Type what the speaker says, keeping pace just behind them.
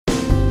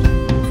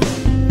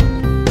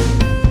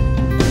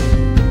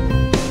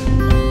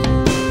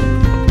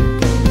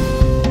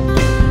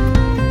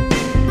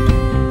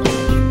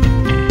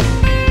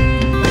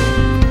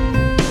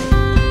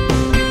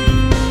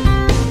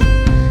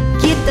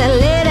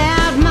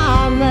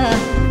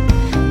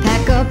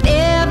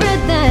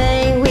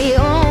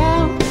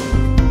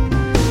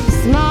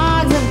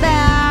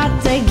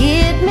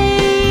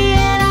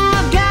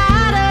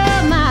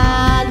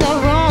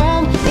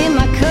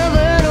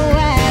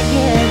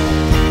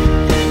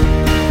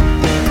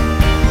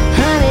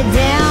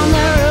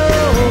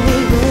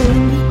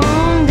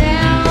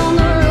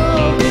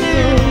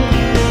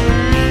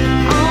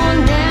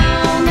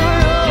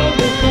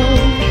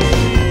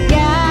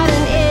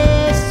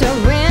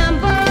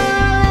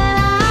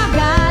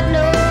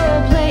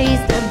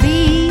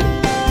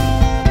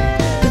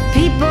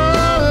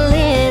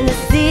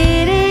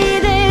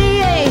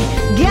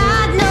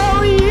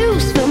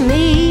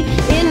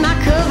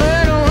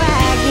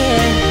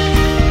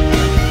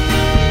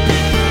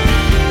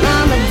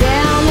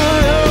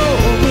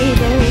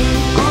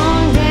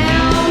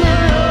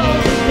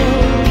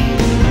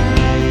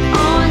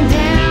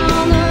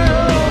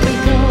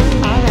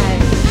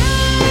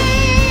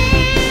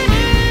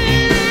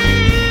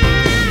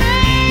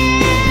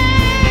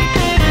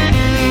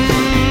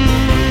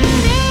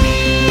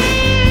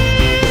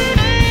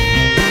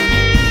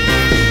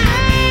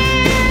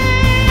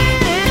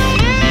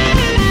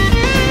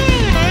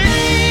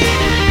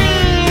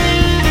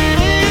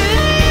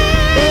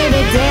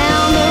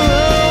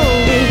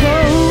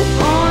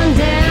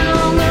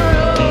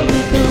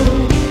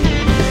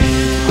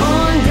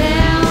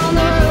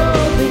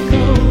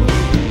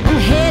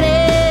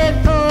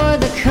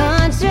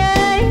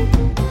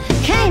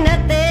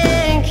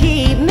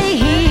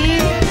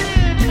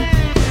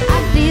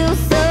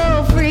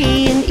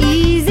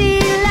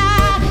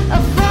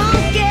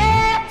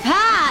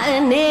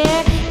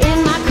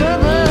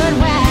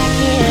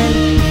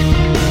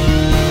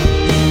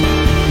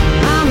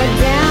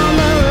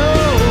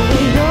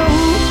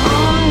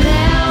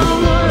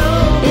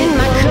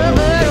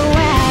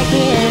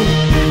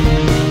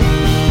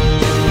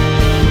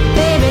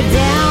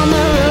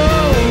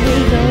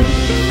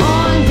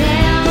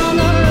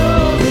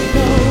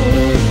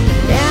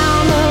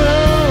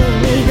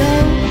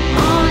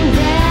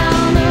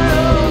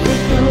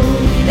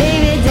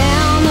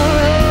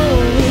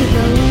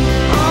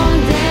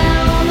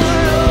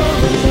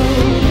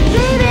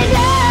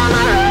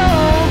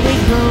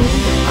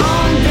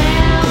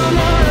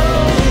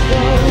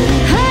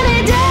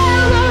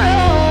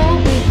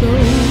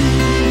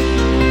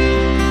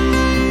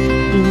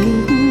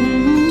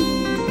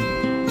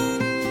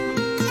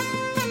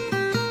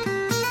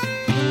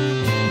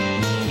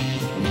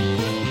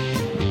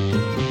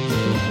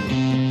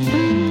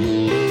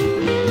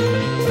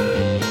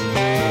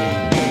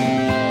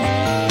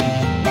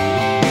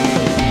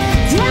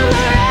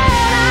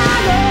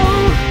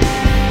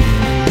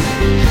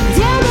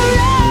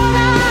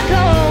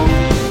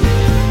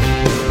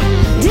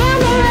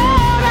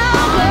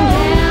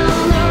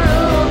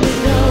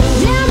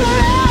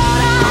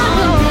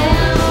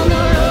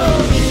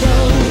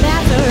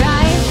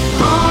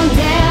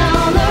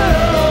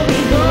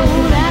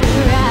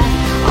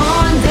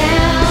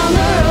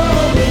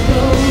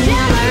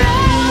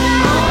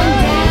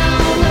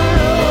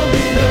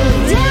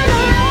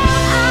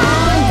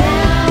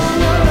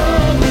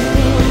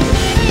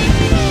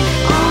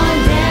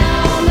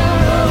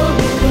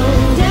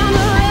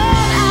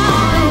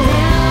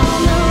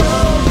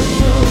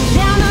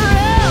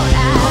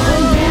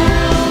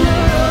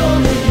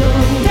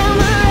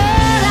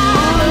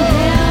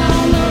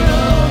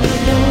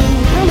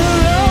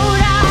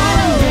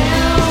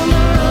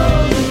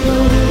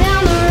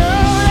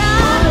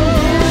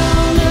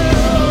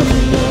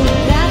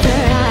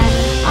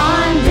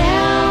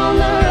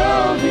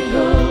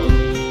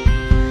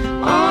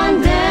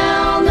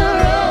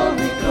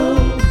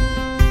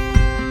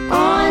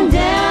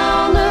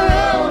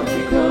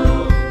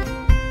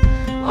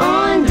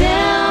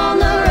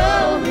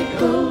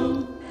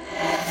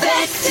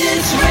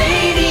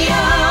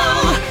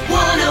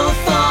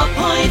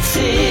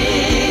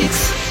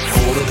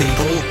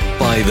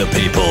the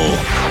people.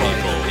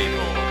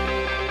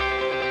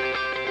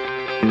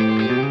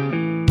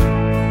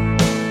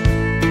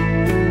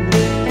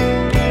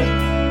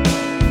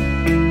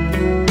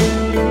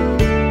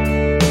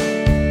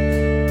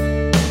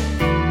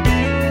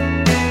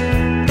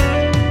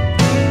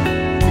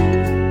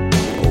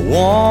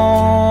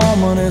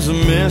 Woman is a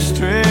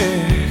mystery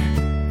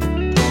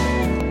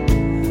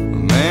a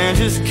man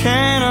just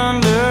can't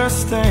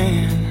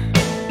understand.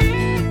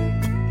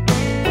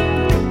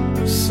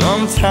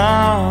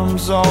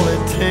 Sometimes all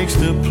it takes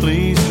to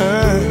please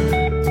her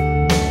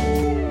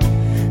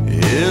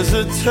is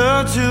a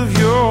touch of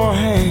your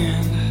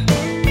hand,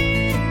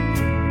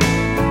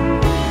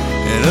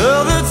 and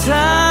other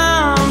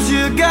times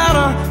you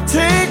gotta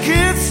take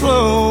it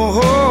slow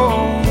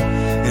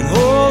and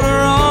hold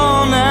her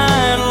all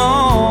night long.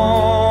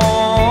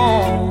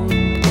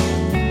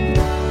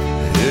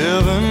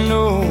 Heaven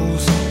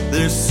knows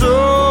there's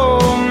so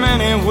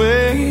many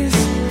ways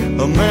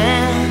a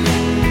man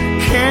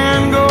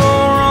can go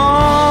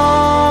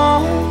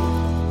wrong.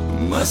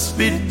 Must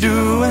be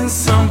doing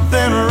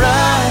something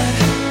right.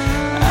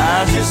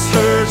 I just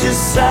heard you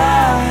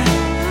sigh.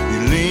 You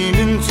leaned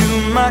into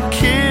my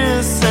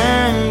kiss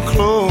and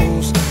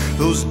closed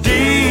those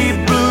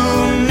deep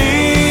blue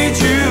need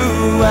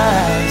you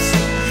eyes.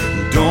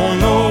 Don't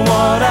know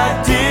what I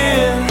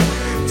did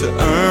to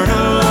earn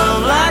a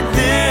love like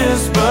this,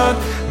 but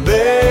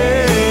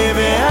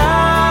baby, I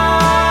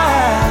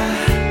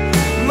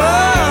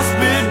must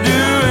be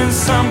doing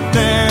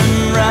something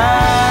right.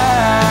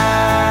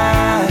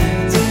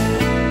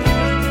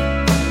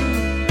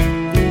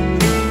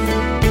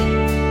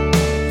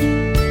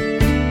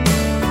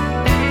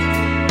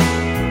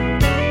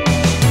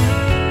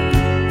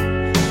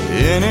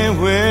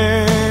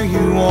 Anywhere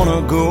you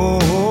wanna go,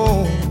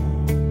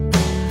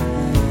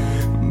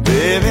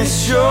 baby,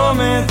 show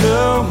me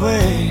the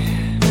way.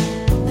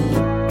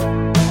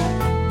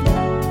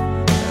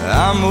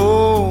 I'm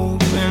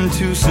open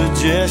to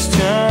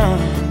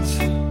suggestions,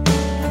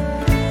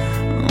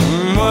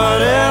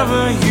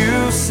 whatever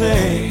you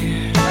say.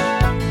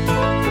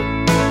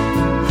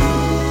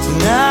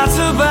 Tonight's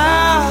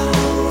about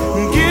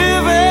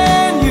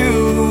giving you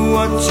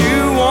what you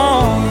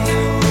want,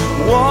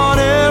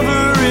 whatever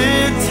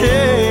it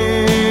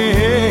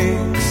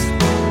takes.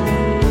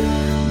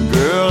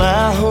 Girl, I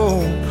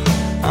hope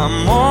I'm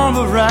on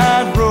the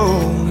right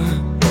road,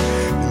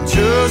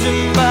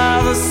 judging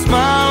by the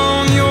smile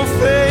on your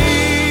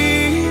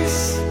face.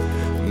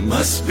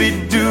 Must be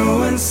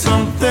doing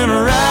something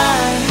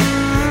right.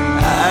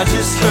 I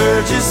just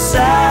heard you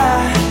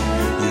sigh.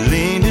 You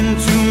leaned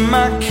into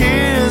my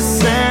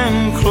kiss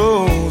and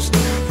closed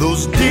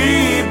those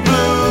deep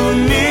blue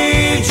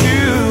need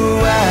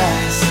you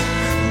eyes.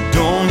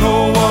 Don't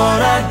know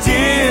what I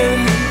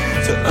did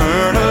to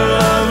earn a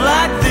love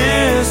like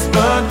this,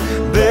 but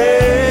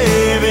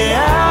baby, I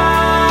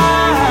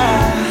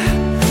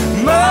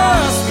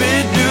must be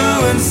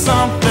doing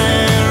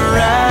something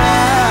right.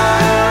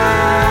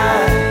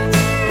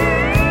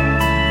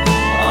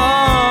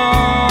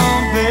 Oh,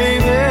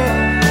 baby.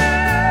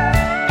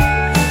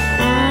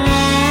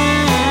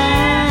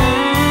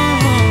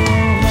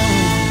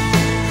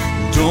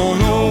 Don't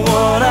know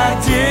what I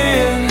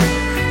did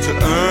to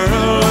earn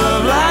a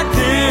love like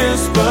this,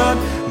 but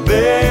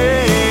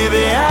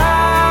baby, I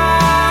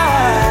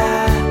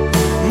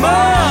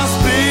must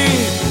be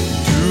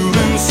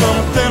doing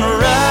something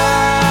right.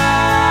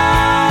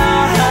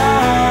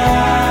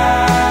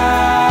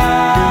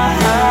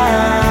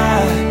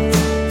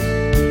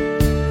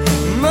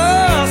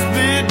 Must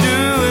be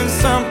doing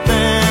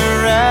something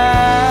right.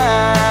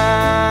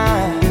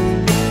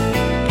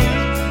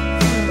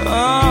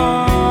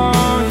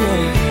 Oh,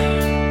 yeah.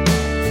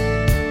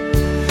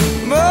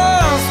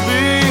 Must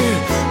be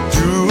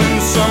doing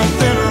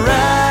something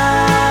right.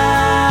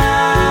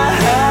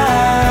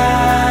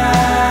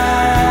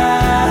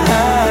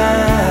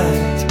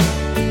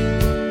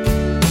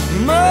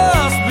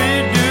 Must be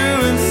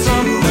doing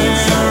something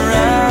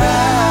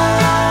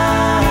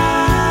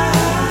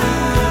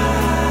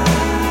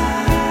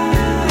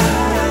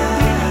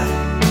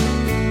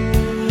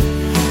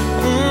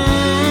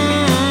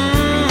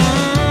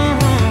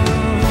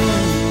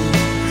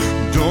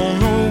Don't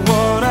know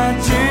what I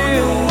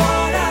did.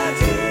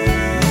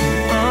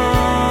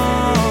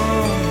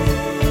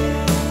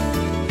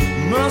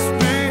 Must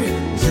be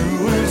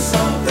doing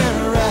something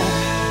right.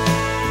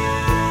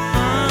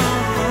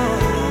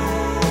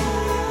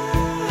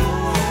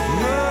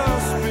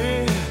 Must be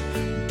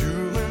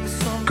doing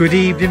something. Good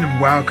evening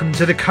and welcome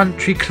to the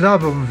Country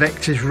Club on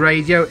Vectors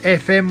Radio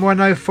FM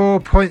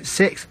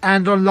 104.6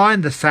 and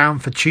online. The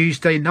sound for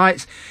Tuesday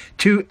nights,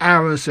 2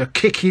 hours of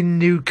kicking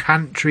new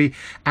country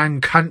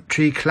and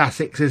country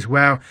classics as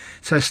well.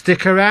 So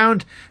stick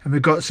around, and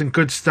we've got some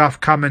good stuff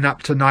coming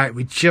up tonight.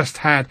 We just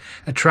had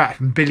a track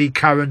from Billy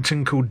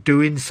Currington called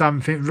Doing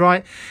Something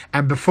Right,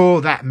 and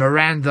before that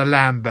Miranda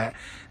Lambert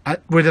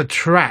with a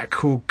track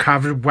called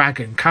Covered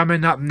Wagon.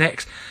 Coming up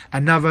next,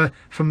 another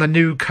from the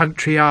new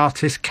country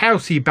artist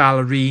Kelsey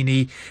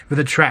Ballerini with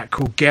a track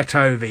called Get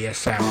Over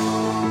Yourself.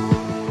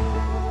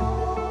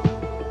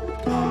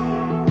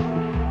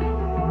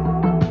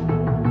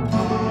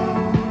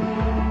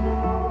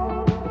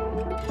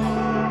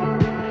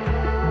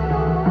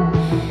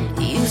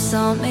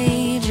 saw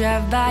me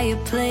drive by your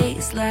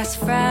place last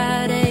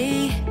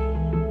Friday,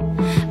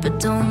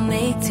 but don't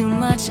make too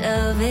much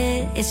of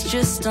it, it's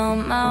just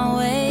on my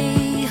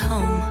way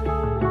home.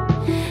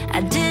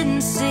 I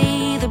didn't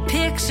see the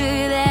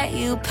picture that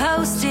you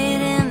posted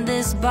in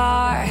this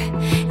bar,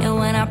 and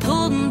when I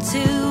pulled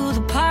into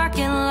the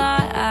parking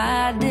lot,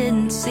 I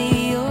didn't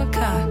see your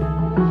car.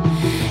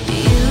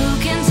 You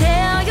can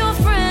tell your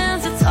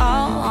friends it's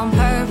all on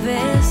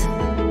purpose,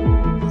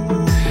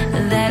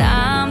 that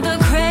I'm the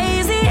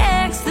crazy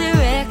ex that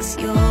wrecks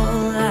your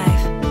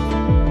life,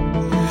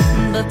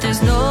 but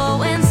there's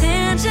no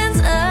intentions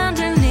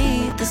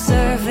underneath the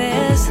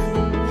surface,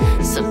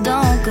 so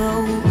don't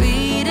go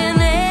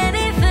reading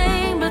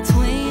anything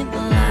between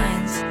the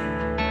lines.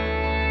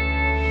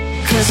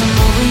 'Cause I'm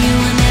over you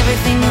and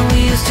everything that we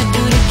used to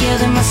do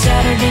together. My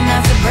Saturday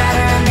nights are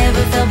brighter, I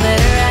never felt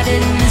better. I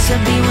didn't miss a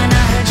beat when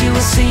I heard you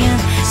were seeing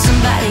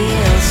somebody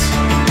else.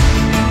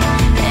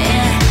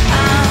 And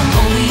I'm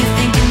over you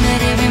thinking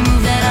that every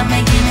move that I'm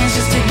making is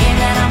just a game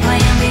that I'm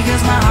playing,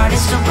 because my heart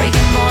is still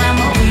breaking. Boy, I'm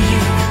over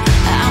you,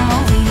 I'm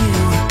over you.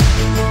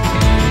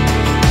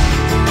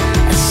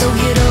 So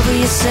get over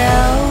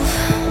yourself,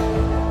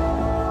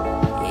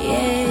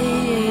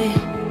 yeah.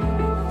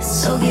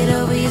 So get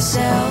over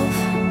yourself.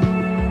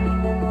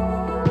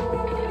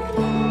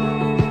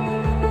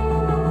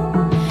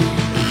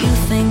 You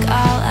think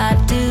all I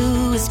do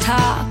is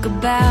talk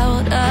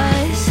about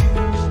us,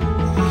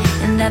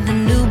 and that the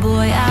new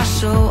boy I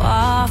show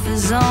off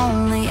is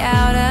only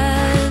out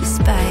of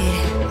spite.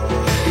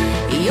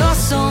 You're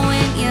so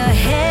in your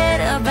head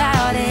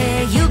about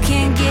it, you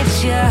can't get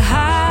your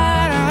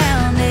heart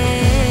around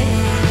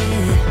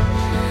it.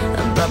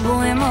 But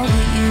boy, I'm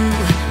over you,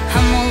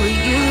 I'm over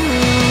you.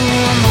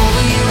 I'm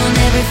over you and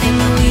everything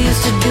that we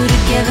used to do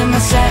together. My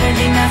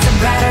Saturday nights are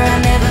brighter, I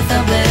never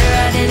felt better.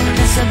 I didn't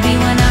miss a beat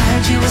when I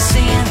heard you were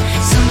seeing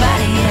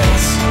somebody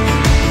else.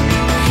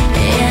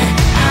 Yeah,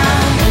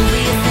 I'm over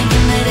you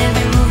thinking that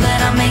every move that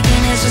I'm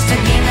making is just a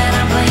game that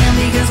I'm playing,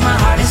 because my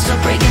heart is still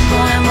breaking.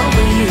 Boy, I'm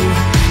over you,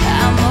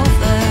 I'm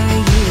over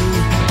you.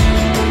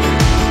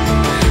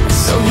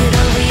 So get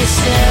over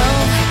yourself.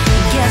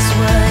 Guess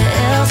what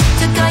else?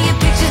 Took all your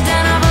pictures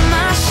down off of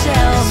my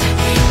shelf,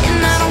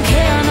 and I don't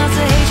care enough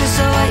to hate you,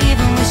 so I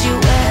even wish you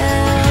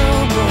well,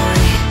 boy.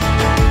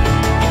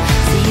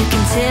 So you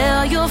can tell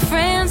your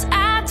friends I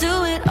do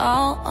it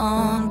all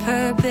on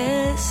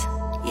purpose,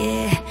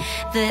 yeah.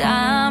 That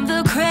I'm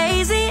the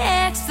crazy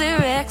ex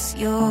that wrecks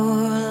your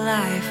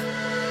life.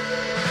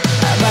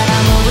 But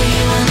I'm over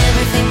you and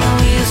everything that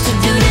we used to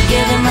do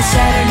together. My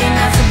Saturday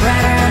nights are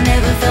brighter, I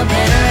never felt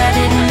better. I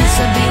didn't miss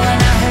a beat when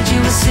I heard you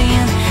were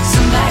seeing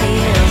somebody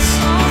else.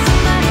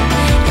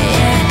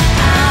 Yeah,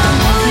 I'm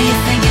over you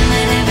thinking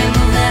that every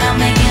move that I'm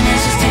making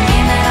is just a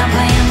game that I'm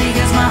playing,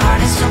 because my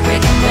heart is still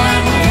breaking. But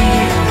I'm over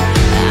you,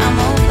 I'm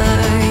over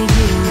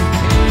you.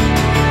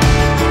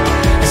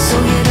 So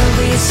get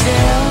over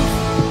yourself,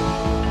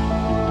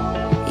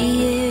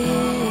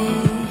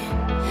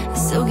 yeah.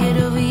 So get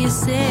over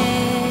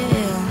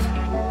yourself,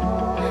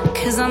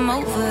 'cause I'm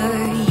over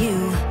you.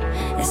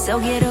 So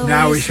get over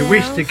Now, yourself. if you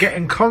wish to get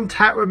in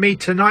contact with me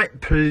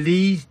tonight,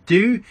 please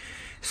do.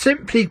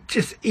 Simply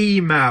just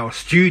email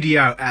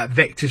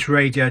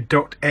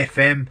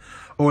studio@vectisradio.fm,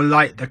 or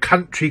like the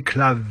Country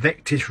Club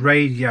Vectis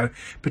Radio,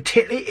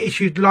 particularly if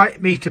you'd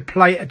like me to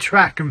play a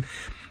track. And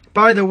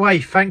by the way,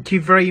 thank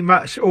you very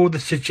much all the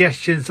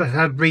suggestions I've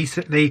had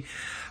recently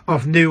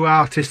of new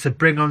artists to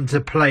bring onto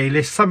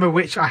playlists, some of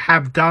which I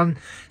have done,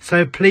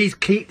 so please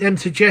keep them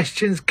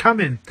suggestions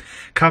coming.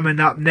 Coming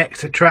up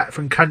next, a track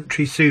from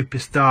country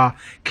superstar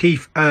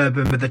Keith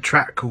Urban with a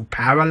track called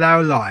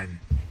Parallel Line.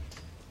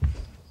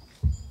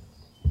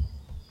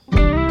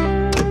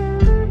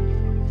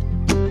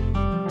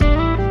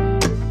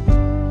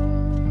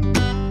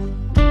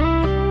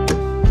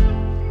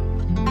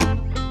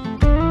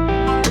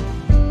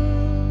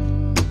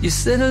 You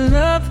said I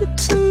love it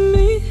to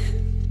me,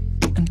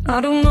 and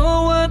I don't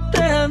know what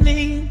that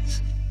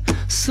means.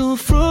 So I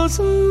froze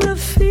on my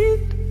feet.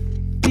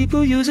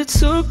 People use it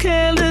so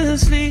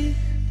carelessly,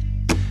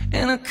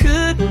 and I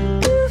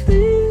couldn't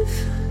believe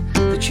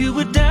that you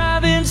were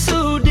diving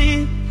so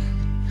deep.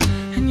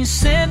 And you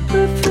said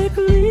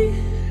perfectly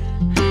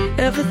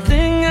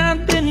everything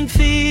I've been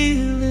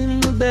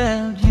feeling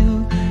about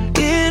you.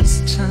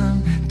 It's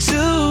time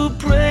to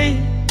break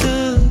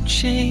the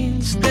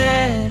chains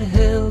that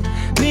held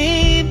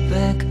me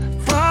back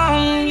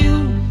from you.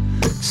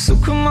 So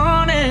come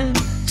on and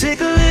take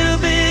a little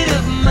bit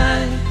of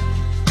my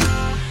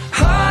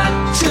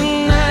heart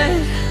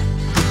tonight.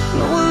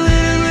 No, I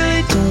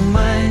really don't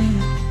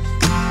mind.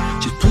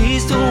 Just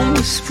please don't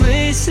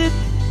misplace it.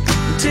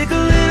 Take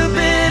a little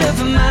bit of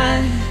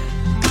my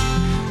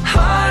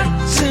heart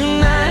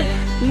tonight.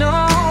 No,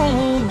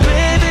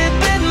 baby,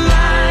 be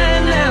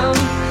mine now.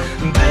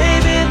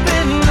 Baby, be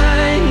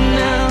mine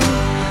now.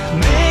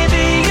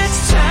 Maybe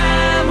it's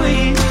time we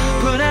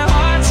put our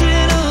hearts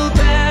in a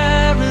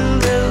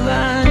parallel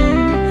line.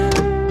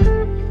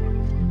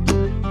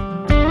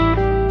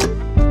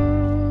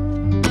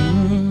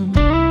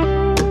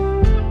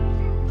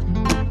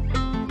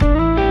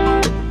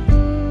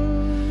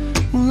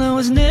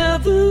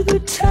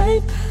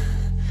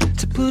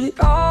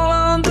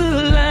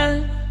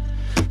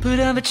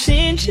 a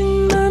change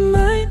in my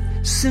mind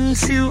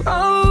since you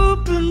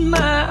opened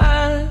my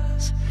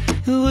eyes.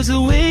 It was the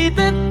way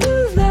that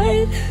the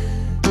light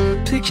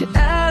picked you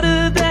out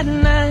of that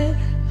night.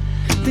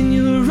 Then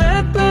you were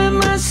right by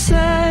my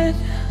side,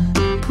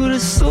 put a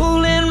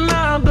soul in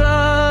my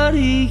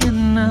body,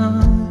 and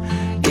now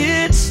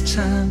it's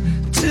time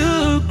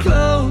to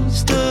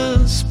close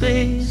the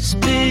space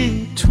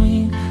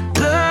between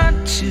the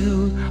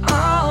two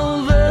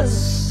of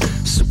us.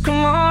 So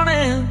come on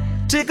and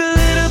take a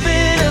little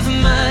bit of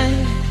my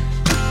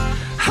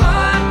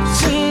heart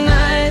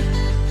tonight.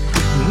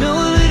 No,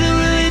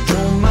 literally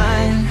don't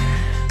mind.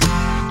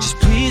 Just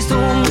please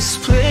don't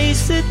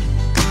misplace it,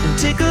 and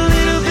take a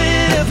little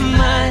bit of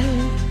my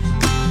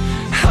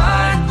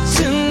heart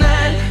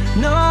tonight.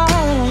 No,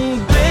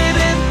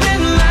 baby, be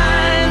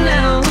mine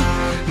now.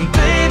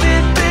 Baby,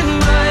 be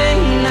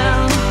mine now.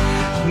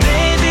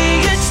 Maybe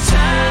it's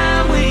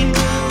time we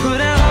put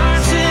our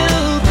hearts in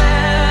a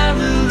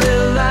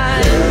parallel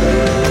line.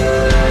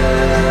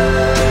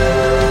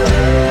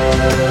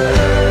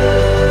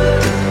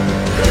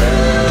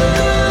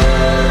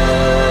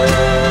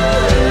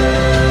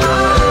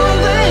 Oh,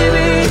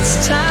 baby, it's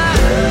time.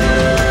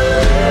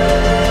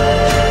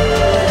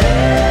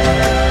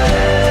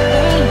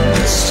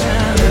 It's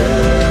time.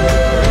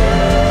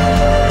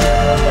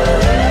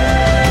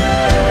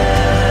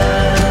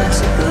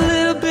 Take a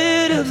little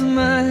bit of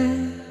my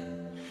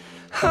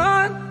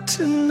heart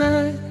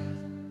tonight.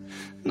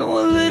 No,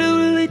 I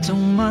literally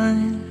don't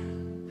mind.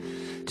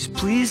 Just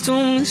please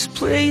don't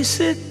misplace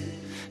it,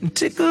 and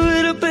take a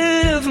little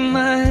bit of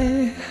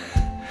my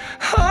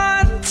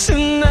heart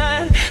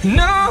tonight.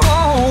 No,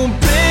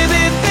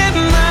 baby, be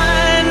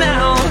mine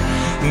now.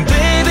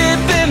 Baby,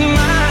 be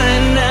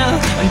mine now.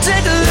 And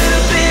take a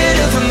little bit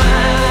of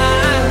my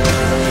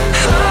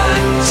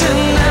heart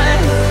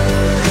tonight.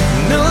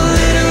 No,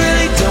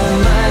 literally don't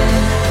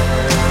mind.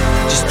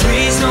 Just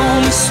please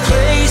don't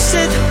misplace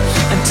it,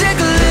 and take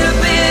a little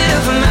bit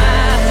of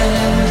my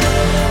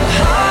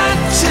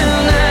heart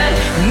tonight.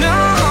 No,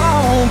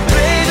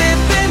 baby,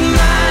 be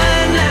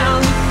mine now.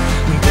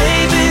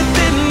 Baby,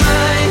 be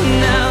mine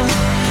now.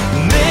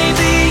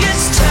 Maybe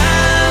it's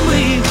time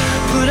we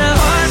put our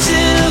hearts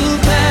in a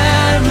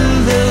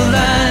parallel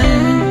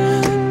line,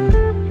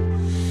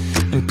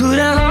 and put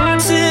our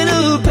hearts in a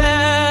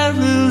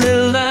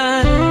parallel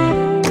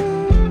line,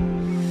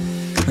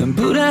 and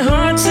put our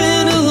hearts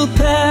in a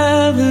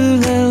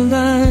parallel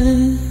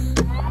line.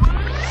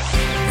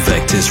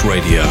 Vectis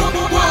Radio,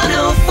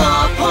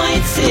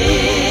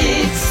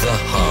 104.6. the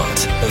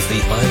heart of the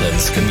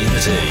islands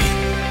community.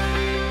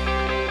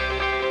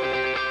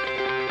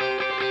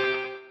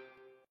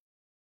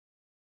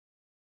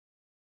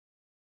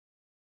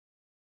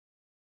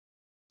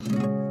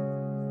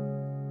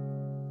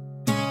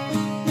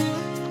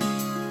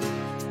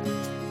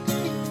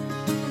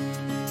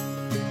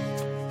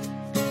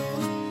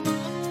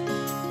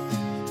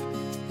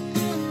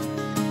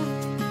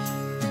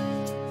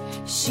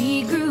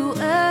 She grew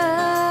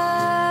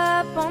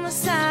up on the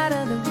side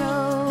of the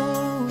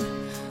road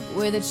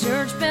where the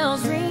church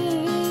bells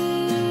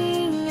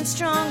ring and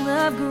strong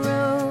love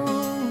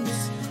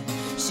grows.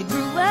 She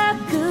grew up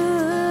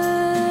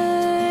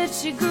good,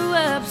 she grew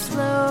up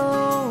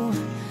slow,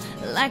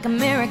 like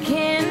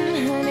American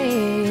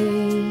honey.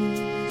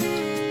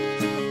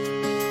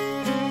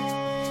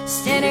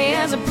 Steady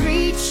as a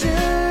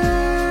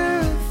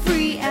preacher,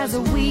 free as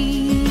a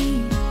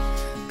weed.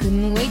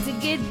 Couldn't wait to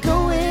get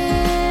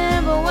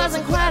going, but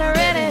wasn't quite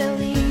ready to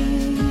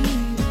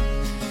leave.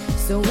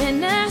 So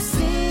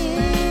innocent,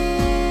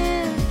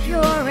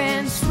 pure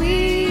and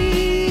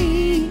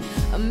sweet,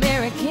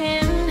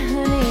 American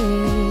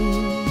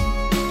honey.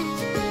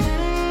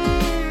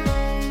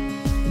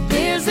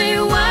 There's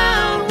a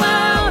wild,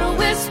 wild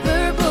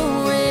whisper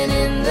blowing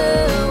in the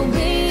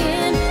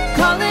wind,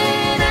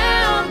 calling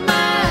out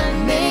my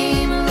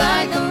name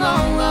like a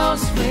long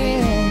lost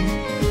friend.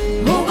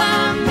 Oh,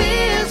 I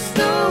miss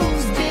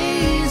those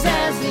days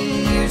as the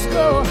years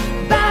go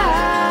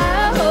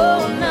by.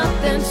 Oh,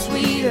 nothing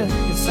sweeter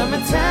than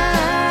summertime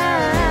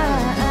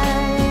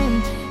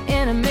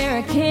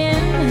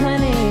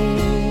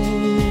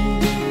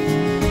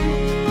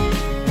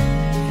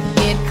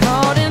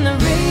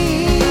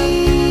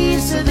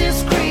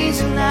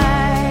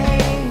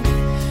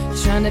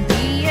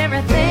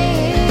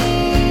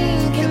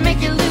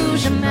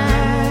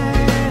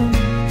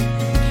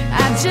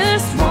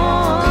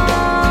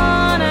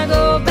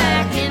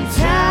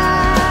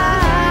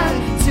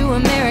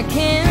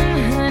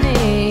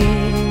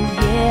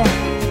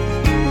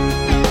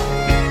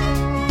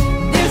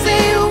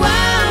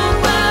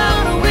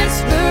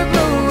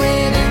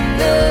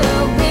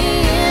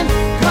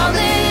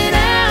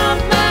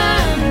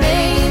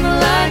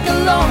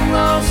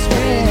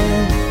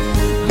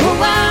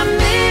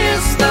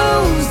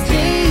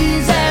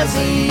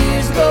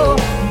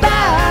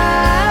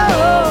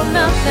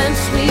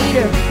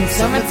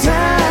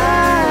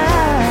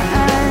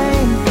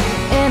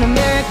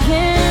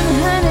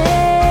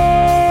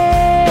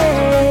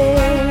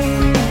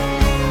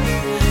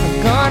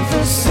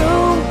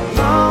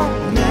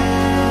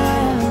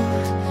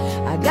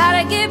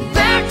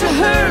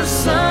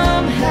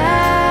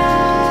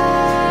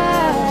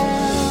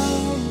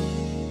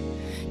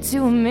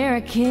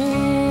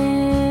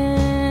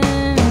American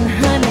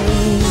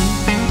honey.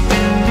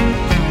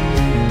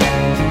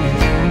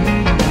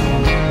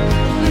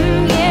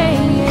 Yeah,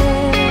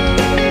 yeah.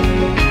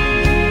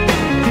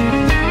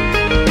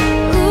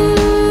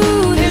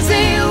 Ooh, there's a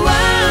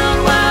wild,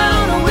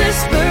 wild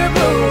whisper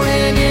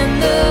blowing in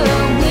the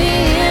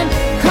wind,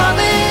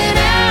 calling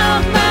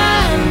out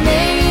my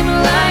name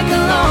like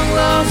a long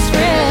lost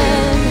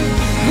friend.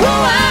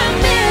 Oh, I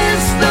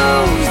miss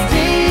those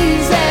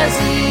days as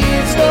the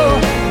years go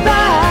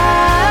by.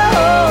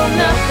 Oh,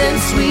 nothing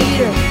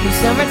sweeter than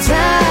summertime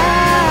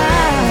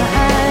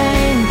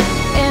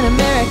and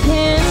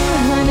American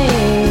honey.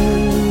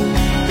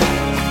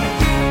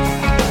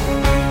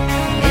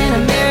 And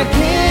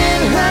American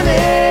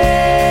honey.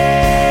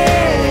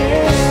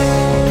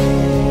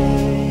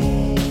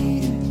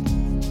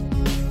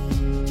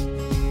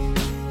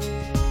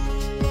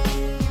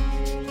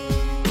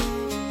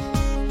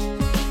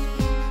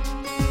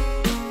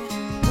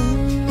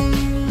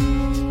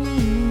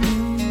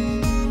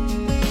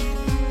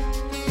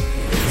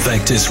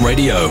 Vectis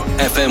Radio,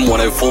 FM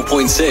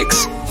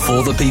 104.6.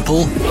 For the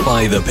people,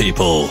 by the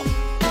people.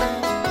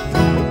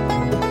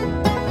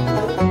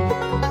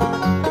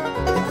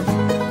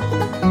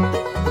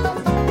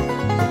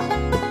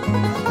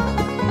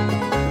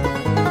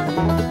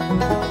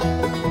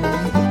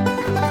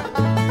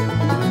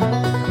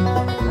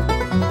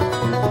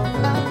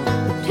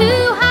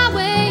 Two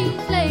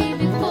highways lay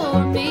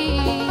before me.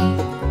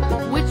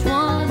 Which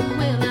one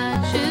will I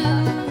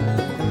choose?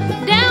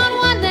 Down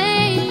one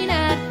lane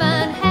I'd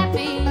find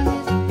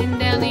happiness, and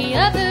down the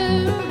other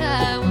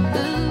I would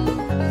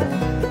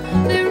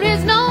lose. There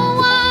is no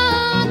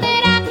one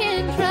that I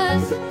can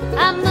trust.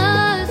 I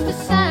must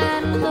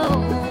decide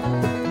alone.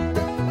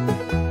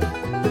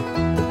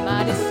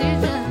 My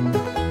decision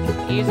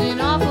is an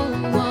awful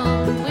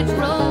one. Which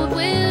road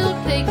will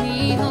take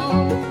me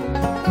home?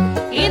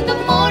 In the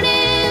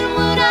morning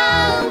would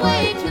I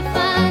wait to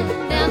find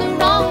down the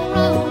wrong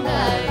road I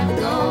am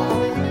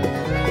gone?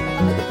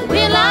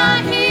 Will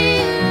I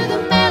hear the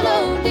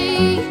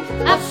melody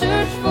I've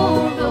searched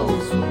for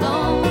those so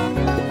long?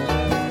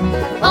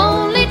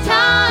 Only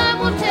time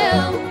will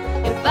tell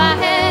if I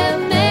have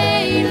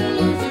made a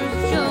loser's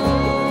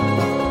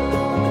choice.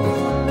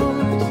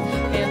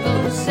 And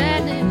though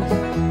sadness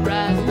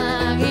cries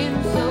my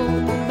inner soul,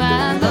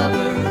 my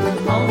lover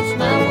haunts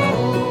my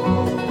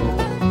woe.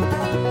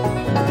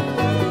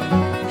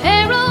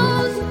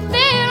 Perils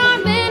there are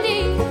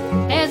many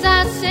as I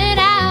set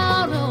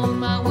out on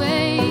my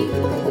way.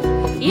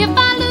 If I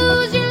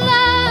lose your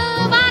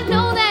love, I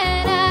know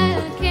that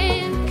I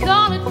can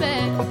call it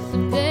back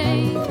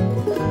someday.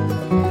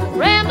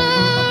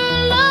 Rambler,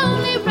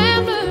 lonely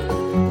rambler,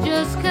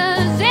 just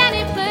 'cause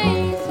any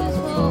place is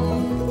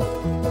home.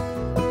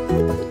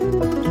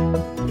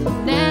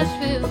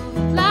 Nashville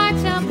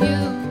lights how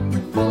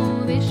beautiful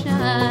they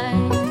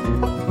shine.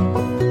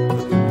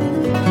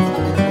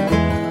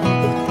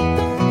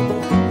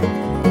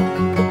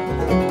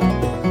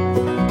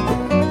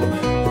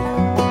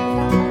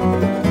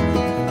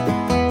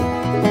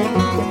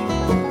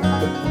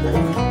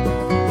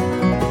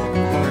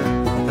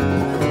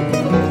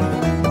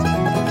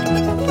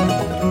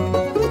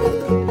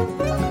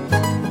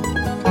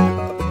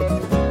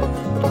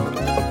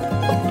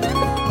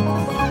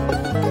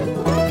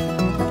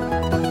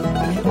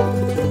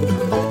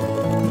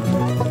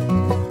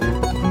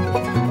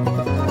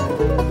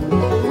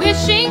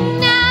 Wishing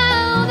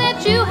now that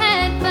you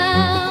had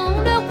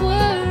found a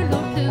word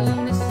or two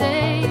to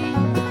say.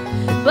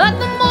 But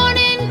the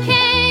morning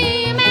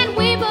came and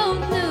we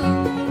both knew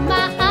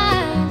my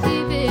eyes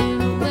had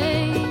been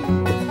away.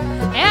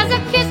 As I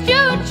kissed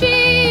your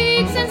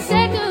cheeks and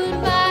said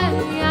goodbye,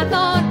 I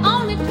thought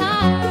only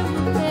time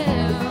would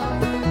tell.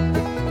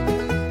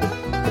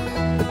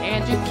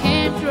 And you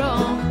can't draw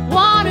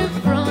water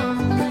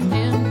from an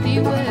empty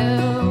well.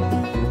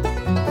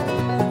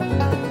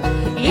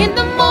 In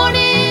the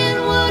morning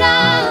would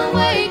I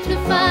wait to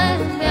find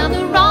down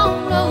the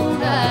wrong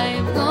road I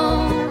have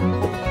gone?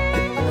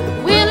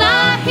 Will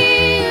I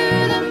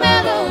hear the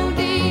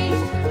melodies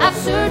I've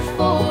searched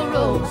for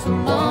oh so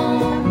long?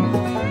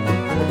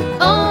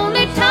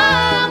 Only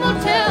time will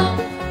tell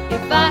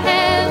if I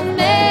have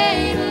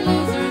made a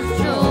loser's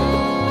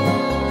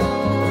choice.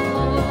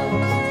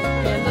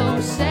 And though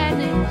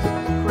sadness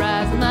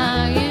cries my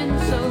inner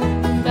soul,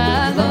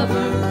 my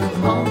lover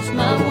haunts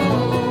my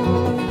woe.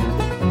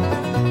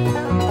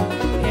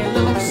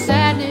 Hello,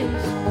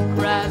 sadness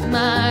cries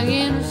my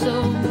inner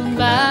soul.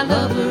 My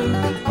lover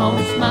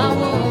haunts my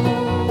woe.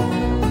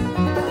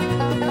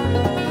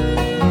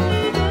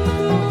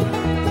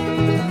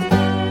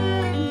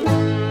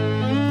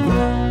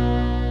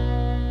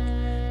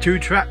 Two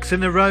tracks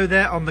in a row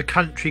there on the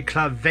Country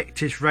Club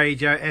Vectis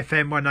Radio,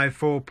 FM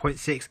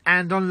 104.6,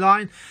 and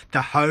online,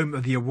 the home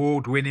of the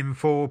award-winning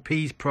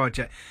 4Ps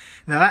project.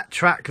 Now that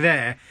track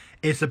there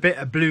is a bit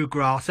of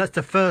bluegrass. That's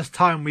the first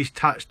time we've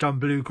touched on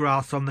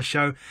bluegrass on the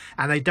show,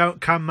 and they don't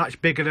come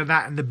much bigger than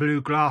that in the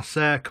bluegrass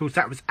circles.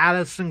 That was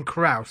Alison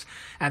Krauss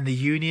and the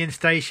Union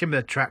Station with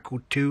a track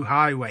called Two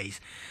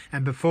Highways.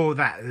 And before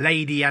that,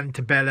 Lady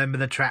Antebellum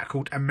with a track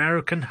called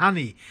American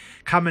Honey.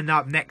 Coming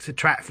up next, a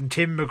track from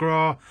Tim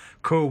McGraw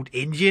called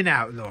Indian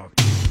Outlaw.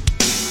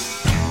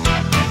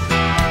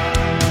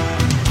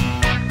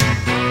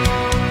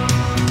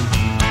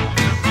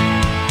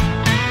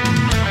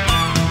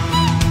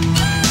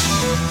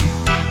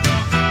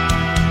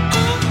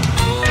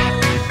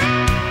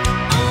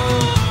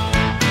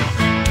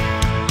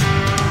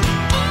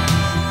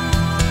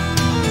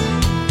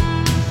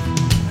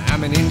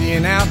 I'm an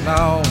Indian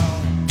outlaw,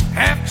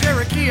 half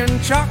Cherokee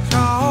and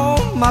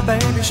Choctaw. My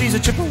baby, she's a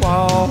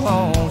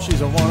Chippewa, she's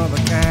a one of a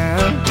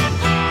kind.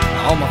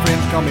 All my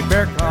friends call me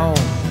Bear Claw.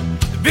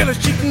 The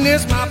village chieftain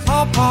is my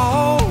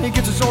pawpaw. He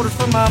gets his orders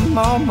from my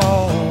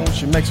mama,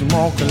 she makes him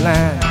walk the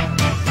line.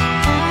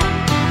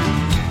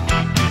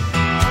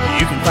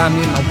 You can find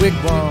me in my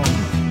wigwam,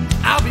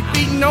 I'll be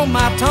beating on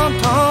my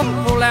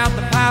tom-tom. Pull out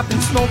the pipe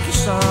and smoke you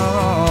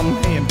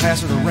some, hey, and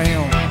pass it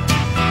around.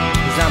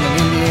 'Cause I'm an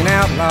Indian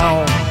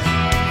outlaw,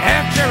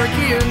 half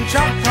Cherokee and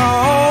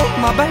Choctaw.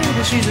 My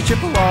baby, she's a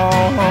Chippewa,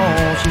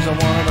 she's a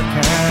one of a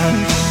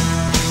kind.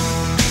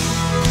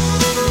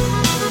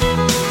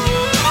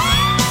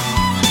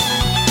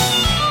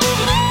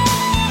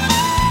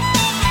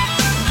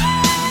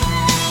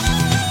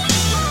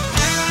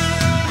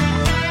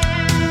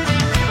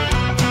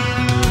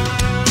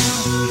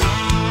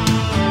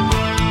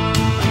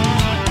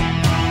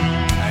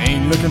 I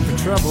ain't looking for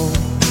trouble.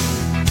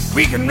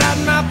 We can ride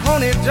my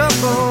pony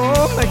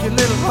double, make your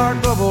little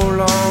heart bubble,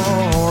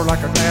 Lord,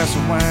 like a glass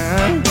of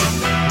wine.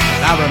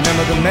 I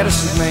remember the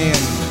medicine man,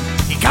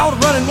 he caught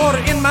running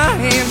water in my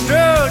hand,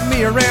 drugged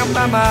me around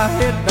by my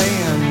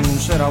headband,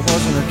 said I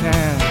wasn't her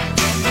kind.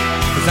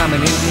 'Cause I'm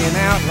an Indian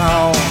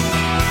outlaw,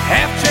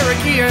 half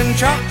Cherokee and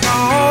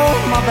Choctaw.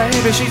 My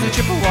baby, she's a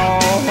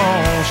Chippewa,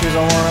 she's a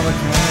one of a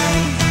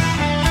kind.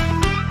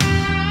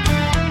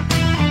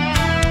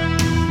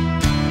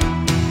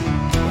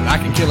 I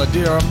can kill a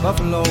deer or a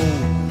buffalo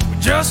with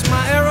just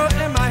my arrow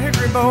and my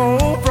hickory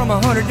bow. From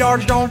 100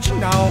 yards, don't you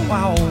know?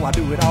 Wow, I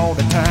do it all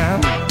the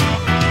time.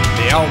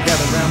 They all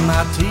gather around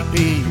my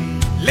teepee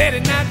late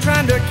at night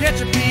trying to catch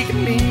a peek at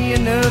me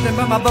and nothing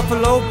but my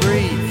buffalo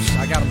briefs.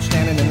 I got them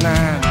standing in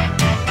line.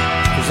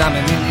 'Cause I'm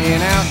an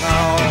Indian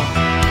outlaw,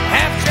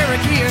 half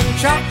Cherokee and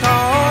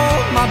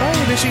Choctaw. My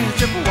baby, she's a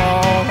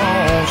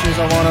Chippewa, she's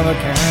a one of a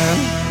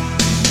kind.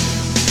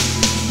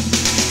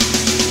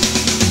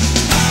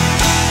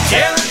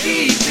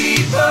 Cherokee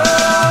people,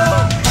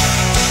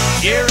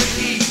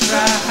 Cherokee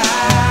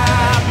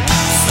tribe,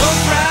 so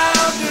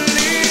proud to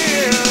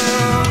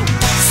live,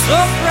 so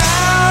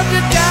proud to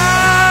die.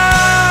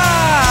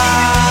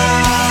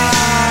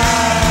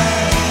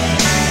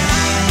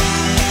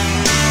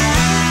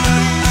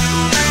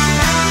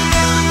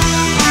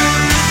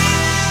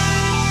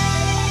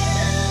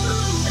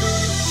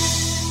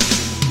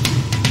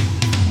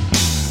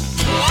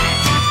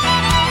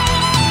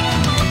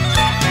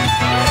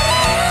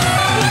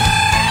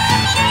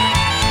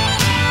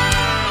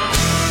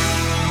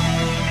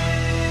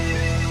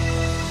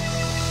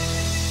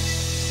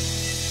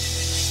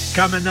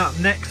 Coming up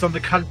next on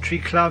the Country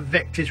Club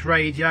Vectis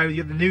Radio,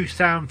 the new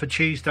sound for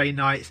Tuesday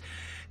nights,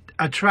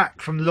 a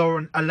track from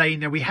Lauren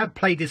Elena. We had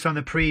played this on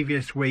the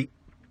previous week,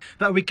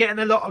 but we're getting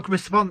a lot of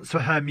response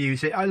for her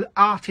music. An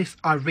artist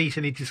I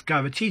recently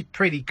discovered, she's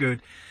pretty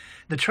good.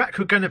 The track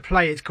we're going to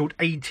play is called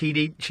 18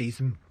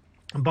 Inches, and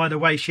by the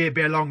way, she'll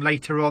be along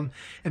later on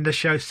in the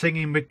show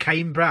singing with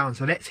Kane Brown.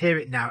 So let's hear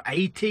it now.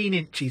 18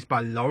 Inches by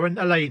Lauren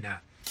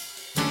Elena.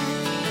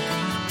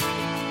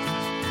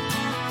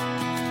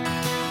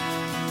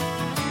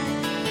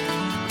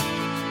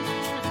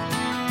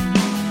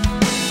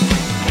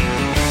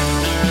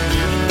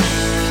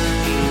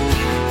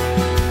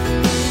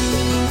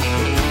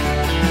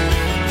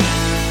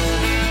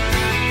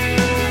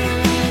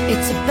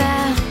 It's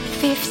about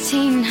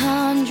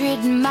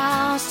 1,500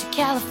 miles to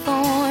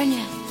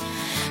California.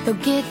 They'll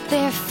get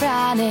there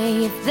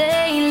Friday if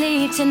they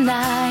leave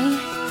tonight.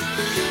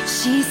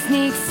 She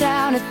sneaks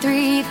out at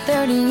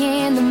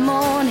 3:30 in the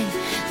morning,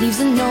 leaves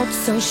a note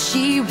so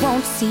she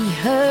won't see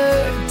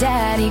her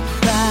daddy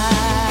cry.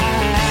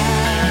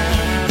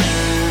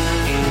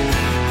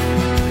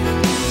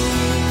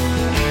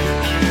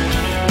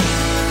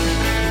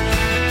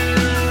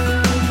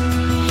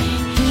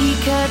 He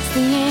cuts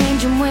the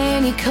engine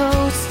when he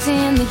coasts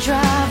in the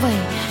driveway.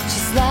 She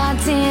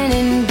slides in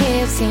and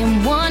gives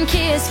him one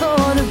kiss for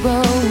the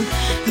road.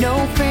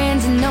 No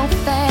friends and no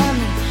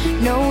family,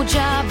 no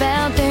job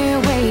out there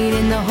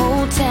waiting. The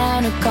whole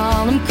town will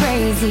call him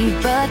crazy,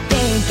 but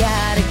they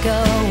gotta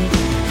go.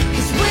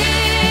 'Cause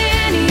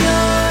when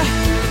you're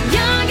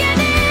young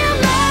and in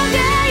love,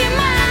 yeah, you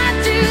might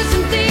do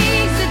some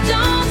things that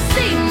don't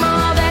seem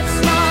all that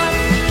smart.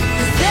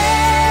 'Cause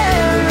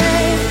there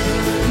is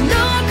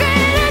no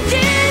greater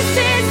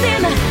distance than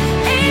the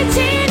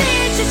 18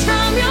 inches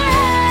from your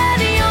head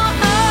to your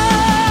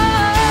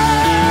heart.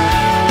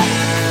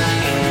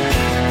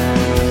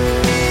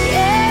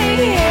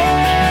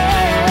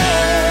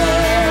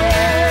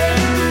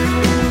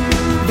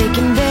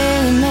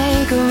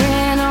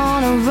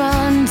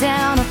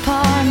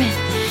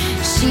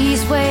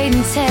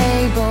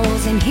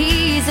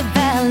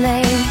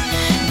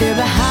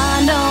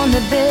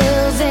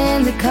 bills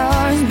and the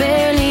car's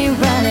barely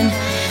running,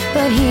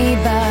 but he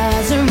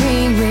buys a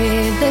ring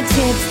with the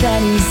tips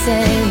that he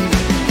saved.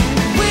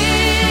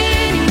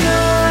 When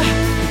you're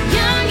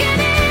young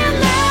and in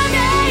love,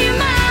 yeah, you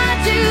might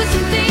do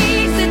some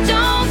things that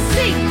don't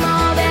seem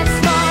all that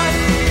smart,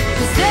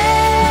 'cause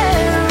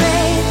there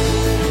ain't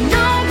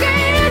no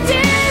greater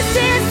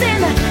distance than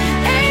the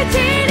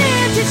 18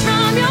 inches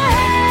from your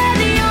head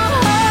to your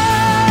heart.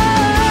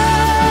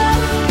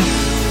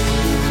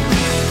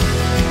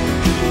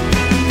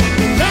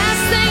 The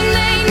last thing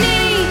they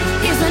need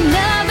is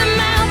another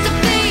mouth to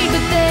feed,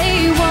 but they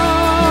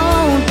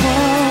won't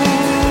want.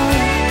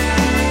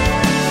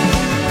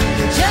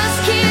 They're just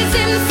kids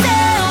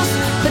themselves,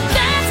 but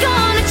that's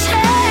gonna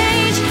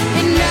change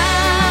in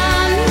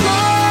 9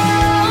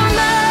 more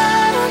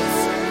months.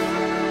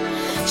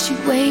 She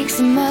wakes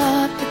him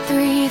up at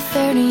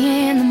 3:30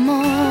 in the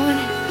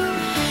morning.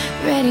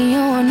 Ready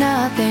or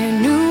not, their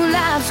new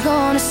life's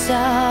gonna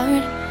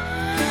start.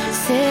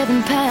 7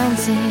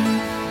 pounds in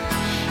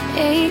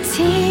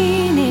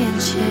 18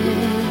 inches.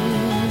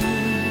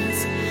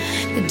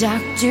 The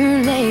doctor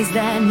lays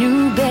that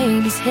new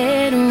baby's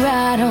head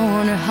right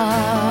on her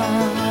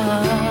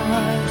heart.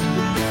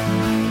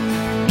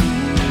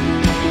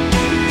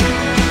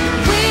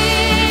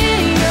 When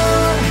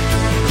you're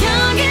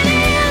young and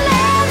in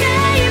love,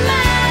 yeah, you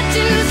might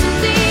do some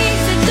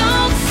things that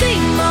don't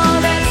seem all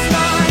that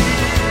smart,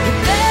 but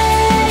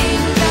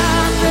thank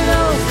God for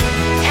those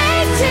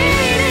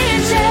 18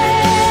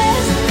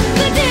 inches.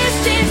 The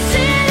distance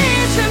it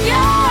is from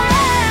your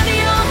head to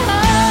your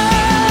heart.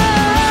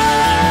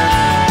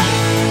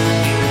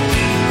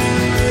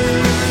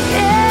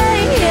 Yeah,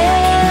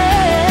 yeah,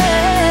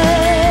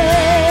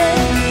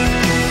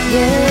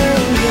 yeah,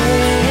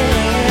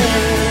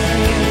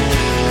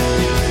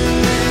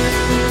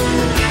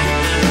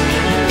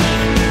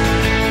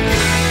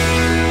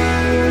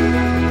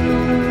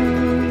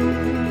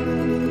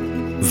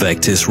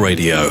 Vectis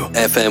Radio,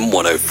 FM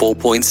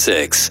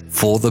 104.6.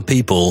 For the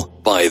people,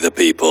 by the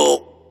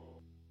people.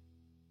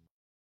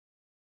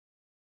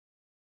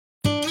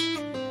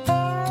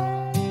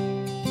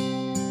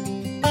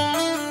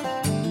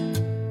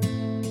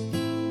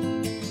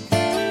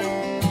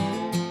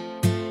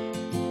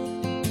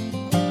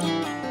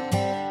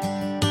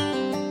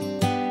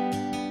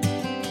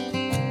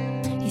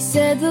 He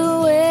said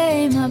the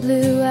way my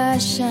blue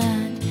eyes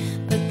shine,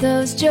 but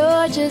those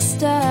Georgia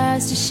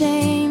stars to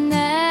shame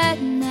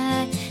that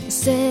night. I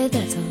said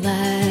that's a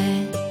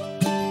lie.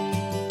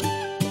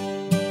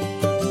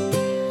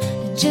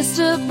 Just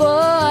a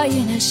boy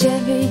in a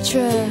Chevy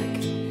truck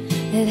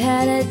that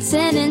had a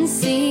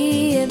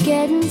tendency of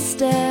getting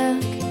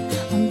stuck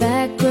on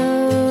back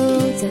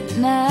roads at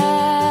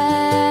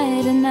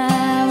night, and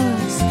I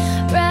was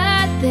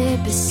right there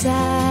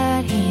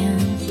beside him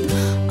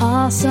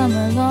all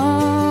summer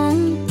long.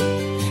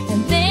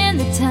 And then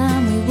the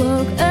time we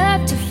woke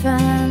up to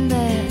find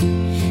that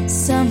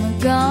summer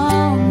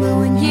gone. But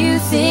when you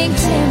think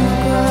Tim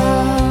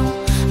McGraw,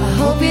 I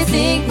hope you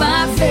think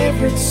my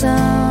favorite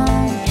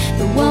song,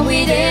 the one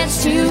we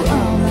dance to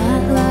all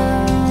night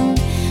long.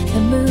 The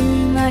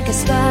moon like a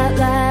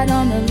spotlight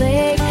on the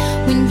lake.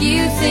 When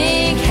you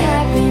think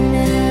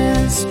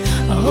happiness,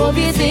 I hope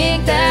you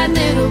think that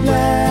little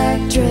black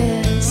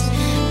dress.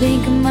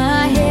 Think of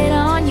my head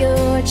on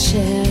your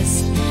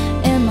chest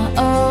and my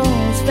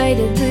old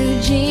faded blue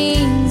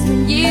jeans.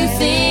 When you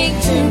think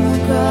Tim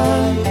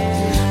McGraw,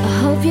 I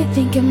hope you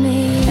think of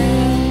me.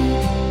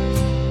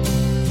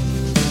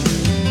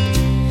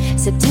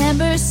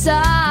 September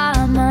saw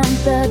a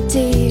month of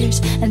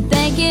tears, and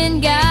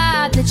thanking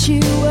God that you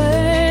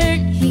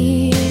weren't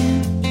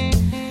here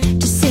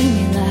to see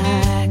me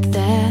like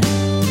that.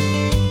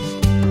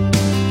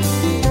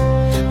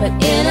 But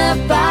in a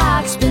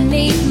box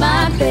beneath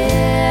my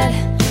bed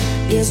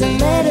is a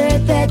letter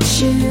that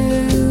you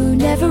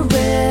never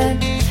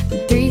read from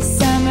 3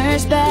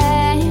 summers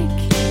back.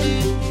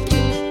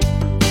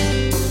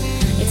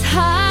 It's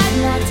hard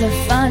not to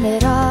find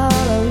it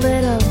all a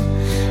little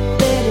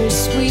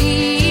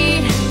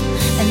bittersweet,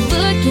 and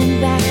looking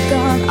back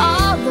on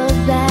all of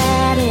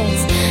that,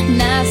 it's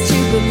nice to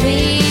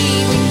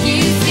believe. When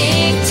you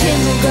think Tim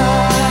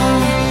McGraw,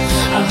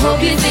 I hope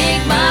you think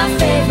my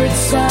favorite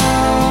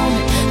song,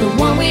 the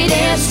one we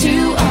dance to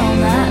all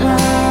night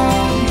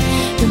long.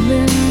 The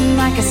moon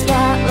like a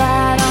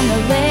spotlight on the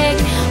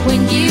lake.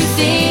 When you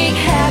think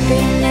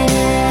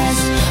happiness,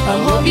 I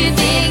hope you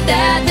think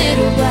that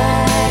little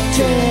black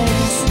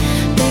dress.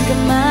 Think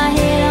of my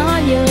head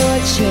on your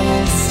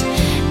chest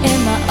and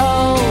my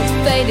old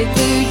faded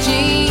blue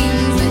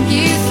jeans. When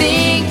you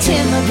think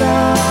Tim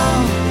McGraw,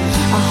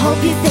 I hope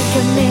you think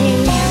of me.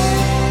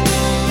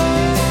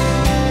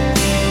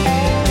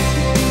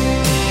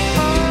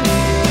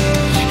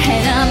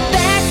 And I'm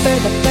back for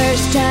the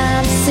first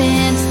time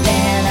since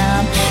then.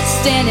 I'm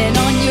standing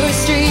on your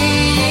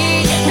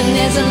street, and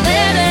there's a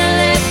letter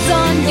left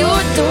on your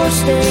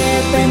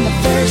doorstep, and the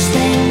first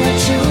thing that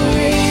you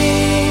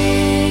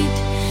read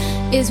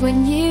is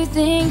when you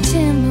think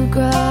Tim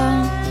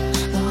McGraw,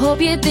 I hope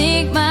you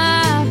think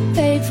my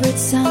favorite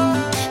song,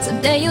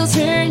 Someday you'll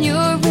turn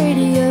your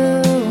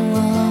radio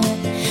on.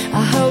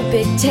 I hope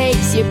it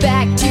takes you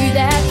back to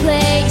that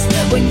place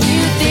when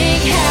you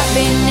think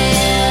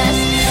happiness.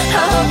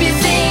 I hope you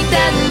think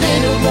that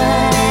little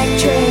black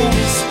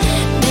dress.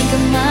 Think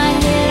of my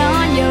head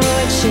on your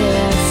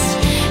chest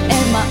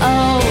and my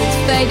old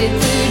faded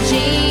blue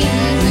jeans.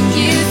 When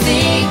you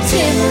think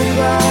Tim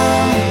McGraw,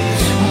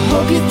 I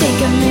hope you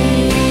think of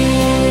me.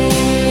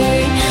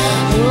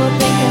 Oh,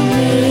 think of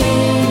me.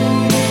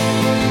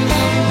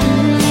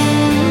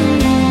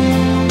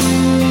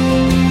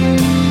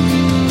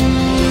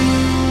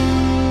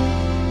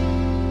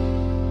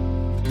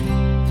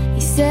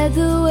 Said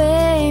the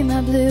way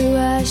my blue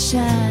eyes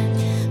shine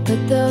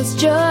put those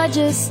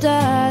Georgia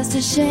stars to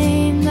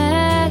shame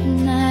that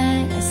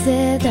night. I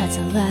said that's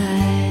a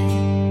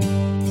lie.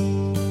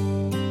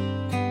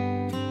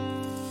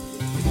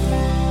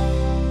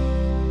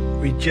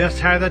 We just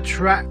had a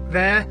track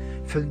there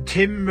from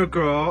Tim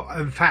McGraw.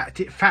 In fact,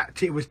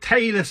 it was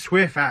Taylor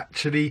Swift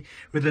actually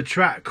with a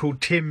track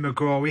called Tim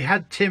McGraw. We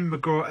had Tim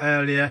McGraw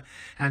earlier,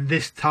 and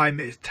this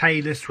time it's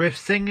Taylor Swift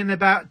singing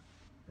about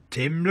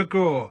Tim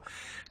McGraw.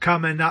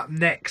 Coming up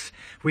next,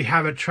 we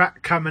have a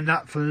track coming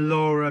up from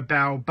Laura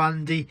Bell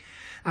Bundy.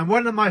 And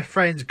one of my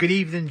friends, Good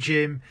Evening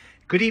Jim,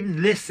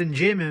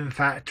 in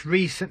fact,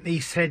 recently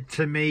said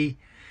to me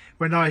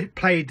when I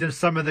played them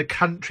some of the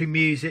country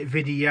music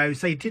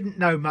videos, they didn't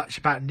know much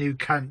about new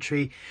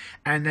country,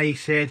 and they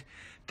said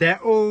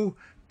they're all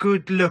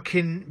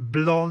good-looking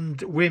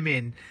blonde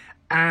women.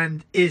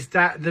 And is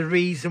that the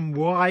reason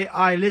why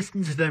I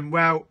listen to them?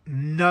 Well,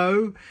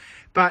 no.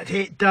 But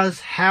it does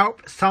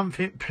help,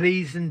 something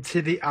pleasing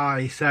to the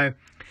eye. So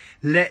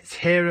let's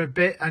hear a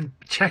bit and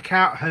check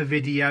out her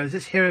videos.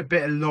 Let's hear a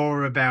bit of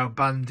Laura Bell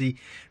Bundy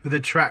with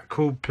a track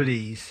called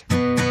Please.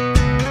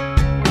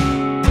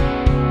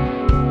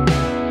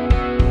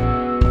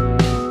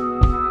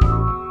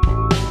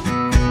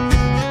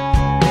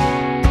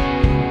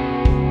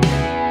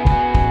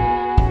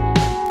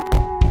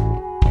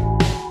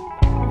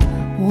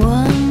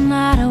 One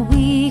night of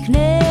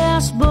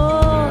weakness, boy,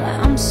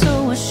 I'm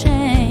so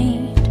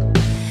ashamed.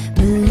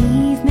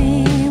 Believe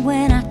me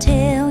when I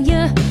tell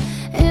you,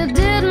 it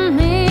didn't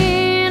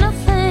mean a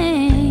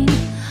thing.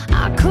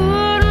 I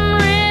couldn't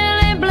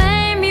really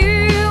blame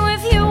you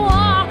if you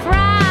walked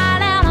right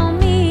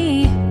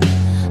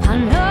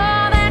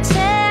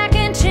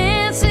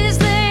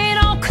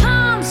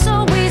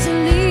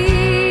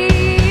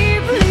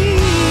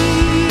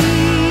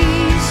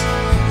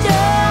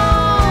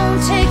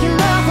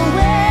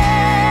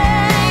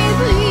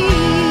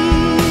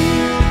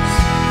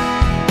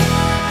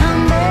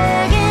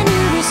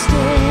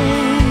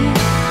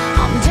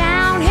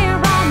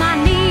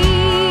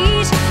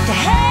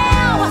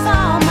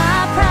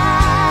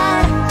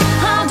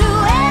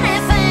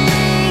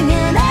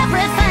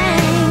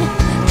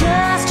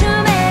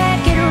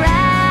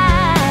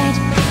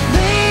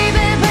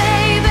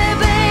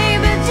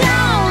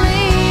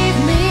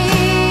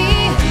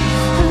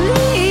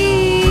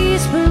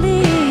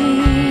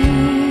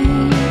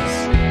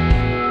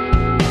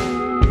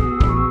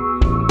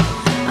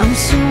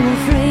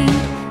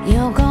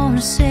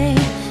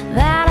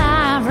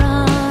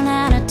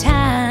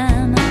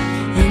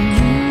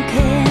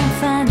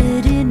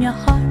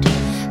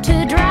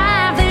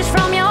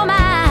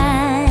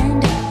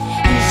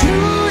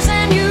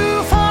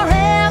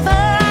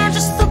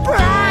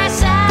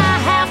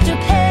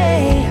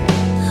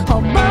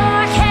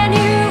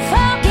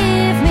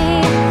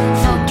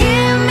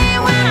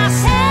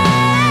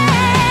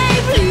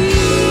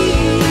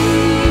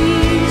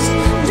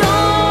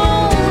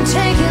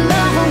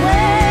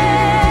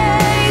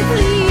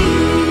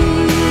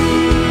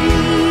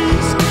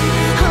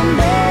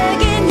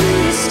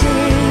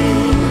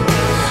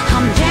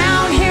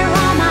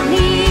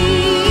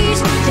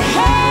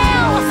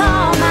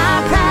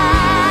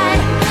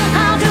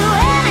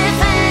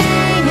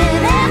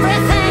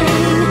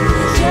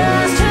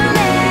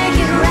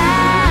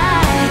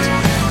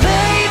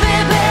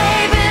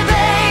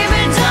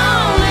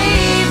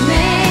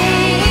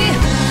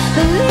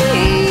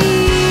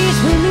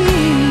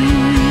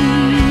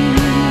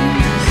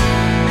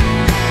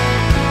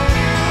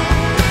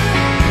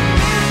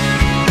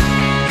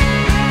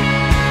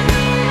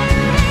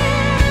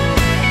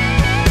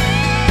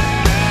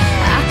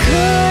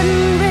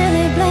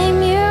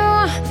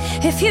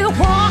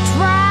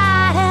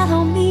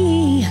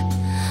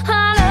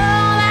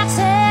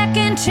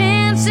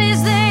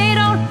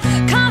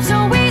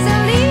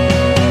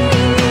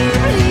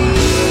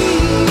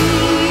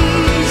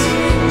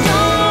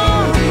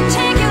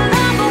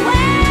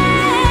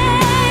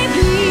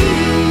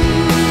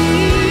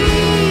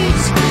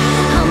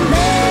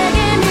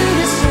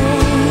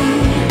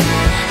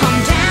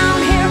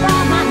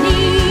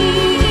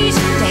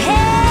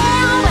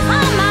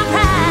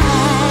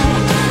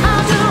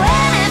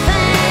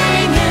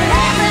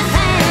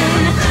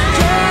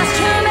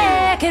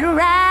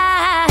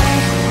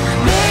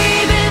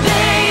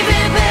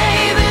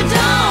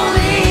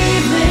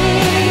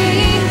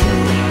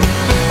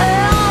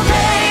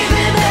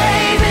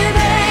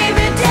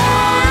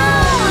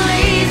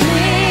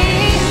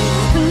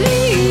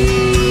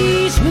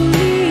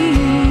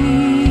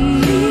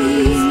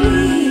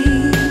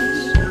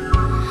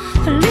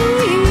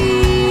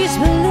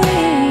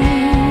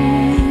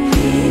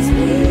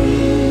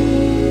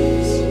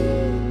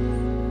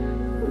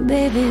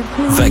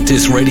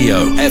Vectis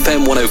Radio,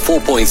 FM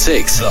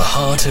 104.6, the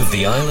heart of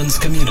the island's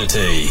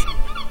community.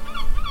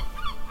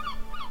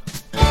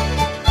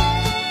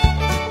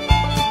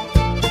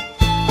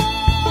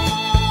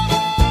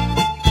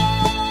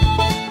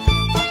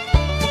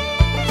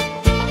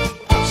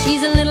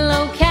 She's a little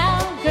old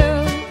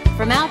cowgirl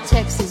from out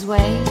Texas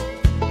way,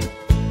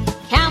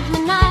 counting the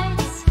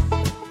nights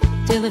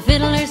till the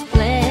fiddlers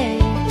play,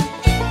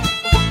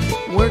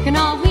 working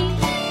all week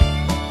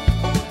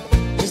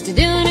just to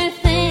doing her thing.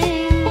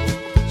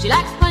 She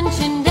likes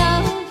punching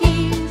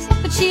doggies,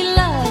 but she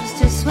loves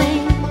to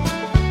swing.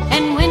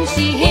 And when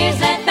she hears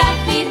that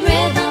backbeat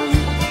rhythm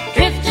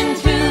drifting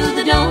through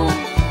the door,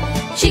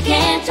 she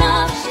can't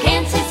talk, she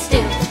can't sit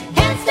still,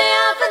 can't stay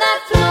off of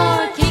that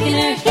floor, kicking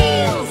her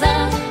heels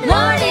up.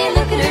 Lordy,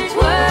 look at her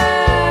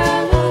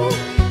twirl.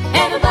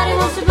 Everybody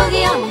wants to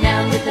boogie on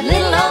down with the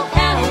little old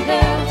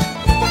cowgirl.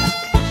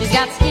 She's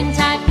got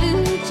skin-tight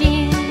blue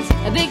jeans,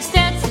 a big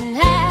Stetson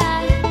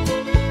hat,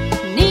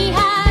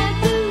 knee-high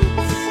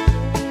boots.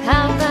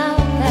 How about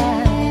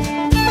that?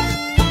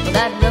 Well,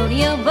 that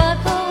rodeo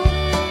buckle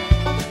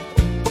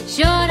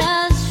sure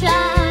does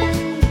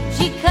shine.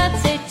 She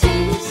cuts a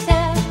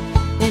two-step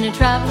in a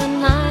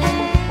traveling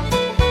line.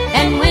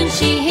 And when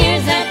she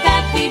hears that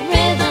backbeat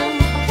rhythm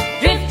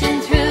drifting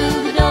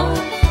through the door,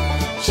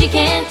 she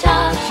can't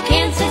talk, she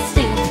can't sit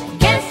still,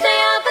 can't stay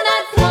off of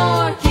that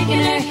floor,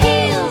 kicking her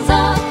heels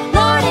off.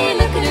 Lordy,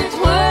 look at her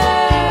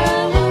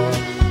twirl.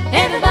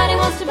 Everybody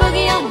wants to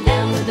boogie on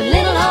down with the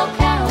little old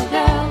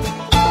cowgirl.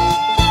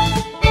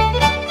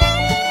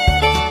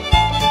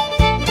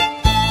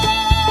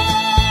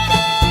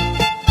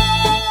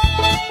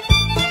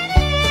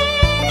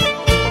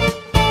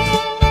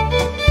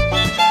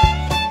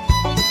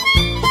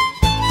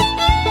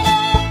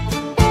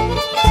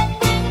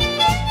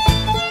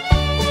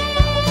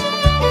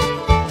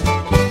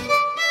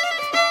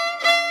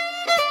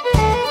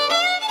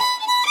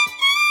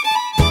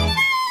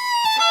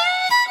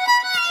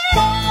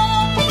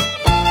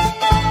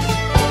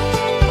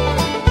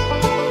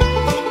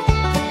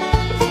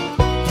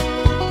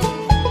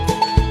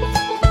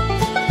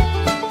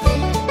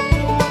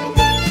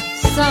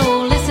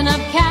 So listen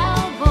up,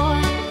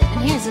 cowboy,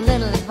 and here's a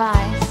little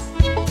advice.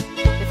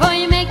 Before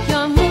you make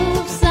your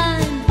move,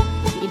 son,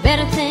 you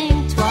better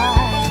think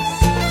twice.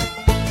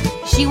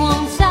 She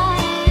won't stop,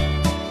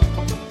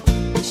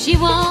 she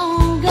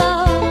won't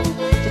go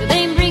till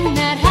they bring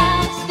that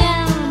house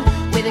down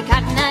with a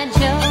Cotton-Eye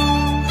Joe.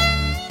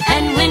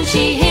 And when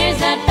she hears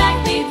that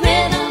backbeat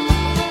rhythm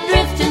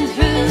drifting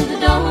through the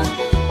door,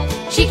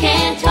 she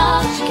can't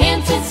talk, she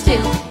can't sit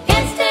still,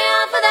 can't stay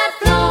off of that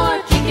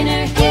floor, kicking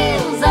her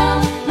heels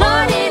off.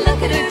 Lordy,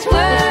 look at her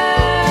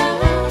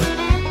twirl.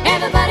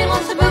 Everybody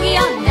wants to boogie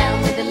on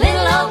down with the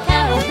little old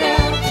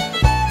cowgirl.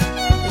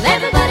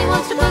 Everybody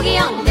wants to boogie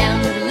on down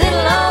with the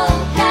little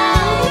old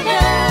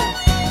cowgirl.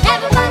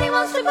 Everybody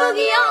wants to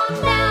boogie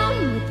on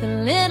down with the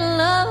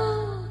little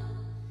old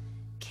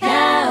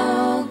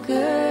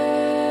cowgirl.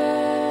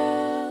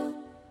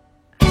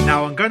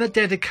 Now I'm going to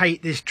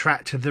dedicate this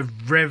track to the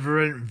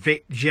Reverend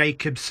Vic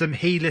Jacobson.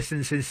 He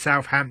listens in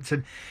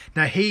Southampton.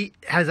 Now he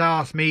has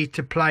asked me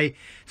to play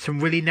some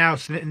Willie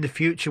Nelson in the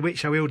future,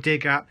 which I will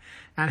dig up.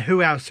 And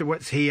who else?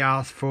 What's he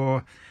asked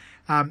for?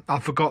 I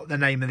forgot the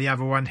name of the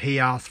other one he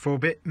asked for,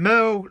 but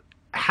Merle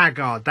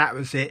Haggard, that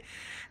was it.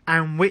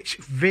 And which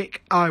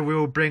Vic I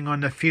will bring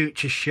on a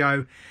future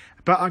show.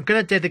 But I'm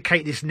going to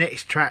dedicate this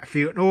next track for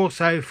you, and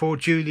also for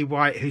Julie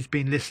White, who's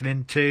been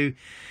listening to.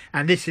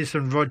 And this is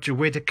from Roger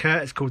Whittaker.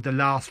 It's called The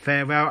Last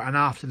Farewell. And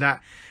after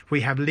that,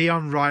 we have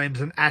Leon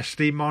Rimes and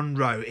Ashley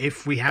Monroe,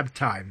 if we have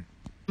time.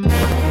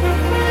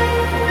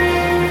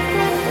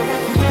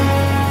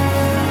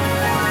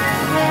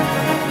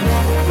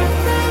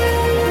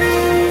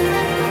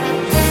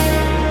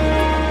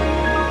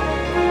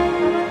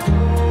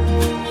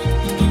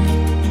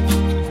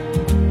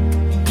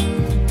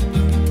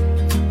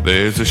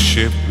 There's a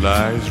ship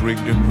lies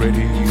rigged and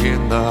ready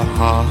in the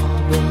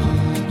harbour.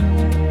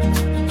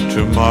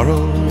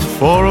 Tomorrow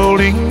for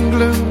old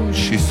England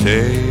she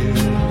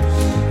sails,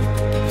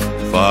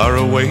 far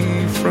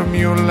away from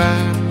your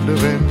land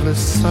of endless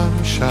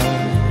sunshine,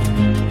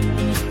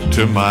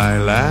 to my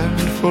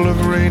land full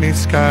of rainy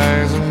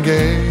skies and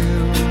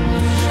gales.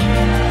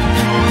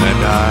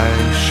 And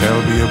I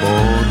shall be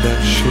aboard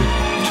that ship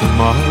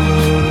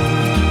tomorrow,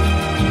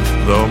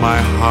 though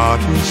my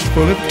heart is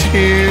full of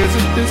tears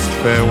at this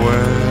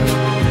farewell.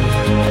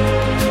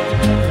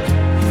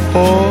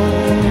 For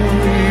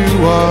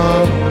you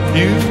are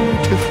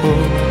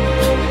beautiful,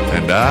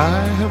 and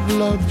I have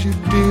loved you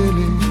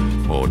dearly,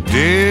 more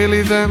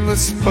dearly than the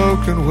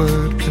spoken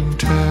word can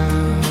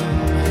tell.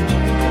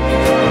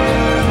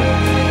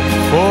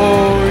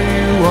 For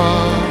you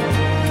are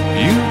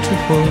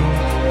beautiful,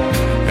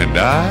 and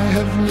I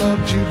have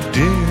loved you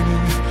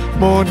dearly,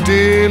 more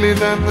dearly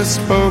than the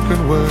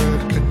spoken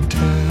word can tell.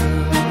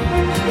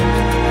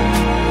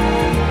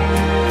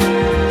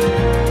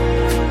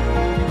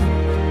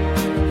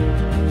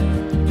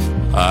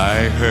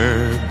 I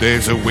heard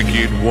there's a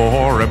wicked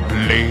war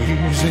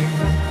a-blazing,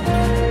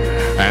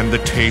 and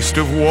the taste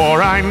of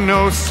war I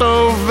know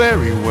so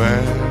very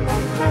well.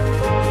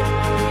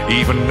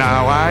 Even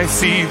now I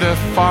see the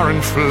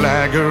foreign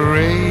flag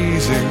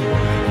raising,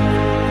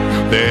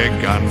 their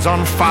guns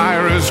on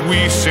fire as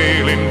we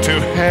sail into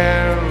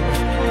hell.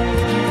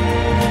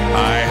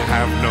 I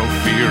have no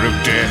fear of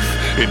death,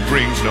 it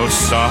brings no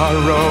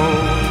sorrow,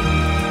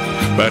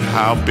 but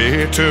how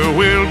bitter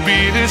will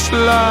be this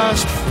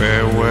last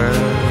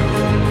farewell.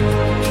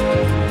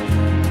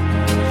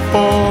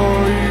 For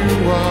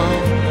you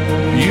are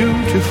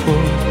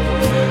beautiful,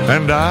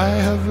 and I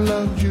have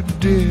loved you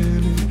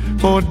dearly,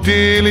 more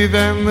dearly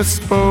than the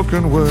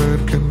spoken word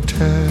can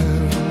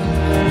tell.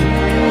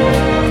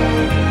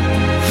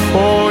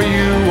 For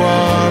you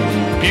are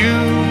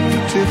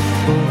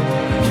beautiful,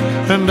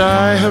 and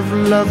I have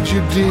loved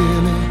you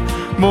dearly,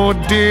 more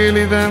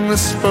dearly than the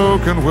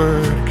spoken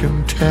word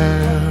can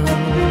tell.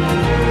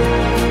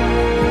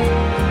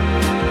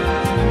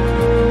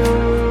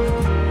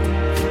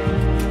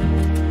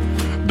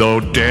 Though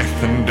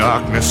death and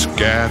darkness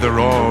gather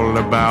all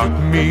about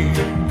me,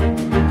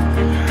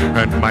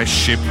 and my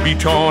ship be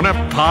torn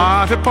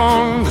apart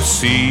upon the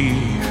sea,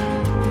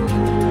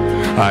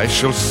 I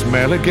shall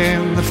smell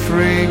again the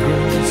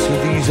fragrance of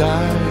these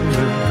islands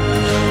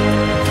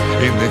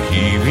in the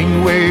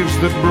heaving waves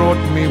that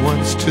brought me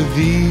once to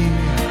thee.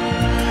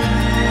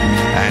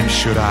 And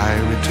should I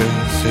return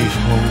safe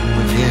home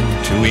again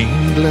to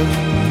England,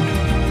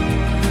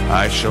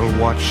 I shall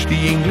watch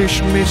the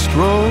English mist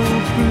roll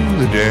through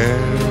the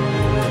dell.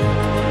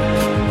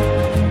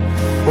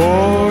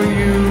 For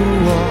you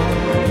are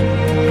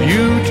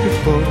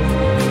beautiful,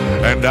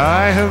 and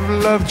I have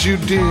loved you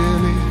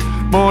dearly,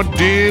 more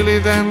dearly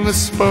than the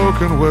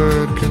spoken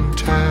word can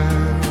tell.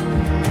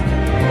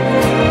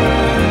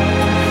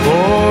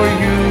 For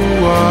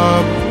you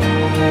are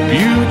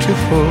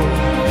beautiful,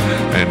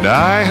 and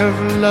I have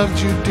loved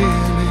you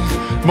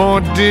dearly,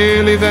 more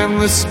dearly than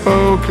the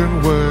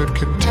spoken word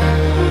can tell.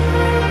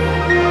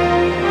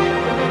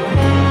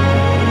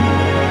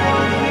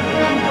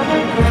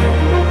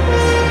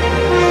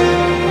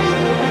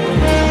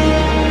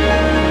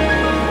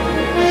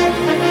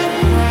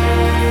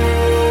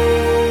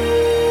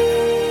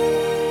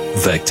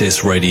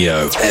 Vectis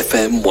Radio,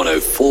 FM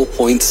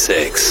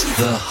 104.6,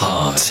 the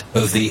heart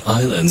of the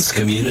islands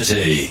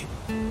community.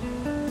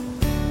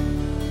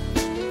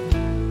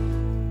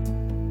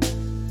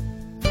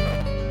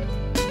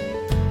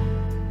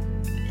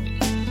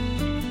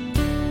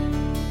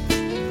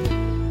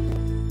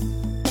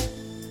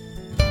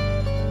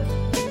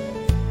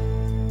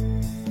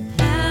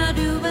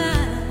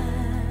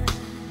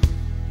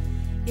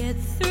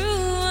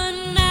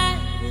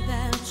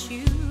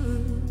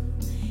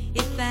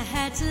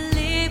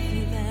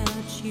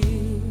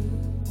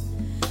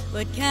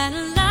 Tell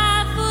me now.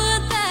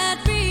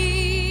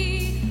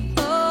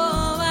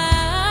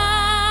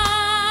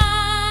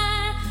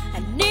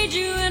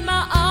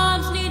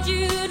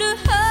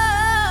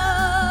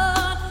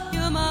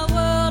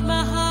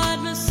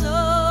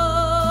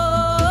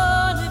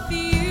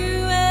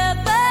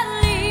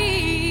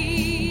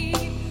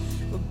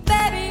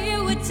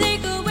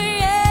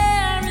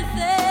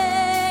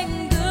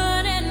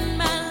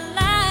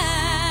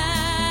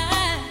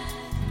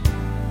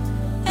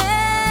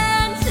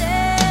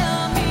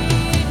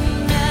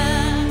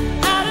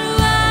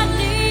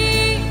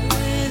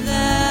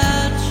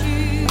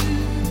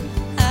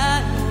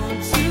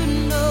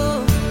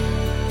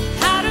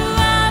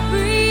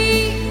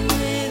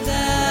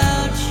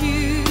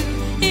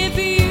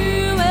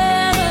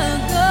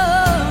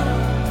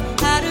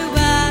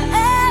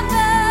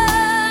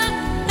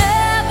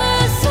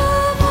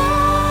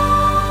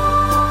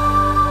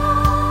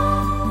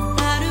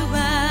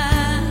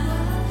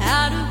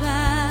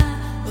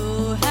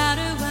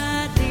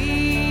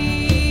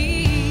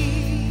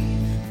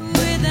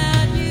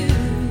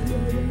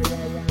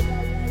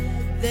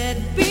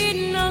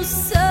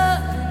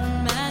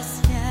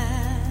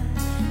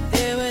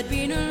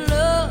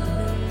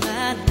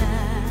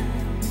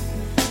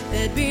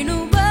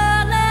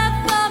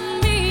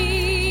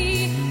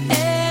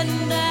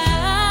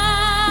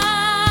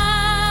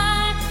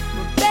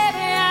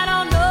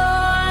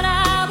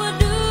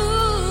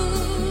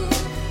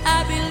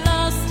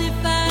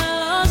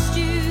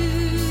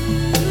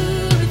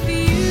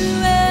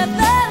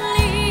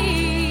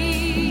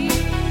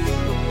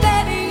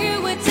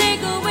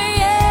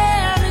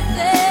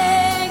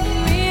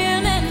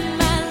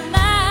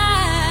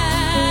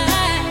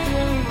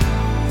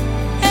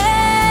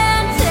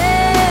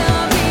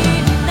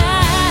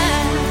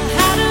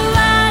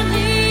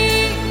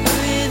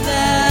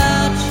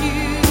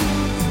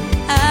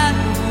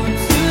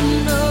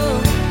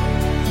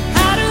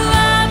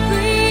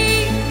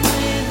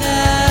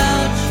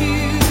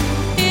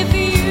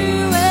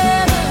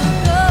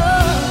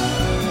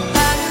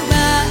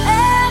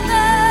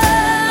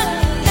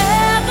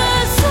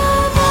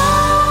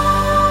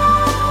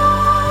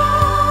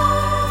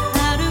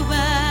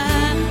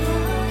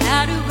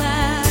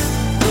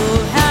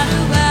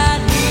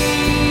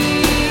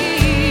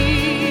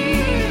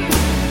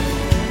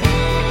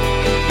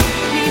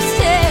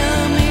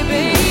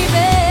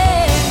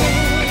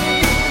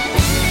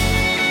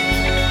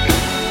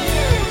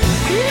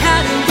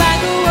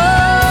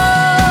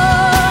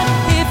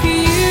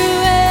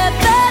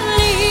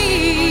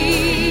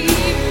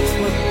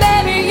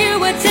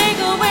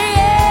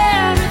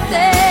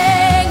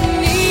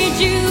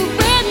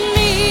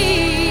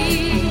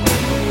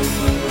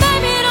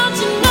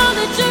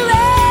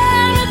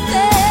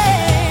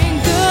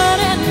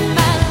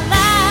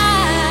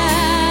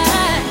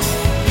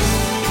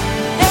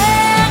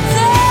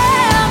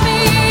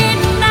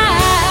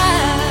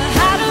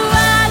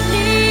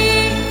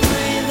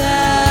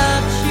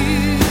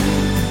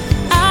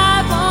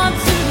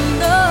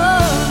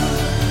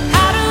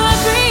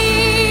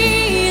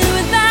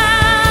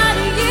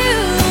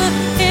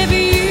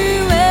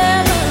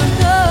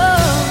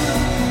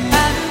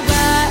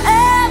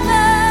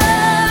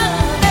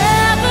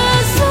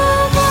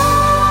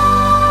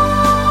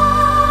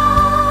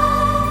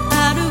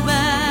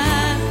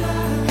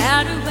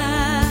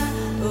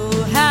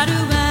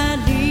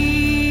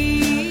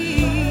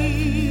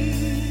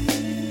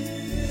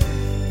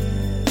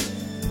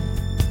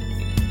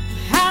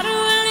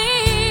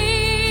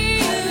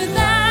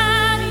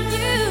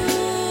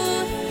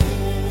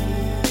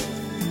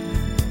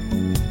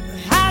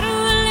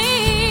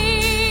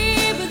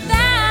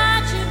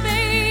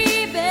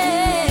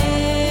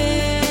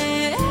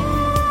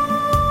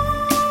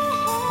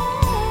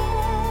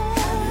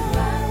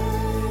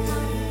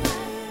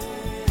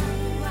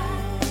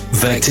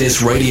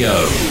 Vectis Radio,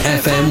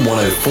 FM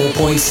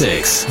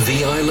 104.6,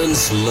 the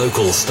island's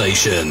local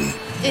station.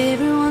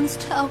 Everyone's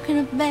talking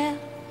about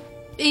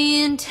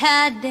being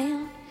tied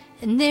down,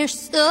 and they're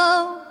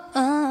so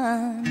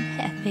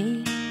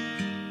unhappy.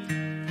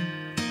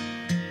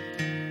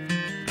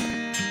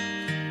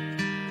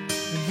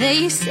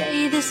 They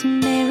say this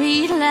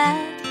married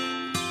life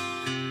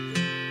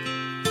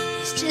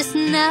is just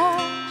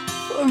not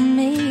for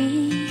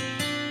me.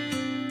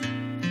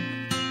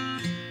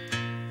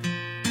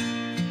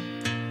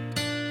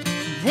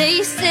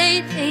 They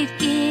say they'd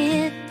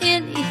give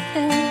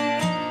anything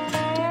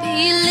to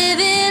be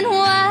living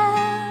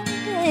wild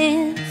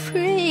and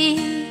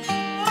free.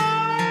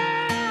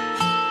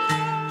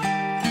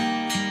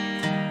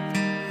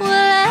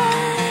 Well, I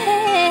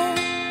am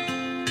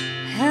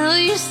how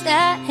you say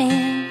I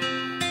am,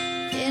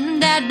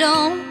 and I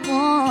don't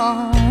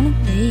wanna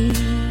be.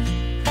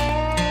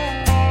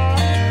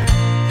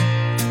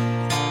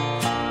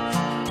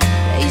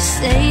 They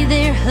say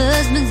their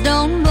husbands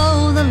don't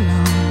mow the lawn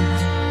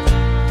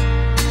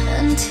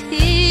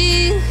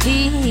until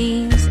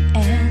he's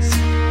asked.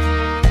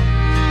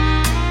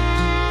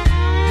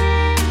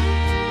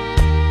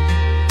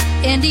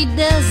 And he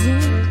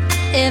doesn't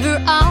ever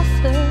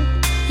offer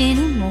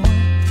anymore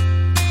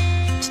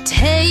to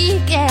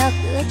take out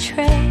the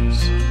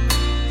trash.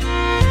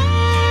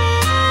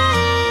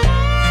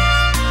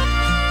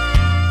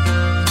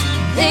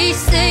 They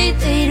say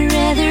they'd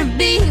rather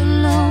be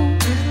alone.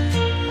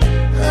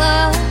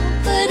 Oh,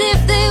 but if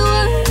they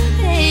were,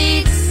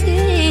 they'd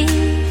see.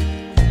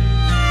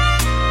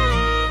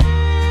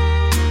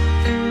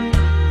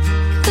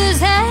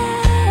 'Cause I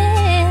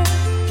am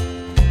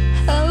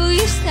how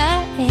you say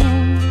I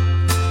am,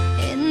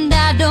 and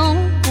I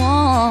don't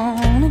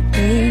wanna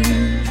be.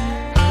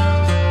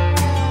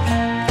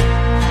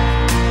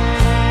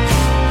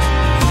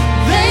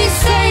 They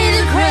say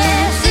the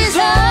grass is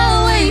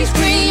always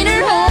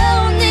greener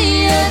on the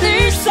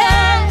other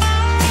side.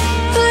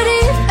 But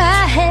if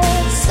I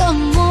had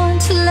someone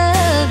to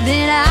love,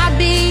 then I'd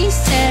be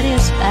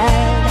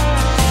satisfied.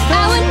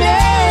 I would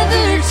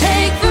never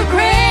take for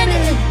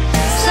granted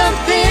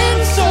something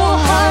so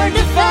hard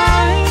to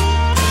find.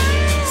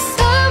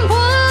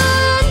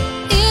 Someone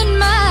in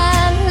my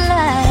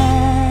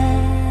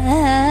life.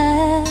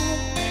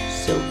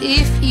 So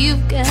if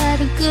you've got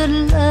a good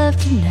love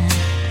tonight,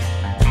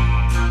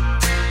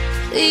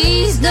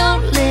 please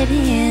don't let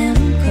him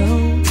go.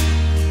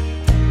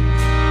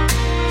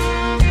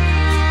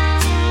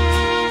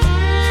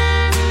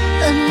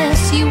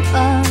 Unless you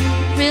are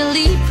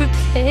really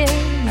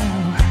prepared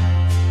now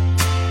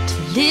to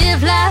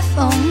live life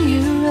on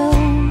your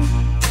own.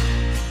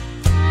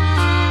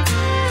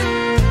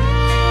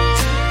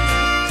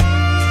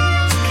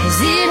 'Cause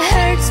it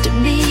hurts to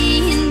be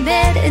in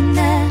bed at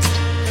night,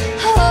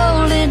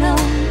 holding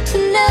on to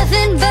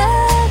nothing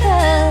but a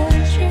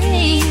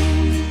dream.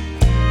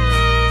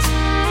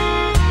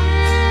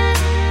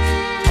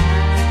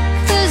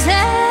 'Cause I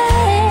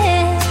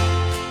am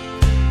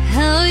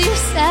how you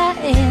say I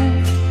am,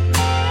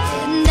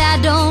 and I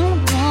don't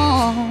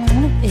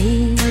wanna be.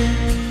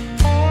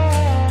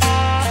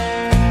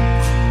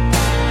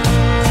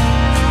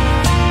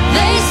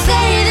 They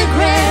say the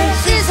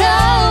grass is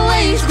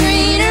always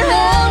greener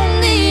on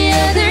the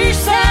other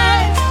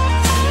side.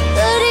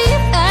 But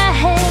if I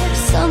had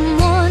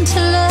someone to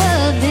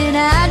love, then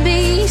I'd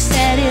be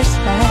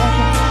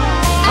satisfied.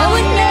 I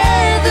would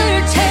never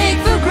take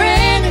for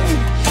granted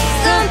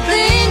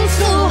something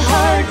so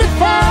hard to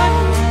find.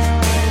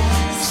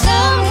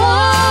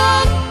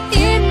 Someone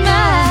in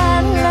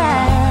my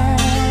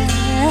life.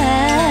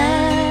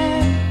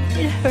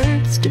 It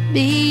hurts to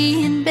be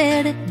in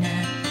bed at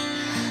night,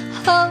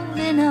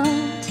 holding on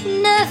to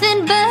nothing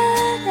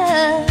but a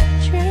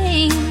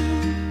dream.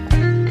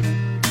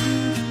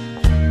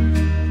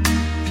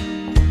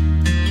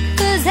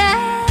 'Cause I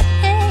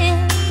am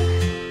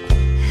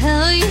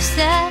how you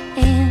say I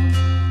am,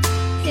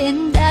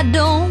 and I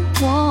don't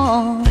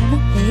wanna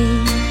be.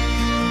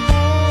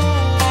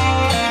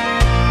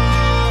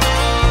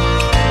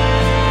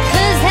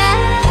 'Cause I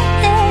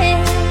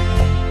am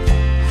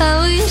how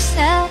you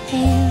say I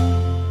am,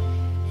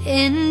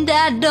 and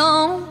I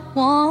don't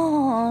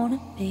wanna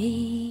be.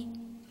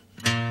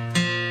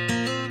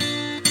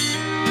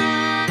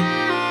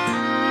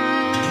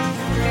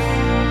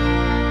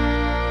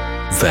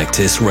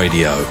 Vectis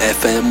Radio,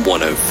 FM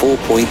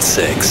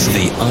 104.6,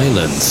 the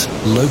island's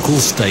local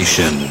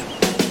station.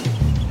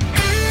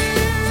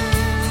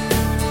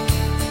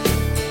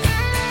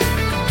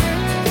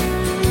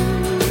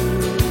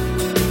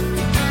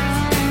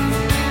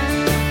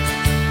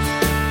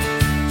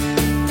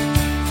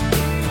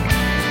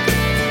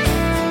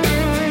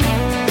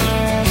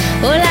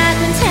 Oh, like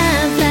when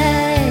time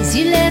flies,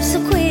 you left so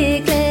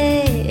quickly,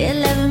 it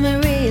left me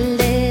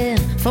reeling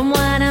from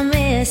what I'm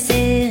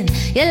missing.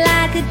 You're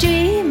like a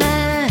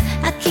dreamer,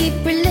 I keep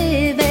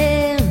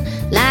reliving,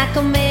 like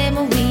a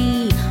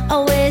memory,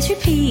 always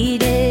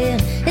repeating.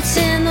 It's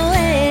in the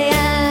way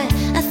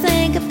I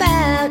think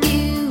about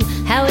you,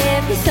 how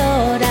every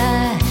thought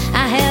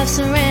I have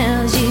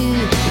surrounds you.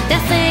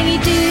 That thing you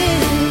do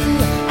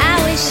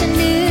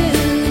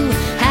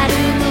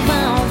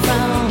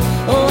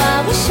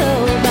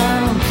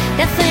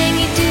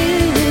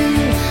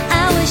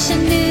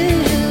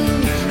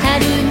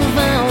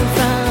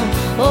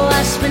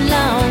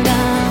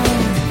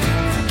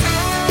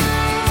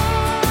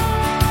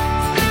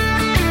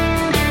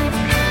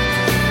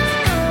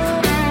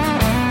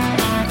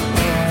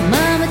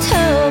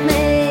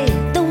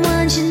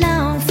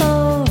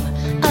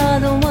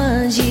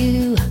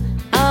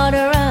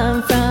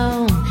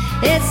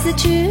the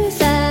truth,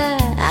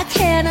 I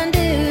can't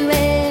undo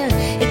it.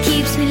 It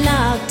keeps me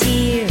locked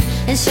here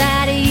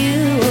inside of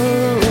you.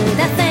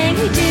 That thing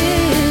you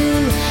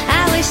do,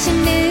 I wish I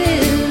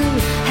knew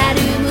how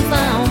to move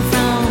on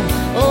from.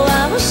 Oh,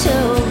 I was so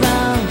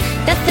wrong.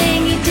 That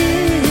thing you do,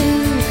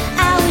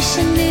 I wish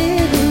I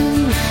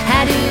knew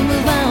how to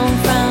move on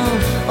from.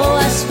 Oh,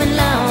 it's been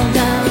long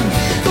gone.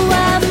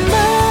 What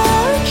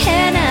more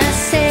can I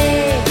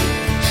say?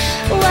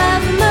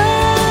 What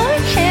more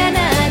can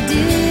I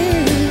do?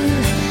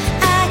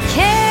 I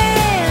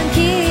can't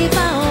keep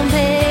on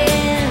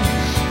paying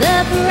the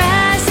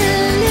price of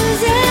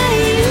losing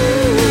you.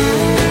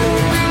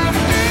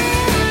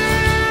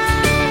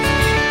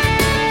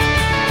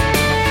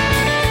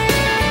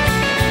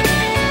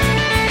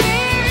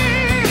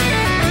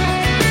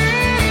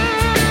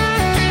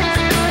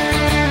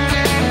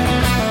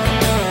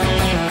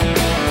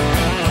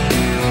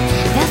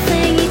 That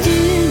thing you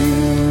do,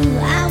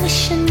 I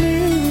wish I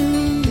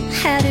knew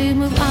how to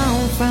move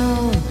on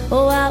from.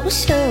 Oh, I was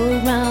so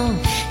wrong.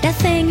 That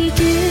thing you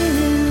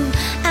do,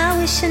 I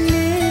wish I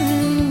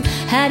knew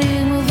how to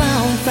move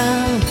on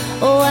from.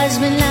 Oh, it's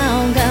been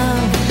long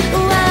gone.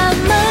 What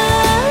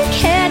more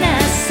can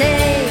I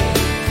say?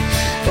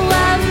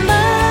 What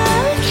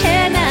more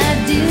can I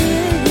do?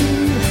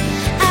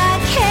 I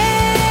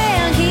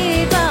can't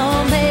keep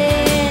on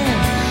paying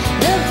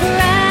the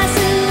price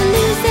of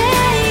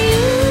losing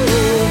you.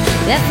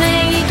 That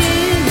thing you do,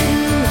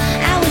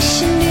 I wish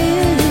I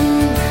knew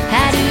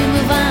how to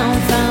move on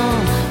from.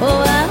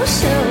 Oh, I was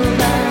so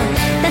wrong.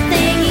 That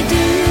thing you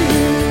do,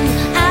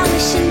 I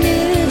wish I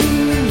knew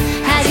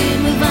how to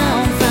move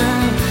on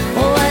from.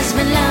 Oh, it's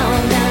been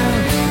long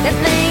gone. That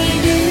thing you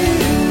do.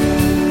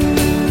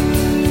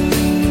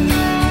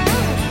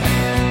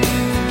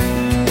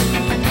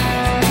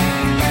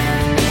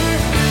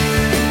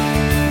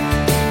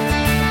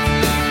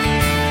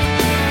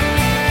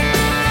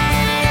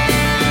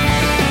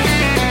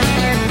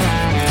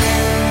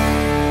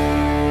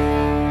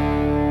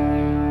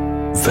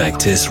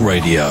 Vectis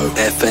Radio,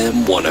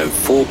 FM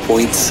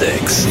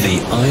 104.6, The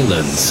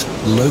Islands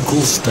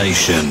local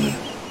station.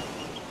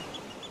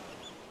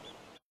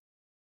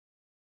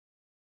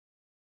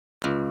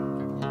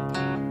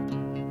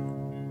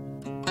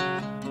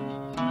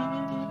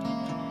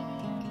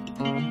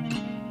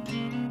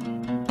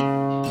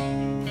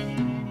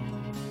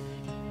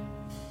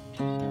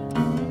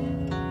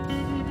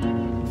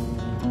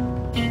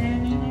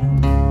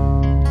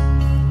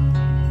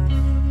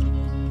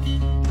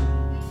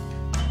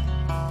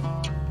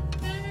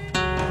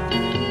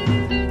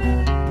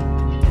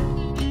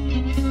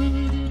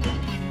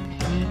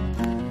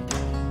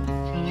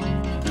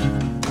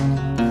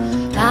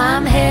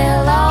 I'm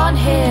hell on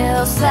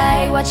hill,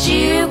 say what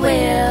you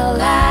will.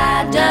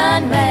 I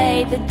done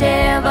made the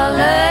devil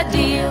a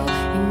deal.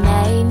 He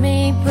made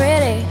me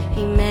pretty,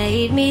 he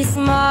made me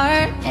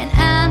smart, and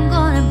I'm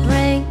gonna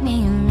break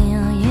me a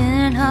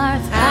million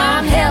hearts.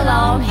 I'm hell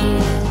on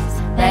hills,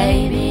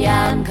 baby,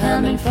 I'm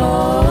coming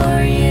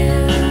for you.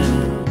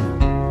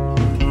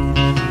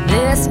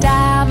 This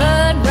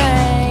diamond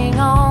ring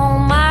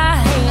on my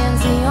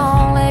hand's the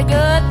only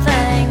good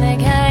thing that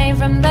came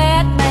from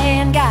that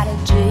man. Got a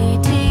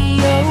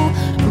GTO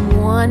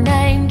from one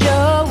named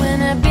Joe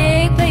in a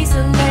big piece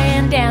of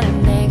land down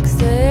in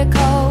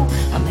Mexico.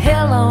 I'm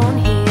hell on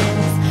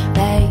hills,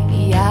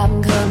 baby,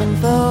 I'm coming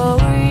for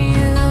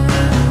you.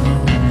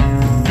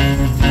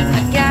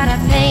 I got a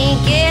pink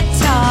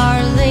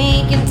guitar,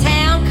 Lincoln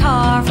Town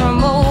car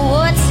from old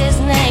what's his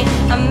name.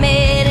 I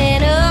met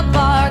in a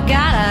bar,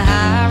 got a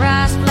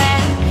high-rise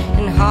flat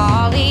in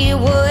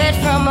Hollywood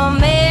from a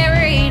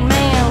married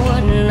man.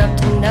 Wasn't up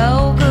to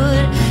no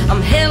good.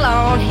 I'm hell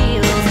on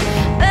heels,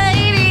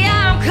 baby,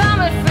 I'm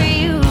coming for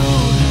you.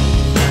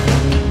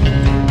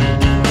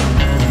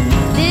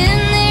 Then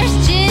there's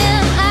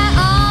Jim, I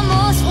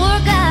almost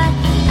forgot.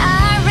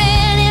 I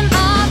ran him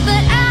off,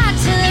 but I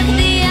took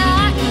the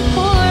yacht.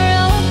 Poor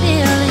old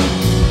Billy,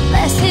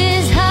 bless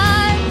his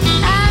heart,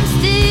 I'm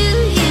still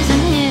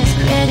using his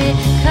credit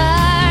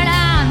card.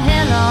 I'm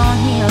hell on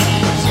heels,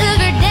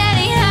 sugar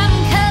daddy, I'm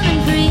coming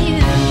for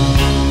you.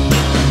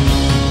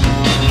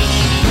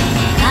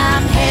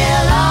 I'm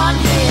hell on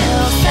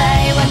hills,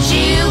 say what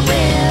you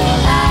will.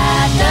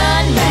 I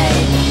done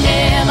made the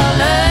devil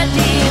a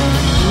deal.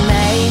 He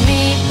made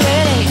me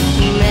pretty,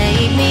 he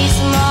made me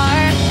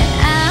smart, and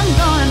I'm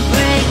gonna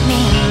break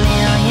me a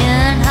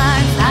million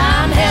hearts.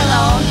 I'm hell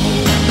on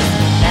hills,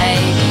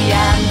 baby,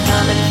 I'm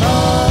coming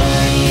for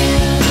you.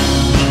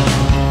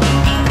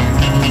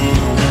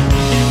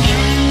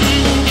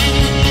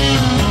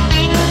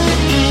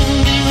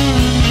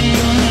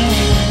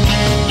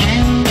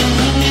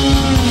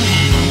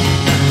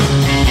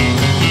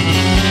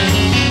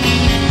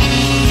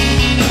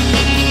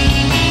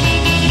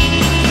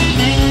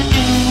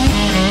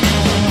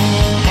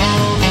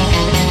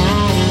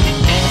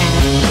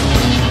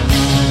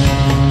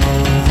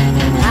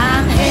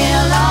 I'm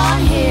hell on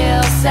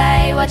hill,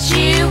 say what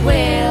you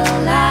will.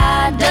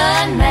 I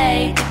done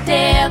made the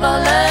devil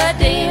a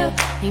deal.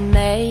 He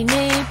made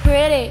me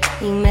pretty,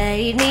 he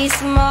made me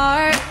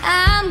smart.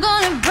 I'm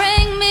gonna break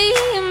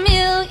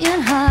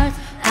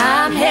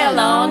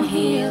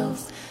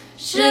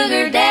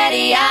Sugar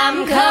daddy,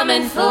 I'm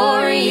coming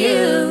for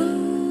you.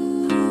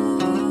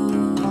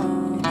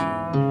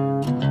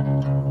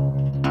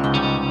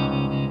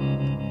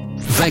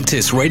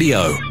 Vectis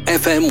Radio,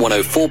 FM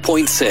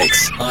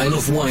 104.6, Isle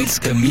of Wight's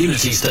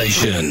community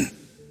station.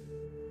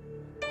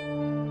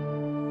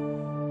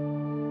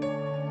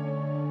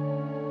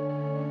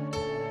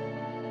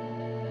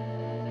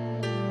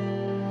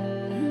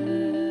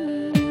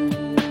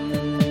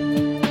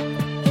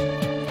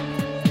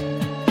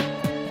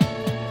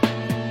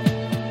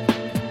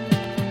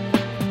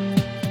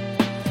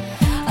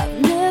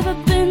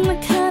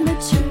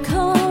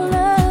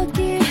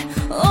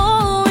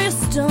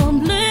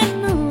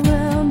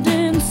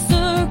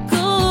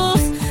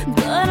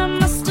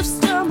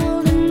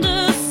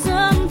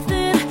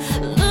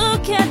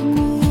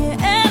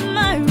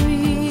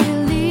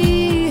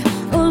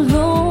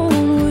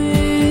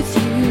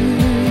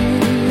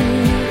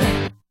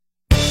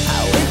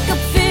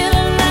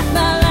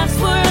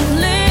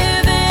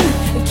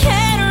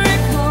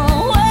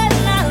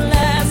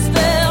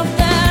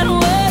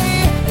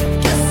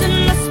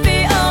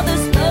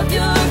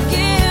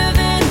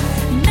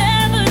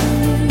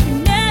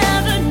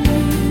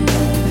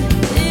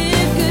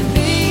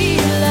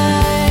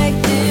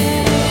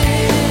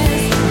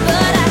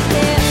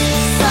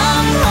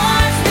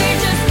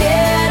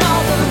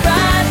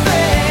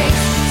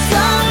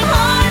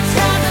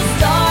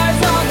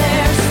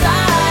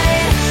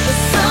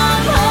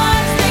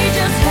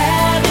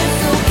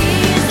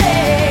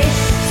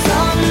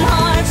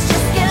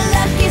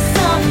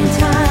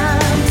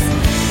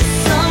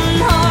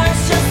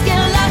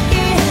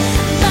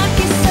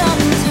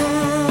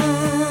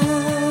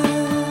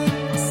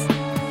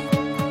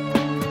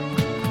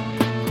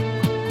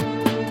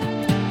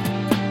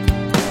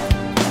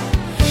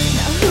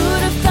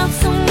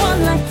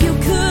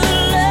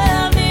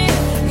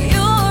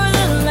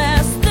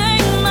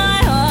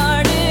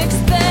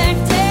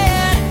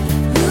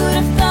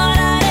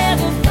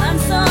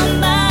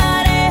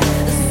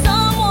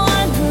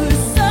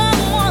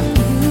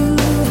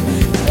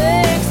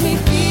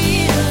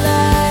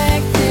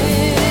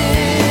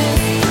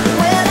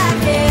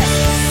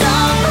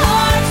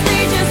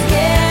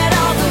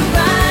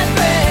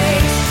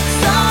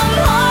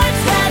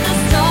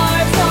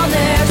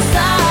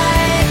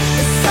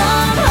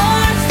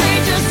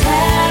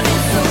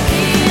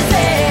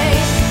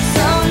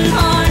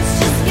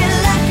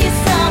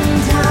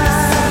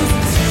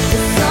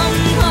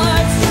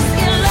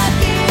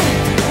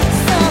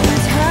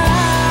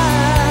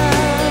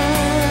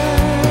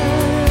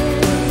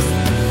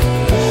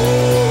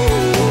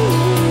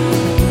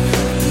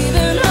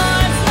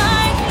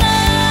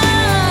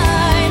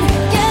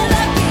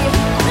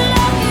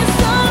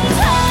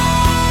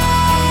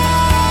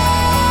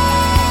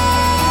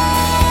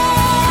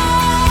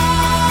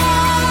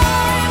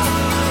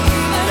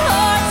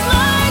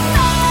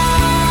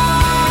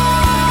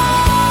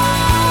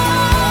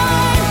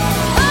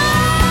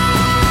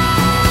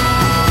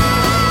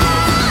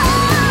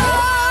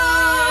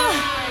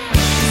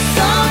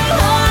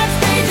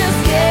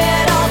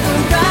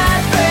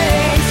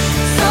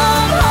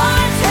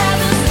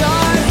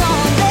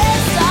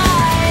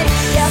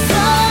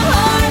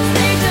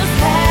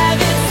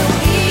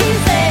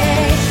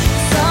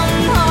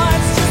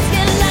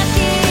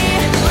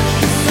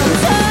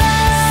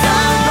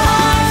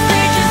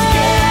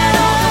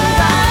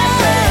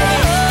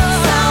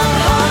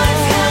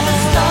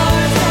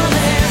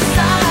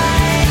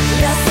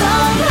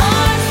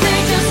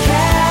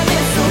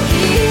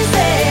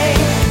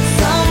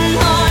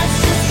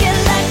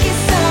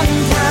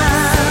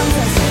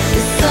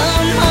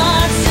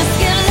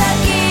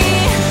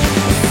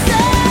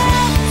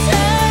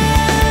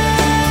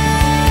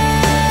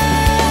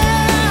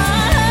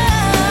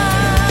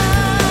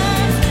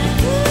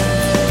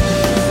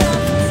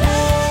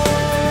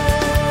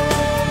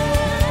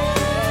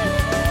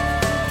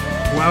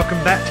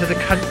 Welcome back to the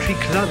Country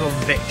Club on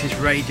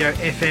Vectis Radio,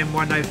 FM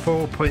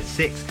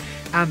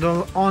 104.6, and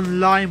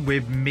online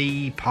with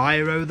me,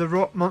 Pyro, the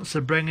Rock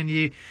Monster, bringing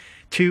you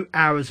 2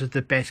 hours of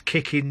the best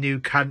kicking new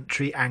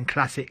country and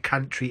classic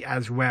country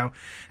as well.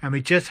 And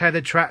we just had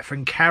a track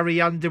from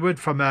Carrie Underwood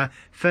from her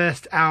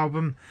first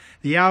album.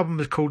 The album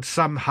was called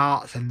Some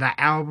Hearts, and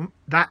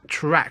that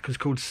track was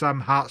called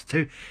Some Hearts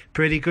too.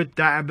 Pretty good,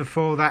 that. And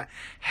before that,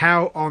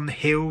 How on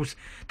Hills,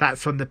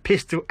 that's on the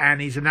Pistol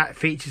Annies, and that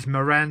features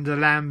Miranda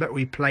Lambert,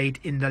 we played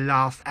in the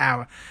last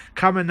hour.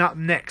 Coming up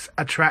next,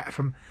 a track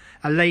from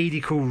a lady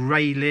called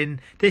Raylin.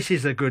 This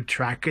is a good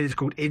track, it's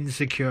called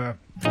Insecure.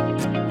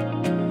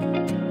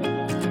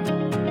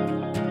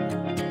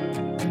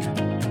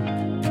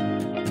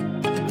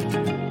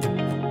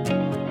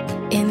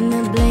 In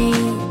the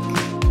blink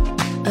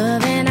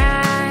of an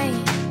eye,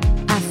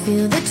 I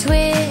feel the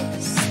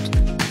twist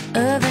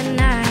of a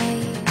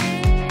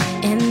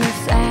knife. In the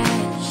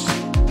flash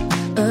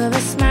of a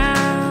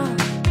smile,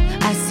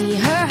 I see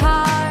her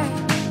heart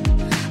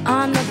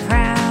on the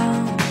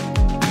prowl.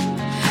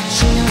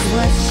 She knows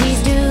what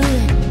she's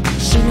doing,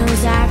 she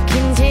knows I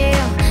can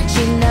tell.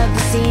 She loves to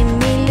see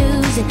me lose.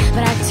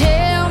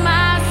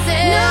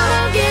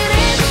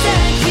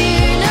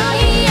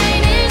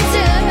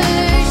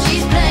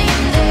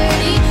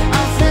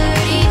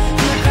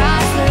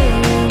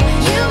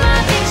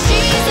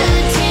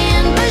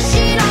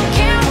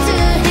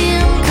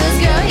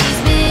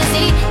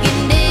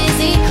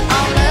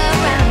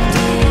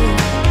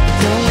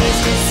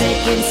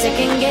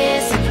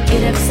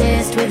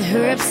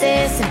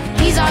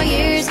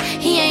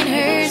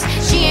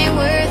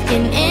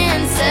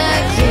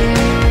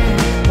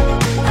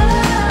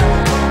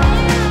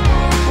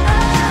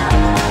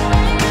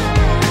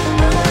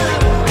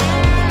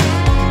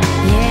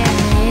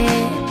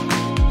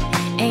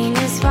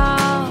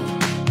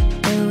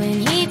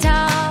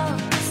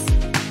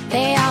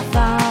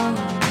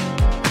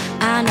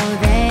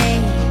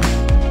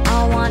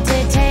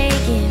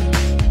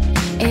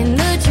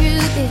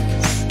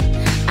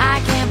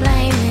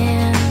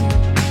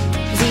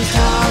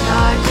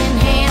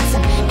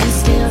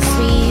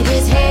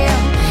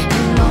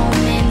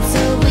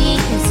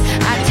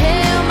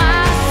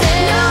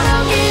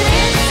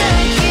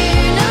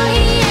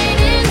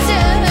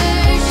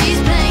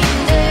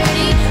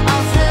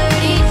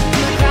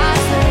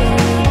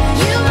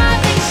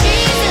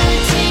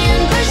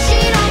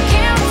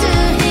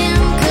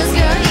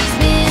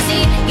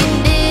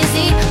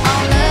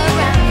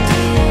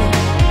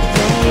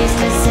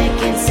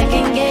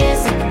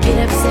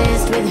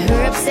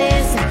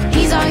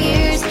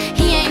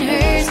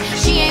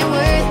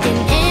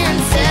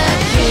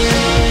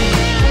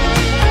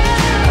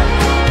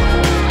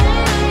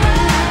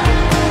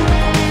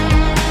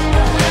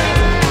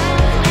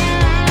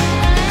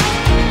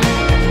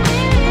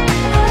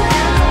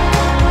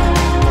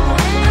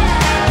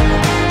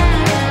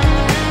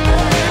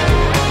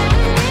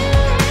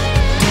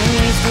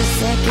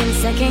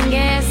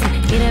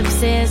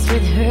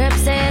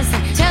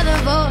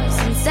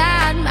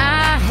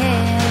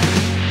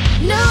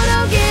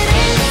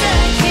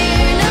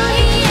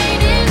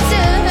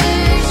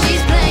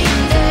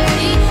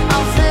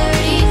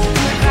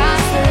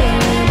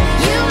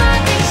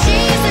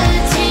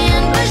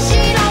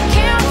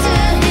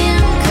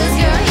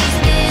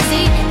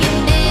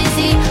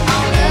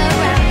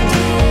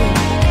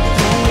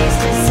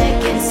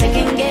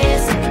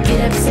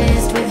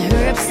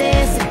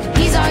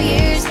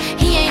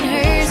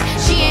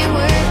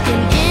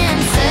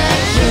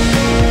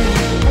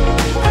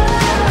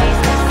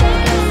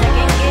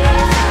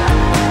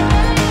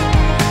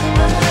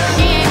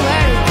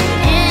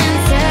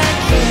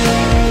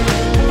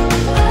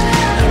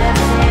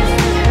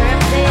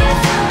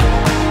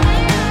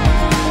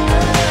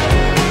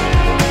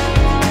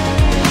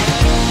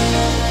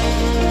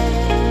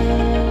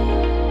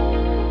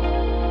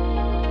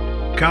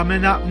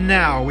 Coming up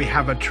now, we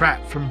have a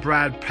track from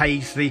Brad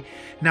Paisley.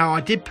 Now, I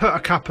did put a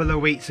couple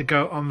of weeks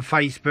ago on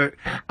Facebook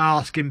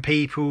asking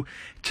people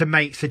to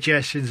make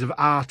suggestions of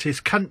artists,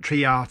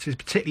 country artists,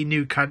 particularly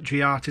new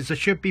country artists I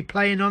should be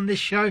playing on this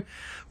show.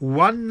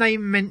 One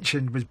name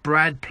mentioned was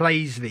Brad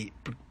Paisley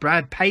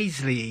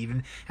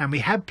even, and we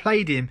had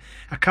played him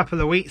a couple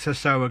of weeks or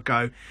so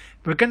ago.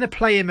 We're going to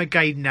play him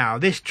again now.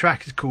 This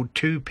track is called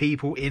Two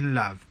People in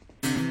Love.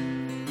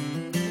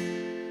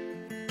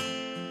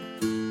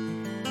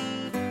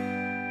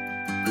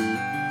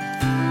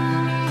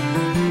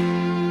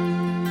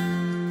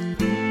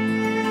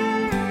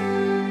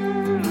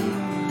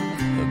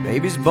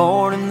 Baby's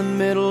born in the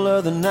middle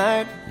of the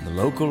night in the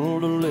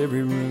local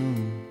delivery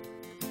room.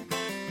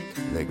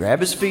 They grab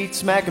his feet,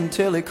 smack him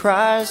till he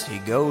cries. He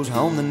goes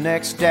home the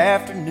next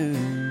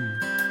afternoon.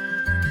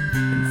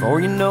 And before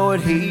you know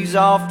it, he's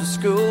off to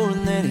school,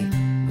 and then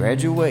he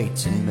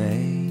graduates in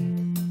May.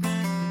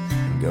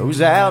 And goes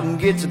out and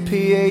gets a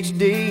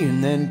PhD,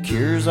 and then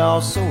cures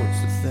all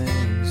sorts of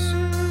things.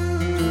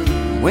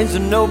 Wins the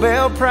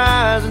Nobel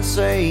Prize and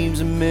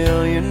saves 1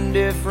 million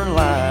different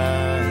lives.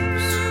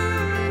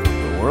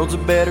 The world's a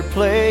better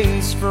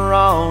place for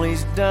all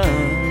he's done.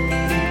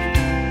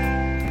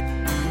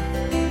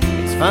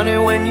 It's funny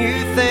when you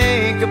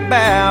think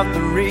about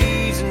the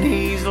reason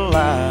he's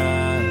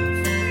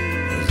alive.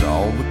 It's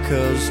all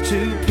because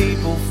two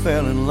people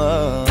fell in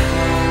love.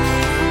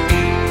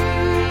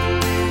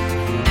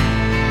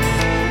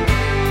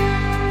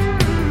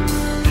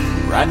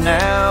 Right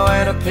now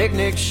at a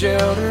picnic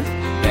shelter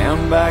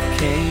down by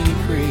Caney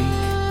Creek,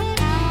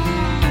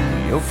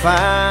 you'll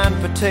find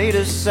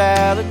potato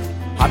salad,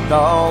 hot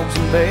dogs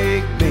and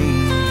baked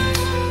beans.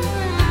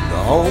 The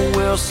whole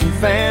Wilson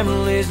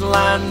family's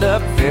lined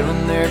up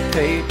filling their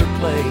paper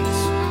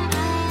plates.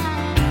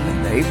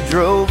 And they've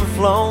drove or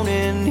flown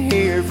in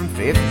here from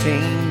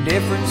 15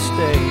 different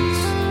states.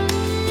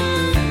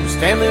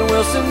 Stanley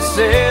Wilson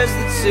says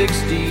that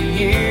 60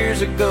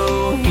 years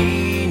ago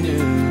he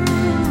knew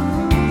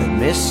that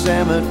Miss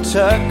Emma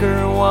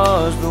Tucker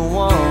was the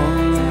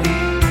one.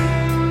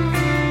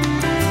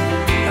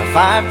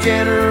 5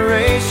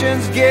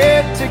 generations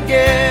get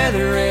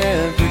together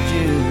every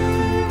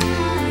June,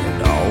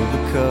 and all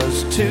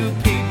because two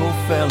people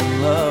fell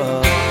in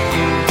love.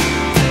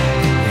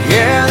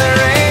 Yeah, there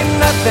ain't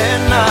nothing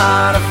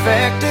not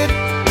affected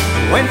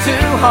when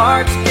two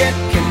hearts get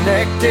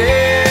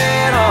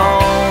connected.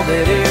 All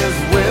that is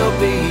will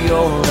be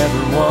or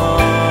ever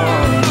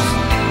was.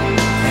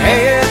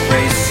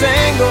 Every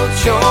single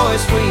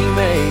choice we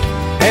make,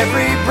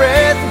 every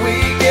breath we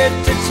get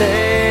to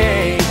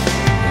take,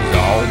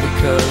 all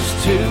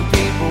because two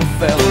people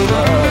fell in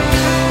love.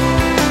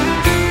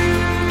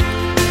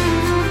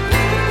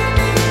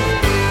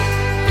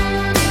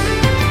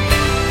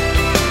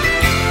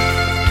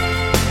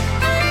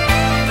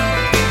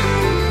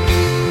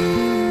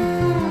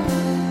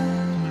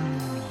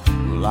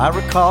 Well, I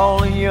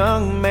recall a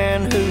young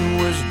man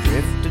who was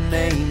drifting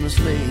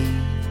aimlessly,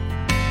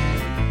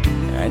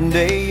 and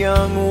a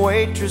young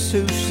waitress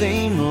who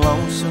seemed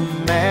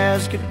lonesome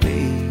as could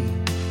be.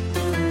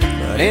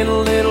 But in a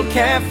little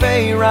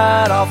cafe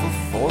right off of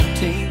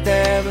 14th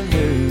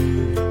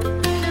Avenue,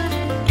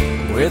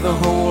 with a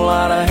whole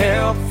lot of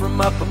help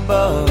from up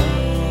above,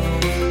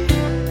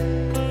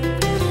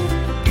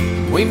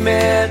 we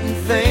met and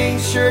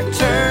things sure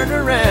turned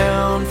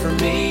around for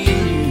me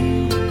and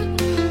you.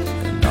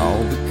 And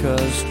all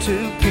because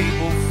two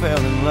people fell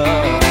in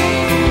love.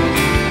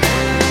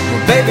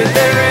 Well, baby,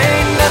 there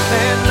ain't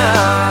nothing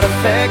not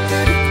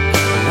affected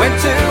when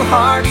two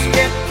hearts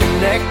get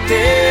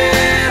connected.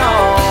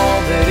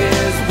 All that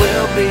is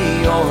will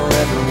be or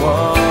ever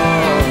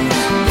was.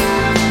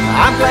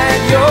 I'm glad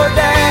your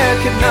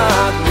dad could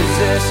not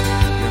resist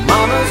your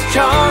mama's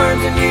charms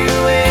and you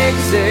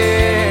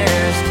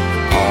exist.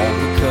 All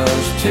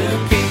because two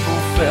people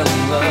fell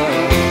in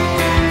love.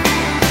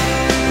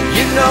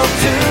 You know,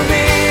 to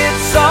me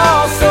it's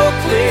all so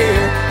clear,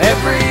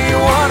 every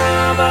one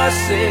of us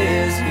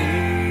is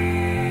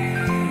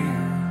here.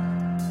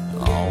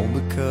 All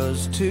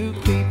because two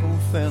people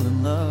fell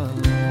in love.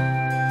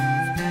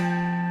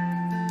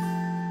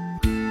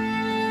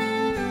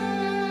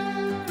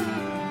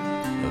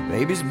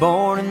 Baby's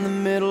born in the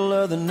middle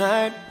of the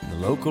night in the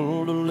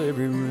local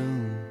delivery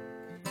room.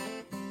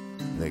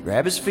 They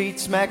grab his feet,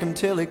 smack him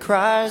till he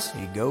cries.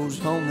 He goes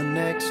home the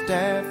next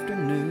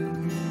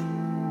afternoon.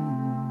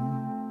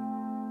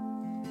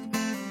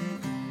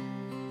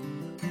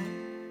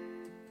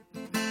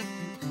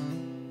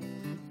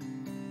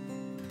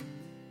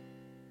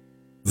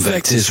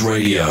 Vectis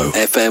Radio,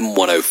 FM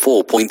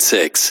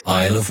 104.6,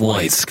 Isle of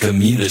Wight's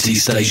community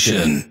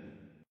station.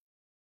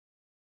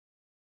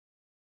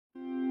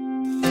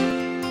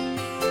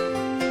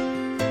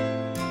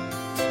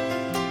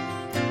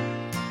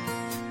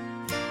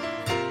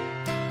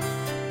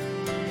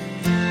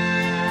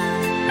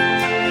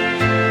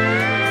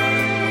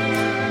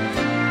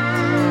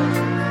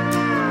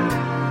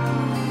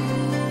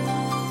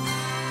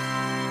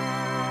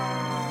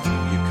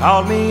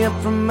 Called me up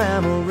from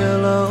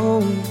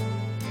Amarillo,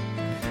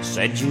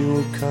 said you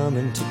were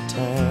coming to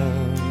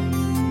town.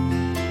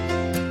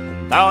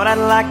 Thought I'd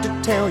like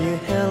to tell you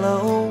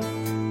hello.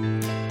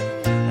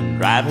 I'm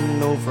driving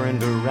no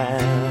friend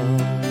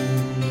around.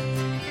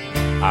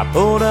 I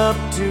pulled up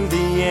to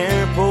the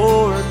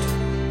airport,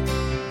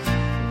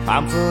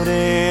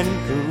 confident and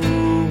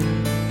cool.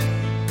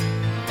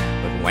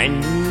 But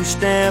when you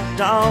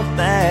stepped off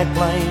that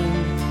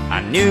plane,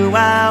 I knew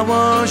I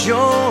was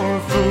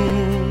your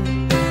fool.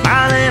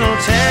 My little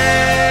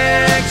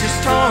Texas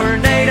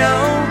tornado,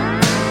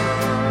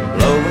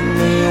 blowing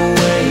me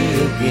away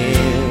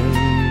again.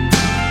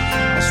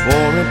 I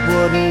swore it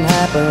wouldn't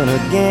happen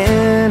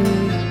again,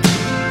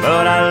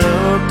 but I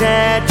looked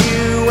at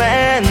you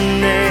and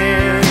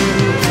then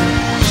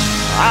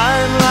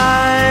I'm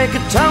like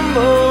a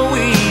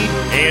tumbleweed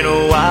in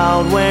a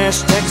Wild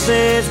West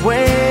Texas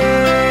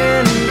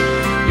wind.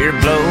 You're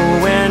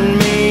blowing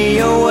me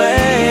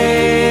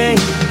away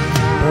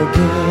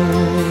again.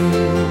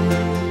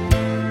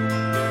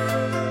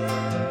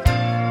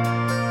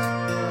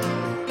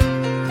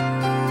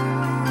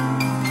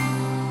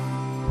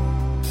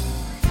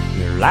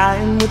 You're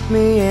lying with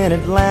me in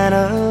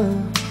Atlanta.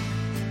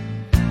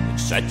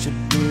 It's such a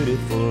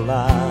beautiful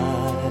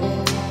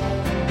life.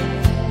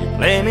 You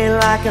play me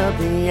like a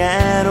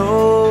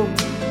piano.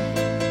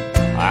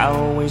 I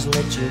always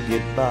let you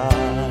get by.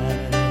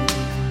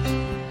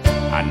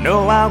 I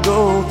know I'll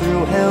go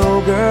through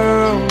hell,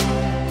 girl,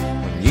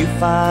 when you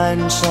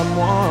find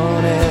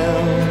someone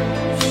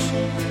else.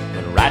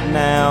 But right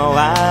now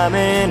I'm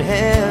in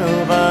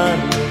heaven,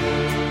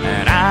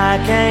 and I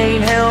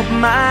can't help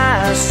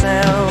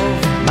myself.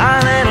 My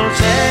little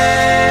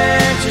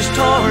Texas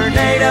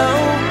tornado,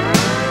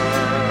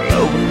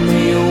 blowing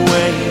me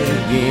away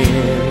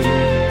again.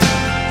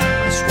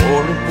 I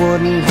swore it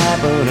wouldn't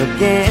happen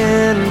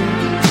again,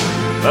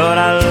 but I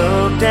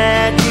looked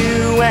at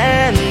you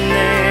and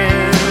then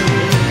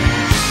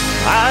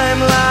I'm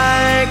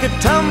like a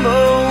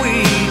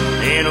tumbleweed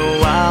in a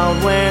Wild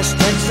West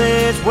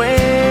Texas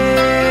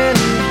wind.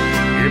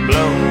 You're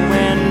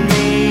blowing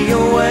me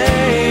away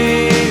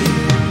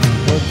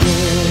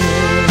again.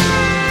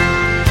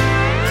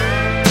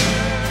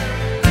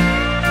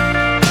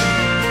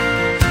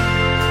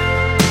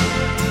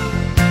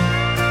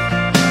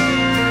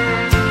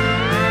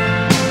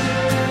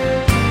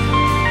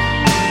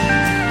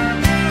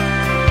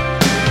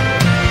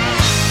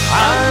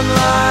 I'm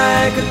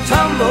like a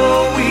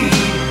tumbleweed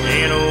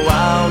in a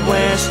Wild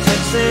West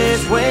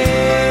Texas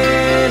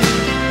wind.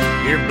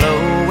 You're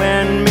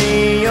blowing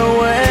me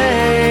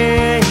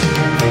away.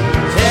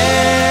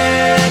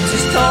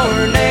 Texas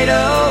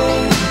tornado,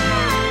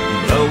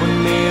 blowing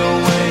me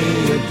away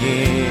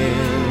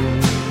again.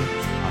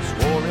 I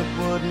swore it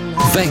wouldn't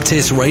happen.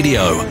 Vectis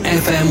Radio,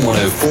 FM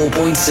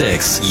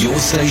 104.6, your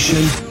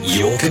station,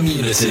 your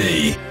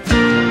community.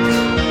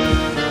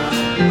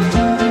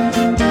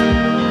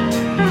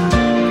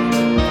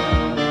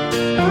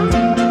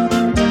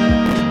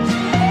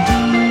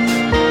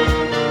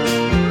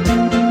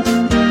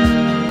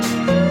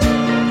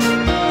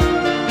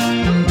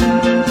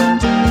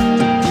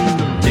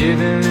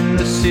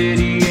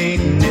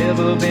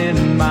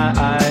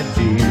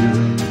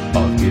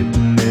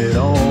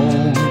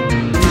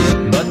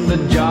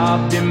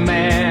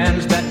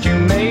 Demands that you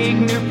make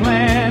new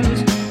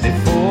plans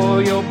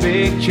before your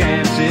big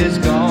chance is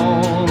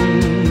gone.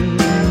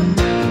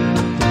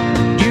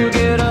 You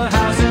get a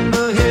house in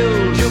the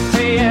hills, you're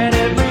paying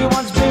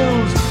everyone's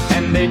bills,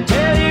 and they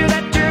tell you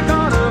that you're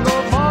gonna go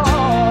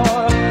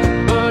far.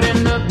 But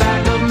in the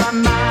back of my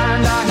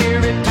mind, I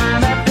hear it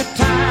time after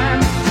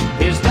time.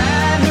 Is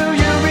that who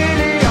you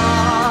really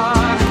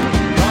are?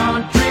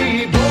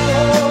 Country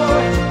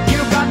boy, you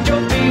got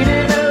your feet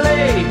in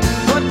LA,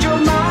 but your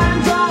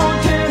mind's on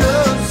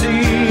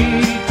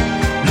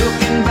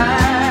looking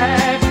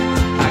back,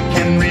 I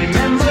can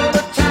remember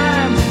the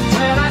time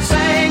when I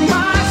sang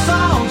my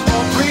songs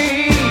for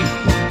free.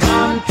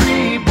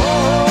 Country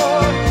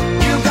boy,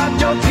 you got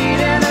your feet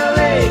in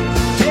LA.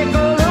 Take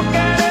a look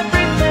at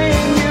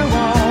everything you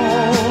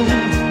own.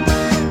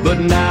 But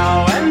now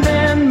and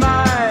then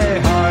my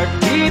heart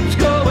keeps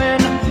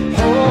going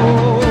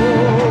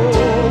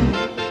home.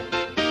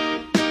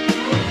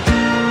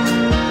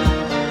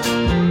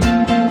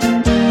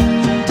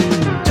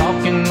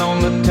 Talking on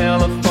the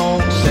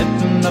telephone,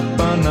 setting up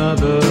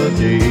another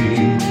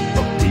day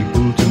for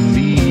people to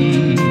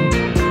meet.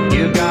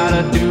 You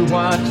gotta do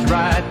what's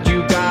right, you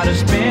gotta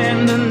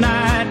spend the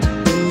night,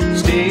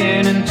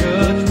 staying in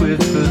touch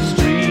with the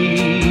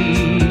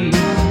street.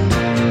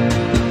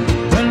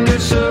 When you're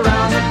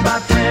surrounded by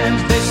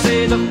friends, they say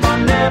the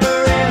fun never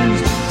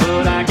ends,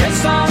 but I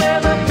guess I'll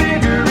never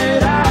figure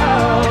it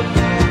out.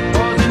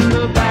 'Cause in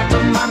the back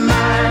of my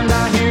mind,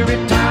 I hear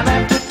it time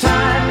after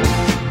time.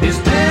 Is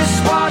this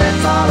what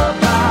it's all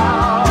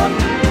about?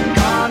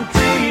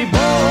 Country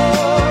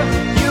boy,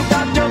 you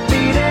got your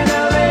feet in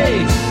LA,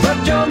 but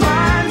your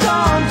mind's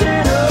on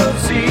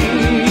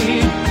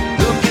Tennessee.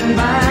 Looking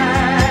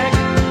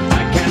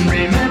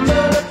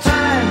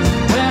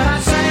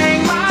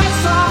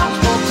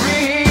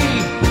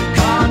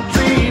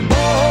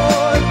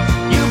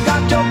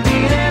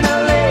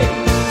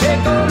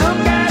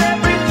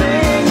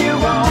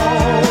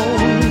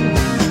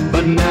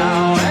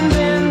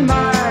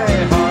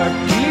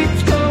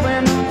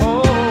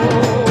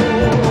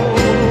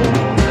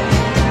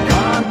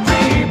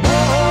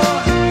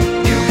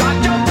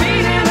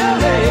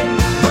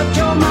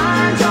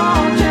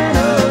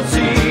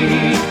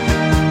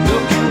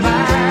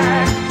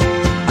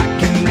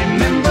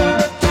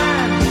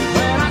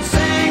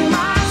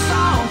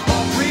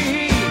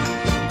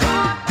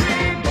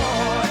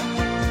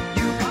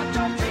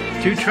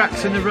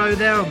tracks in a row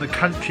there on the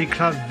Country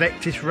Club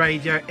Vectis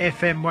Radio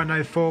FM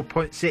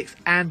 104.6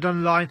 and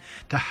online,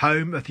 the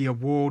home of the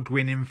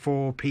award-winning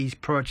four-piece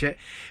project.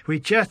 We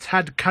just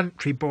had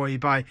Country Boy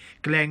by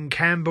Glenn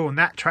Campbell, and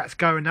that track's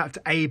going up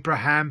to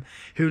Abraham,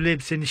 who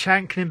lives in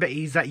Shanklin, but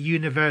he's at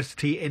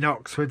university in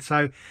Oxford,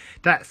 so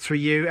that's for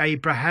you,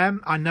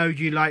 Abraham. I know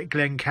you like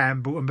Glenn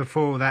Campbell, and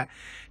before that,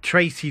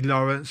 Tracy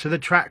Lawrence, so the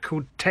track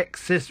called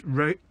Texas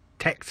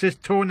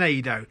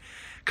Tornado.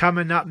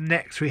 Coming up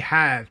next, we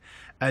have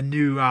a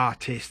new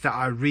artist that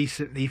I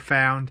recently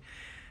found.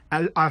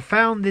 I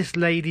found this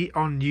lady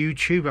on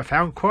YouTube. I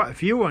found quite a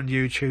few on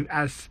YouTube,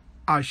 as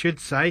I should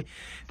say.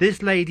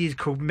 This lady is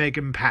called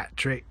Megan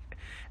Patrick,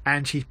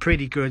 and she's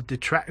pretty good. The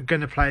track I'm going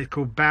to play is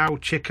called Bow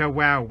Chicka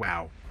Wow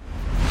Wow.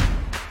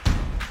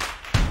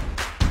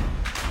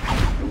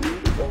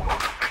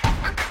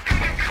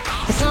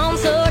 There's something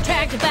so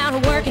attractive about a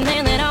working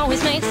man that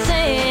always makes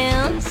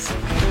sense.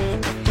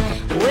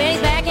 When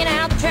he's backing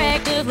out the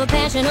tractor for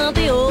passion up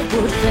the old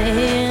wood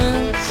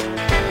fence.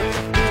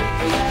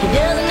 He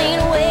doesn't need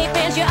a weight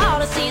bench, you ought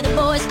to see the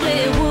boy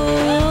split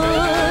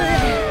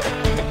wood.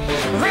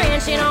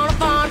 Wrenching on a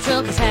farm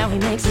truck is how he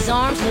makes his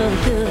arms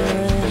look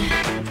good.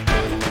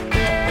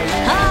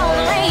 All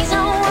the ladies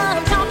know what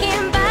I'm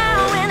talking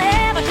about.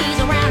 Whenever he's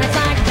around, it's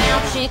like a bow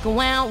chicka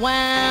wow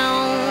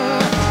wow.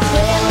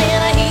 Sweating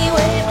in a heat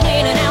wave,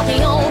 cleaning out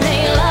the old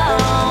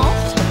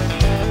hayloft.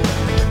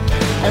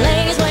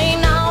 Ladies waiting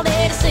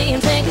see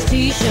him take his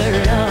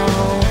t-shirt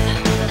off.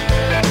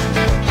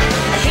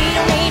 He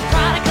don't need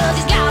product cause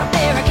he's got a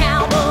pair of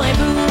cowboy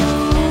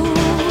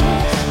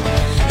boots.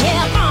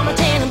 Yeah, from a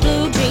tan and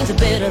blue jeans are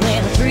better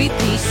than a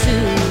three-piece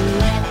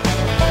suit.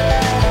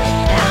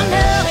 I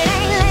know it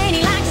ain't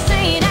ladylike to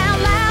say it out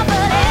loud,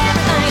 but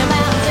everything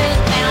about him says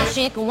bow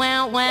chicka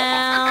wow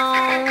wow.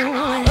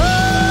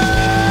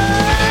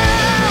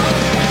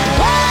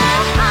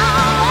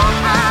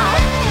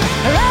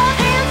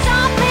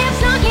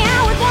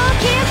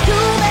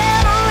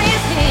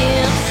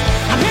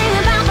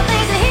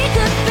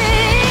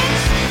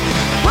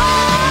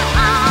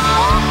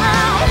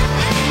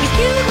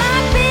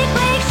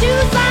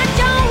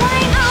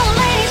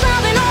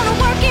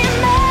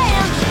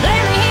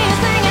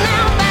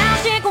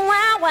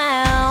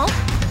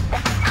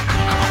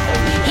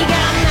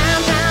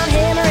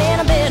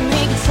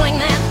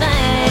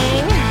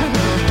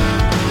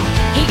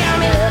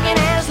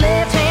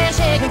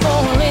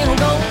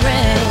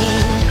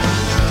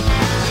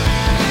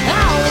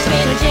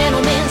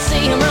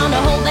 See him run to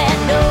hold that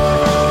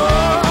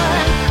door,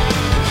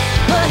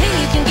 but he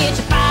can get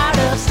you fired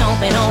up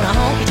stomping on a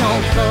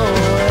honky-tonk floor.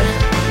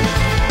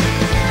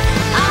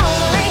 All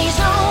the ladies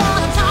know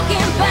what I'm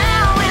talking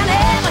about.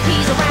 Whenever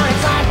he's around,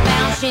 it's like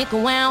bow chicka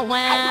wow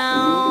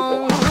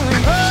wow.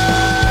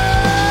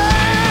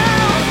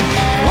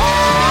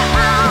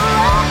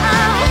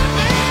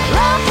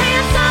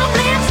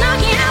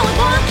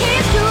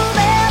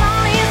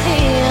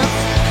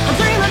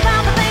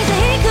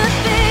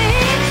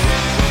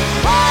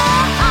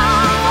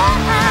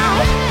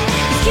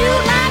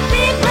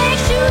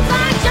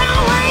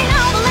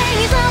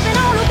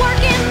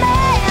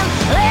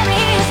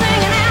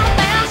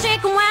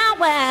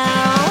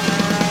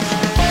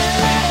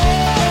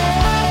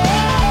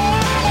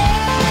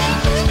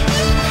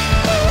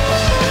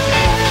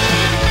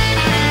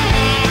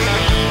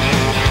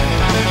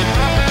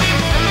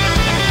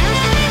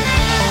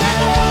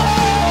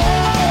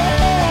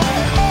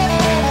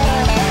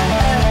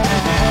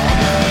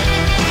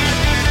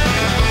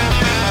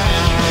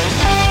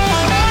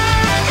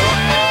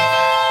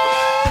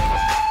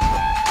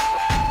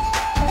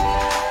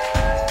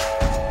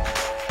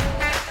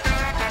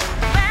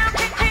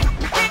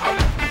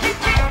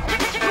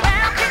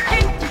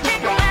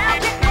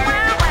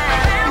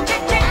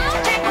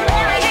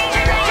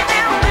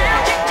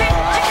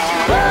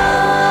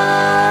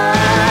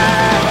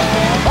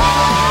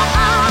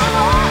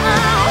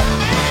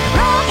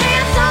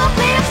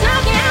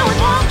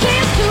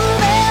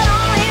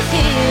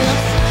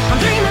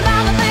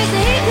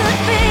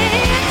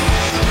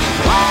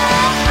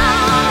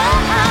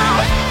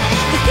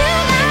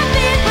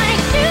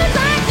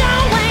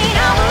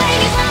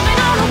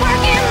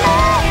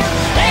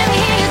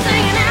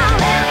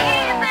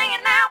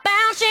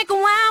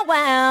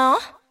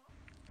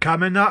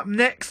 Coming up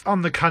next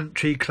on the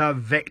Country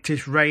Club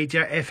Vectis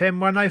Radio FM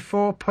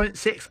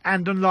 104.6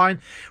 and online,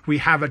 we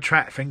have a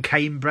track from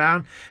Kane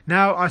Brown.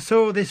 Now, I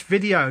saw this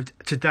video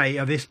today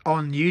of this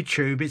on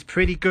YouTube. It's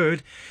pretty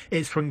good.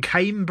 It's from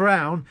Kane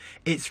Brown.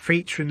 It's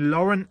featuring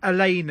Lauren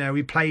Elena.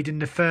 We played in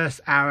the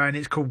first hour, and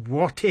it's called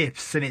What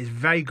Ifs, and it's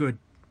very good.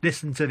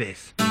 Listen to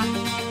this.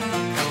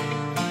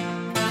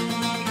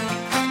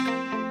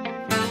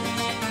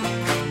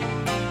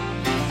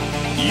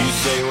 You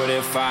say, what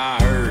if I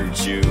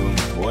hurt you?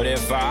 What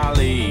if I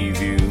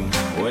leave you?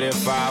 What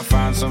if I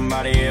find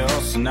somebody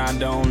else and I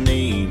don't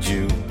need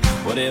you?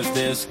 What if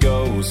this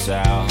goes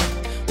south?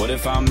 What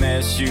if I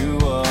mess you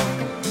up?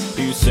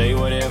 You say,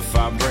 what if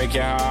I break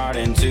your heart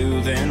in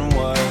two, then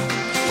what?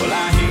 Well,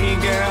 I hear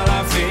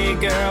you,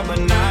 girl, but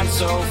not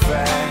so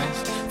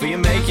fast. Before you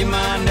make your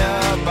mind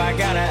up, I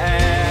gotta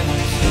ask,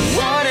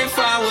 what if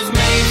I was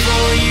made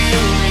for you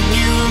and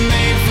you were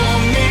made for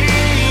me?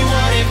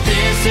 What if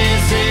this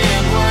is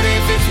it? What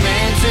if it's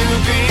meant to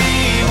be?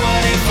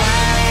 What if I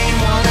ain't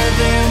one of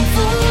them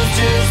fools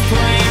just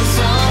playing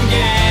some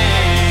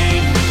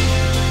game?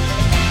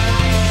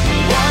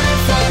 What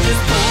if I just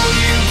pull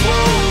you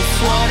close?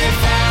 What if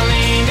I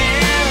lean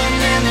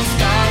in and the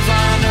stars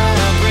line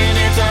up and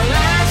it's our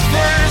last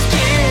first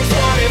kiss?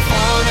 What if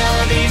one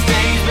of these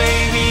days,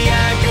 baby,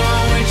 I go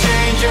and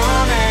change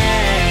your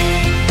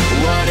name?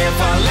 What if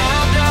I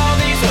loved all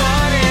these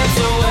what ifs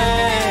away?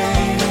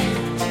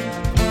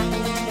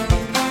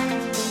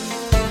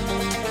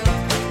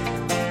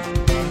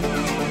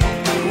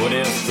 What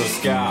if the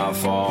sky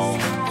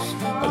falls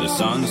or the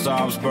sun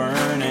stops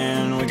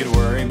burning? We could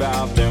worry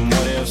about them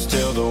what ifs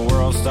till the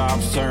world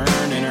stops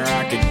turning. Or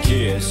I could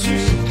kiss you.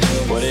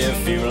 What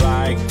if you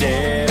liked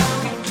it?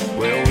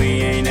 Well,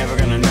 we ain't ever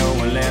gonna know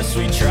unless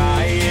we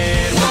try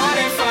it. What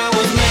if I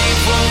was made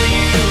for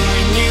you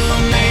and you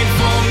were made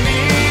for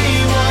me?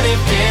 What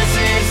if this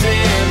is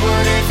it?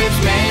 What if it's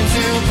meant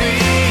to be?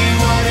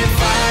 What if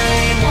I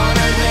ain't one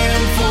of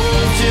them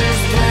fools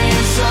just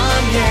playing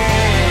some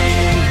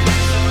game?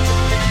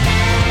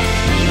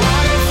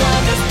 What if I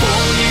just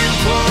pull you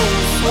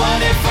close?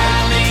 What if I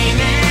lean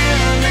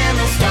in and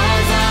the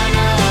stars line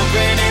up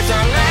and it's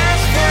our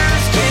last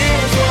first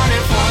kiss? What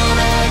if one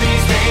of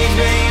these days,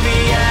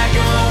 baby, I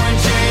go and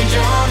change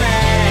your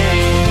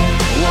name?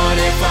 What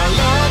if I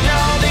loved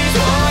all these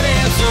what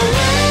ifs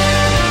away?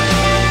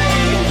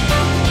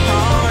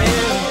 Oh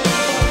yeah.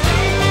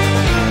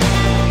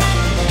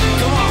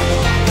 Come on.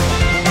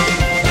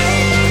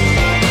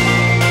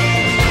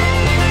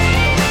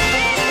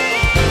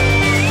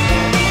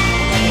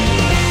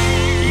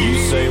 You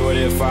say, what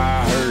if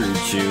I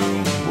hurt you?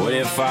 What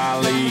if I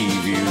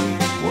leave you?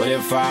 What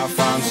if I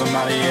find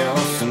somebody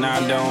else and I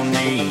don't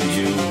need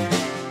you?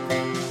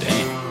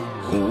 Damn.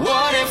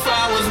 What if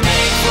I was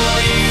made for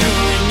you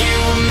and you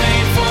were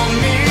made for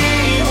me?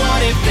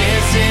 What if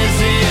this is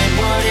it?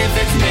 What if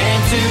it's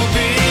meant to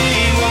be?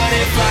 What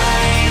if I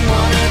ain't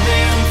one of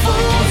them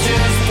fools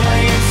just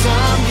playing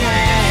some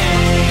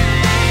game?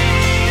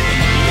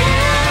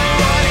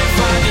 Yeah, what if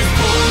I just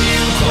pull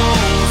you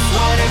close?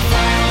 What if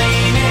I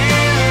lean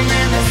in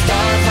and the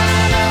stars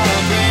line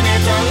up and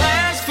it's our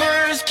last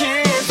first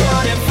kiss?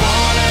 What if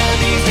one of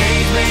these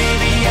days,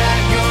 baby, I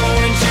go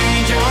and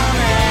change your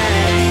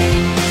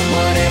name?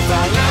 What if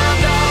I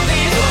loved all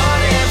these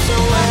what ifs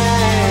away?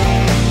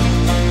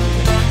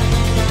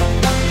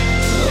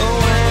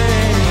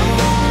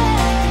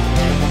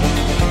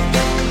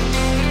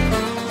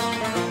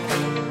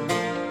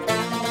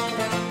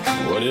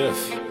 What if?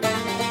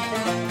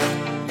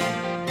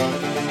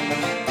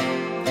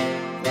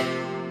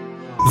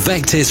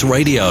 Vectis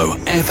Radio,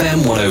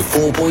 FM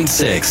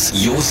 104.6,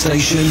 your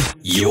station,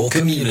 your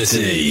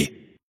community.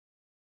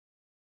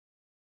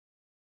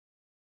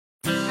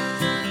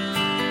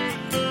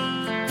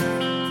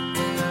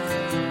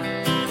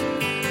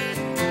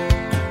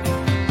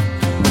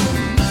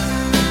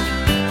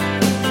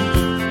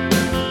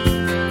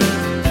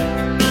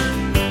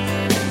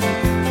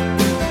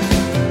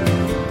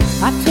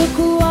 I took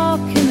a walk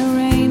in the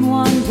rain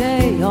one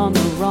day on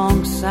the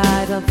wrong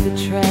side of the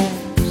tracks.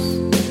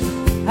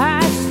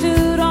 I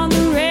stood on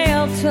the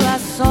rail till I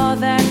saw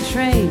that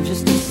train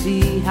just to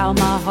see how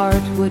my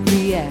heart would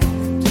react.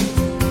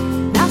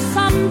 Now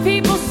some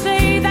people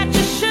say that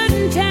you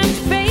shouldn't tempt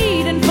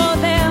fate, and for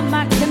them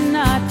I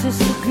cannot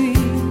disagree.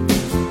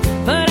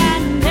 But I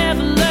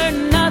never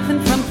learned nothing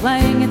from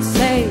playing it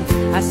safe.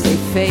 I say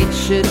fate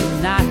should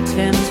not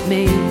tempt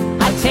me.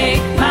 I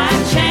take my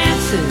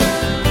chances.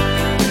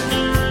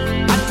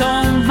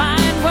 Don't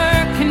mind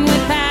working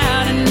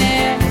without a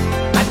net.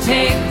 I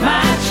take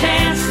my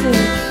chances.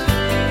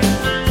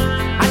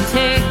 I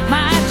take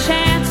my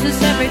chances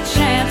every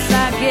chance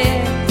I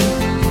get.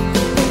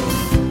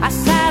 I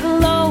sat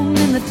alone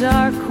in the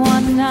dark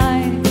one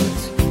night,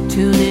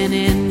 tuning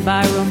in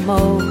by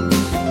remote.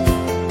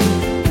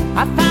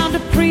 I found a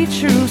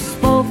preacher who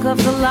spoke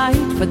of the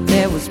light, but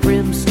there was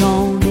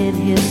brimstone in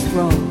his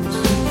throat.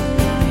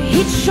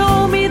 He'd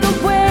show me the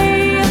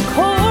way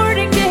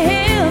according to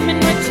him in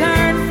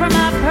return for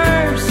my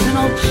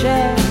personal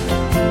check.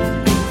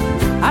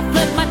 I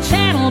flipped my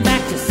channel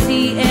back to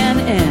CNN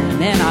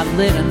and I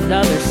lit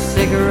another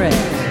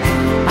cigarette.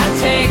 I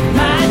take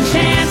my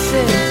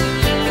chances.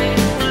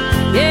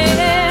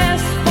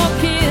 Yes,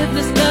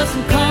 forgiveness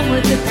doesn't come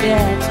with a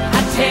debt.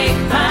 I take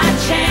my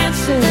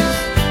chances.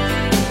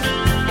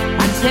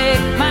 I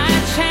take my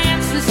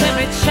chances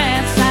every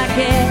chance I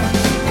get.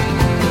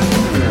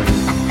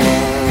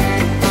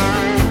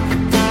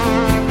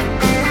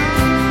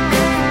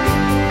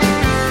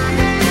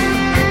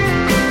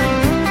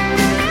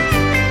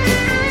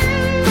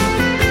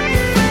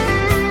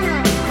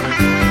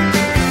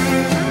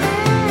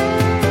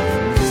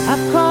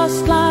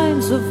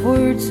 Of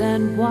words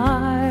and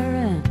wire,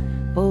 and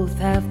both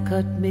have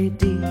cut me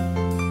deep.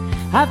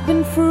 I've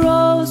been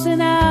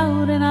frozen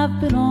out and I've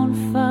been on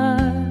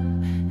fire,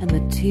 and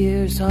the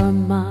tears are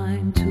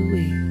mine to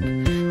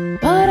weep.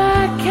 but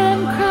I can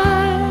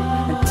cry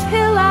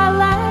until I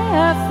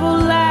laugh, or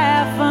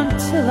laugh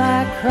until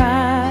I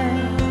cry.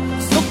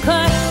 So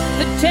cut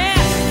the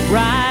deck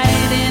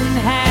right in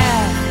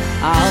half,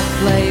 I'll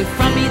play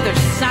from either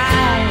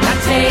side. I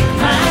take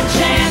my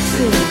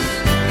chances,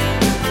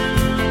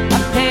 I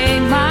pay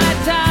my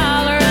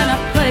dollar and I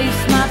place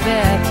my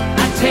bet.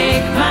 I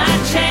take my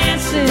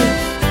chances,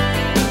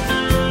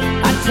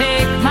 I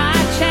take my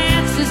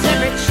chances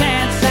every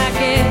chance I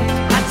get.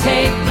 I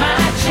take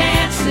my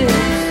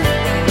chances,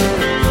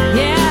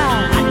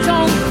 yeah, I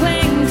don't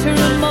cling to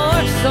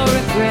remorse or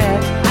regret.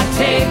 I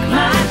take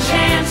my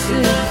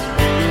chances,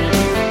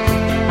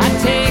 I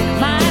take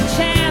my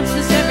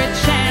chances every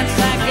chance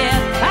I get.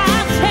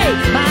 I'll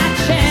take my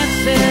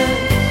chances.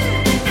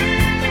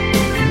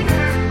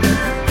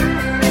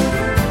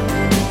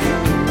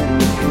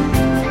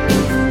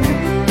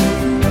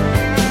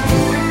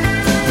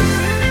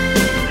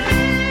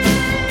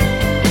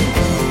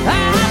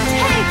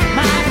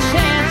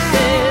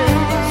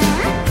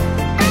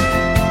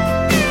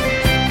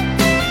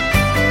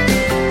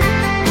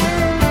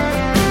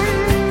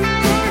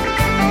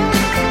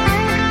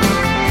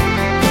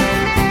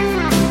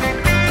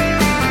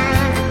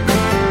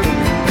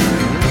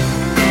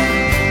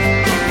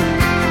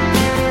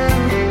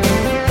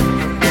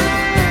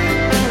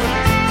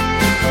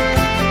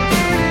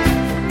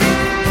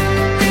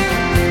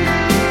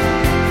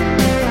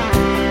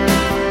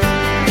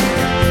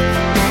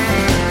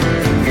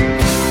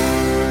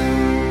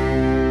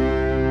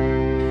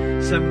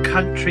 Some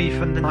country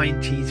from the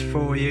 90s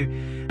for you.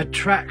 A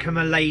track from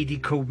a lady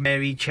called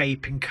Mary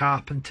Chapin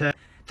Carpenter.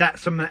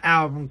 That's from an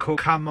album called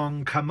Come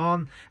On, Come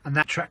On, and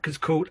that track is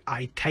called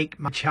I Take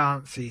My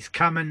Chances.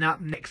 Coming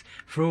up next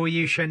for all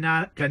you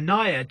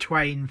Shania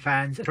Twain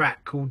fans, a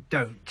track called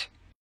Don't.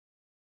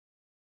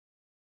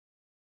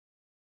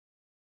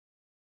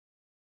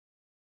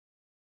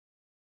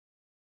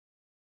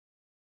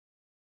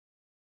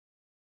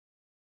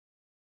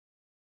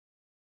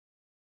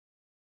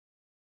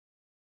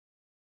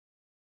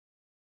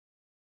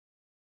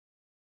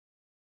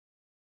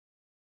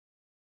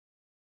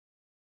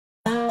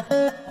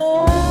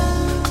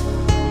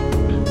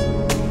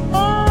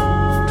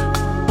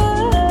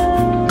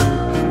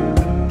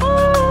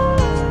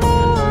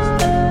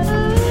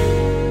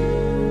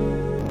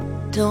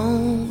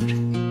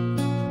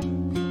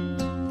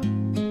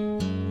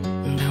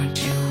 Don't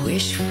you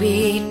wish we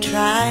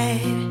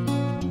tried?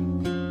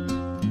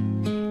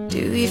 Do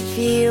you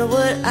feel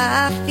what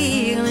I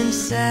feel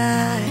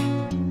inside?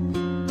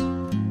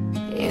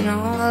 You know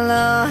our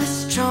love is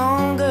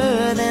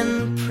stronger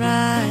than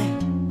pride.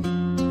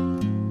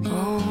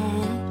 Oh,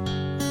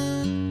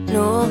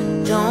 no,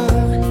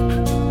 don't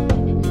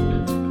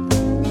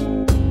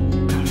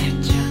let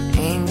your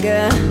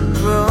anger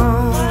grow.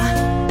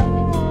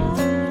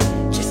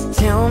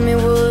 Tell me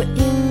what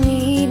you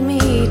need me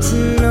to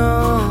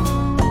know.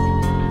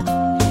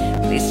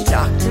 Please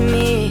talk to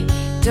me,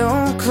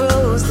 don't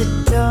close the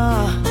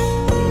door.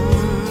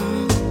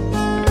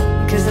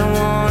 'Cause I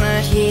wanna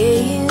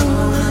hear you,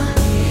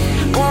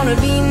 wanna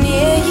be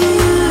near you.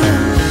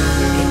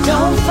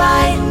 Don't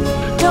fight,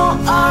 don't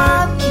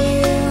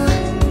argue.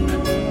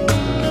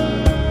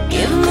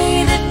 Give me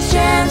the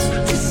chance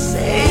to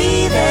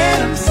say that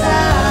I'm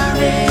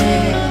sorry.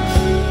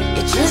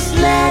 You just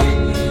let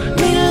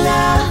me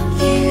love.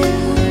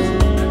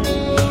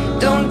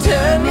 Don't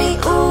turn me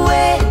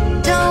away,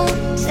 don't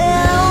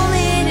tell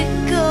me to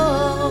go.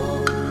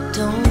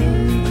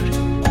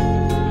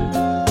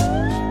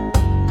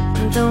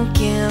 Don't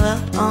give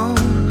up on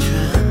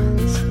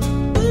trust.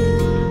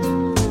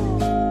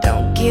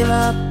 Don't give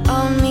up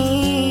on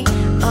me,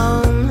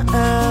 on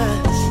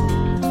us.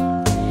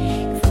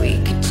 If we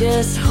could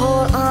just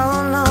hold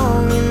on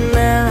long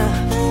enough,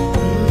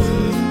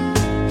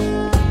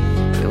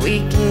 we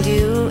can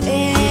do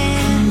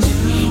it.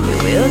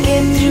 We'll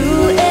get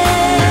through it.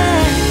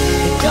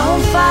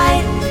 Don't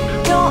fight,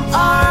 don't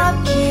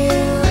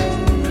argue.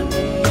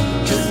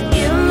 Just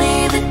give me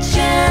the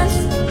chance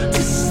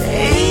to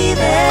say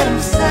that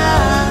I'm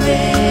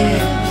sorry.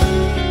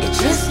 You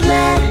just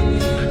let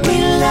me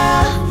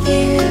love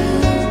you.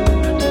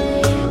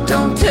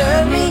 Don't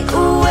turn me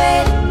away,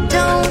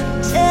 don't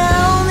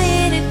tell me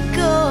to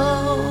go.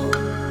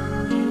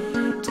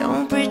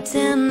 Don't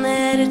pretend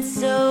that it's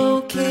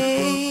okay.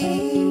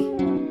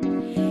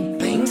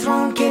 Things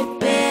won't get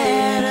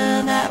better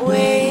that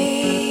way.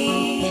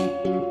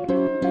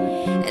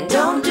 And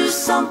don't do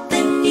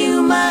something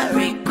you might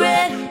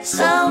regret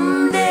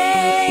someday.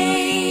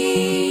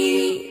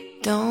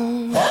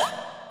 Don't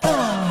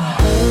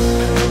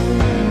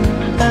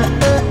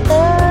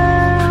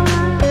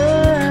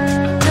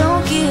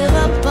give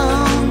up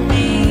on me.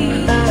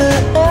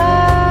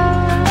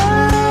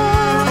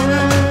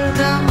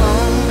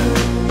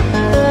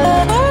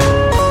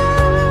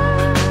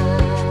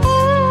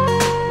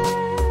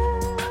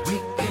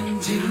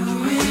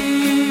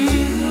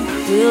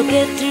 We'll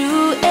get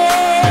through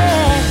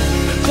it.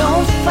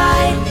 Don't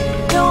fight,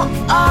 don't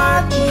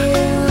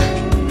argue.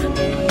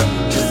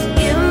 Just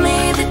give me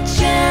the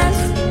chance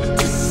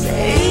to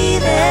say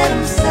that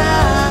I'm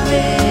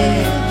sorry.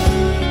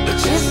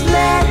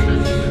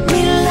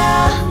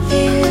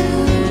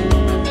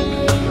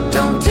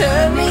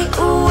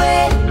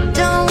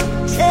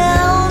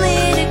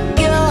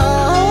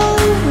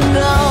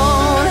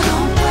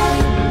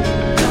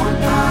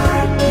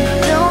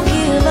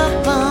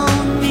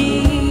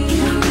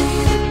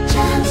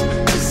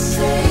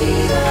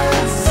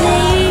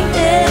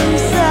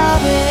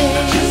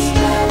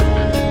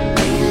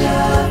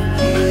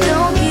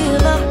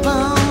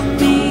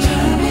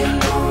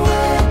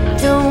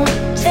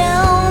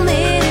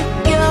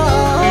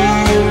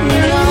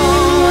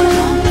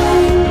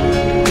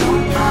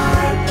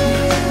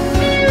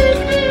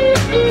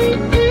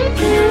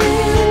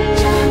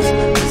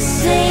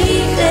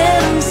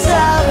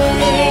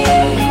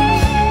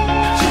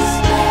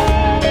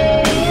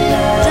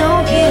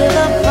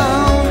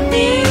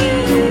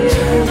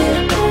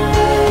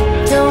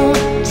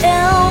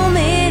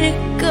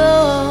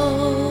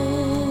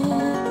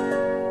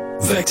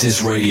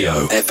 Vectis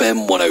Radio,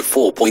 FM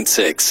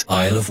 104.6,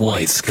 Isle of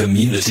Wight's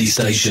community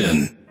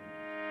station.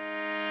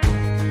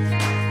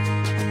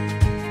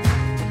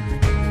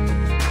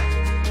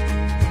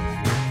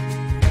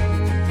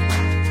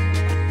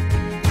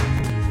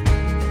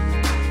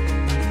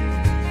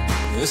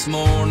 This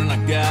morning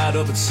I got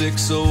up at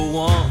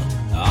 6:01.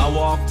 I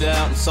walked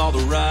out and saw the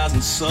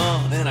rising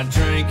sun, and I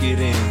drank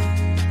it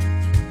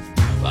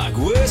in like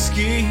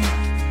whiskey.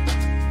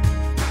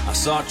 I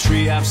saw a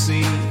tree I've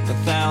seen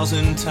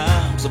 1,000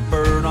 times, a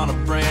bird on a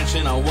branch,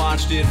 and I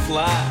watched it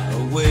fly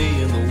away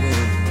in the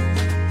wind.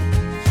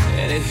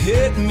 And it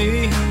hit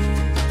me,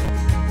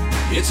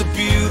 it's a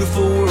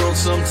beautiful world,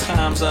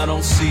 sometimes I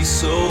don't see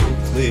so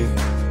clear.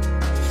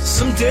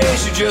 Some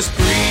days you're just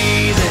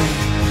breathing,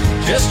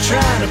 just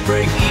trying to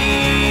break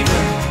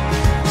even.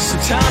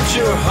 Sometimes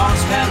your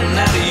heart's pounding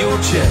out of your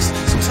chest,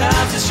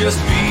 sometimes it's just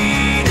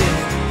beating.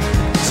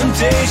 Some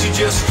days you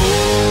just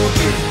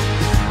forget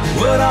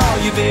what all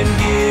you've been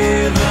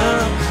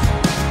given.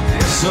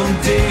 And some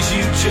days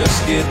you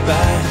just get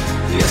by.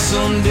 Yeah,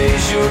 some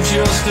days you're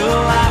just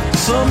alive.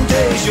 Some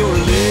days you're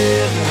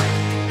living.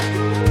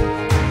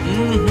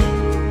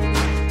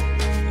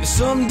 Yeah,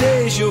 some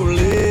days you're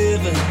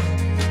living.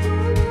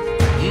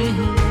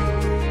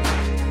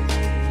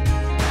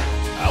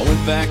 I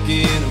went back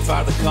in and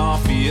fired the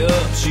coffee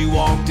up. She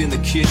walked in the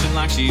kitchen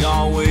like she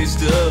always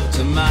does,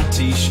 in my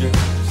t-shirt,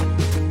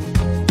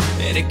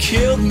 and it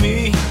killed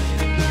me.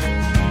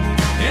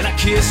 And I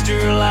kissed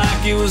her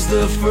like it was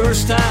the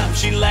first time.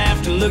 She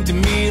laughed and looked at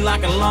me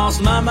like I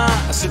lost my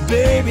mind. I said,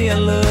 baby, I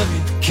love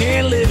you,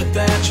 can't live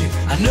without you.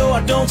 I know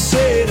I don't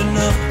say it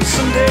enough, but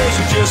some days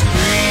you're just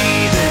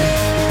breathing,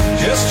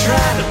 just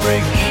trying to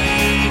break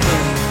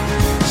even.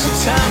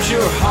 Sometimes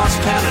your heart's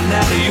pounding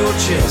out of your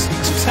chest,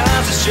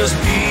 sometimes it's just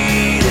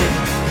beating.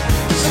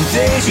 Some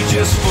days you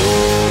just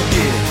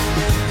forget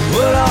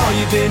what all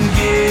you've been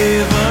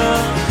given.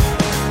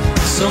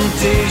 Some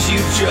days you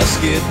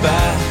just get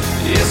by.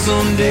 Yeah,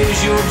 some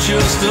days you're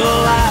just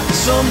alive.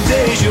 Some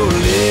days you're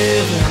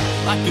living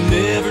like you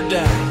never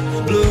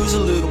die. Blue's a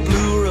little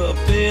bluer up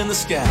in the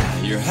sky.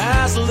 Your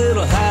high's a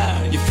little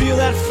higher. You feel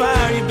that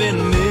fire you've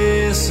been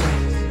missing.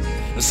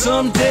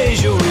 Some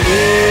days you're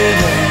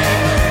living.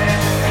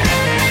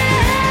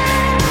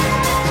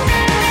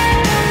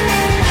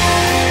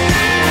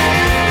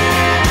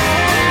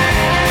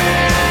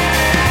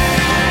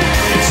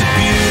 It's a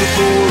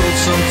beautiful world,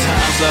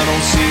 sometimes I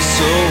don't see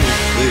so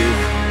clear.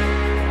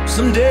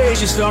 Some days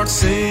you start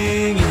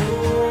singing,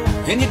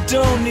 and you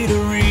don't need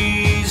a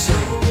reason.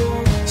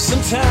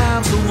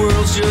 Sometimes the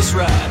world's just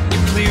right,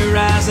 your clear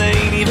eyes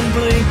ain't even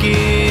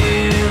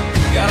blinking.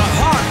 Got a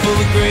heart full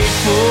of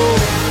grateful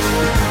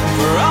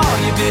for all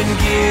you've been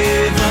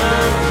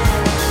given.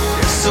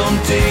 Some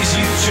days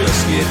you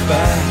just get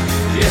by.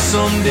 Yeah,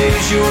 some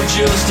days you're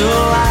just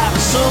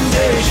alive. Some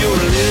days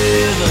you're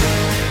living.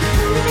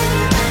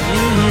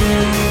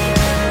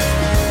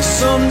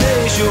 Some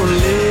days you're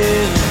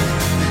living.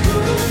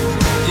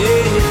 Yeah.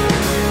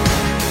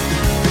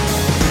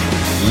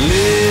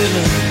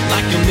 Living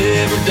like you'll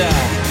never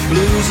die.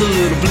 Blue's a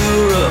little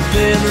bluer up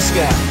in the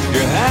sky.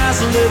 Your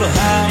high's a little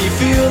high. You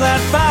feel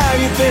that fire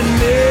you've been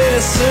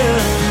missing.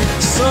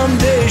 Some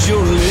days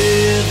you're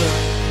living.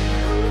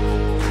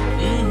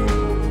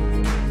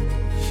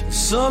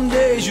 Some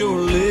days you're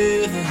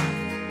living.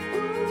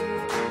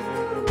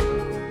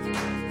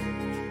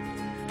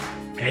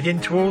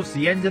 Heading towards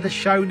the end of the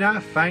show now.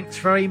 Thanks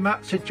very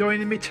much for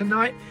joining me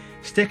tonight.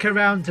 Stick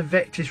around to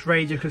Vectis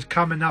Radio, because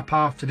coming up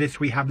after this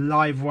we have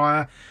Live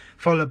Wire,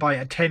 followed by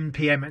at 10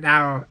 p.m. an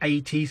hour of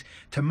 80s.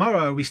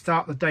 Tomorrow we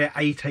start the day at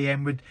 8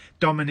 a.m. with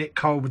Dominic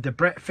Cole with The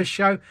Breakfast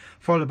Show,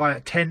 followed by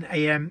at 10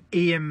 a.m.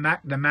 Ian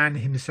Mack, the man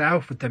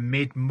himself, with the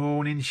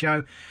mid-morning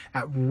show.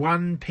 At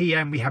 1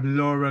 p.m. we have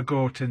Laura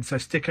Gorton, so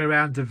stick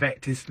around to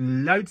Vectis,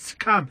 loads to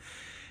come.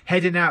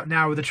 Heading out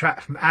now with a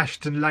track from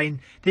Ashton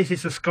Lane. This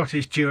is a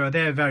Scottish duo,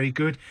 they're very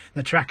good.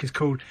 The track is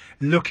called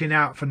Looking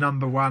Out for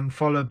Number One,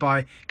 followed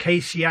by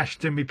Casey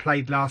Ashton, we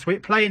played last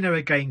week, playing her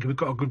again because we've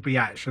got a good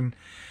reaction,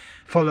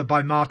 followed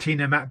by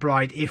Martina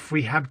McBride, If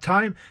We Have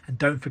Time. And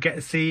don't forget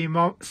to see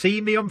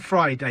me on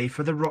Friday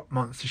for the Rock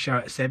Monster show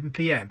at 7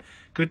 p.m.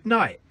 Good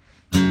night.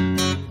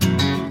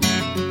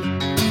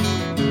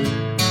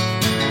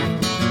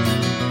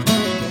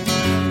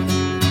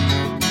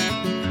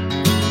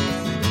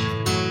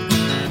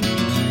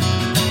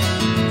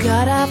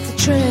 Got off the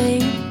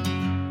train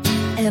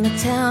in a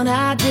town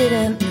I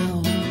didn't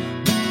know.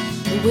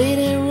 The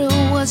waiting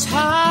room was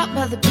hot,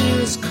 but the beer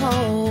was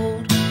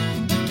cold.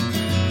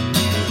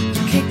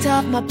 Kicked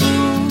off my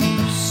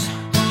boots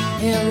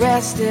and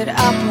rested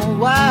up a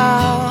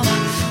while.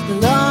 The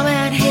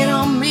lawman hit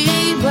on me,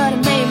 but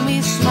it made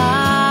me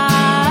smile.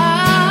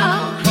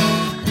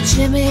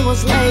 Jimmy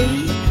was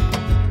late,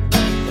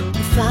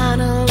 we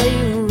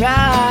finally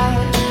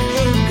arrived.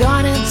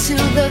 Gone into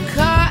the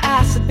car,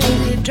 I said,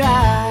 baby,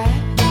 drive.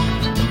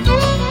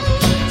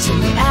 Took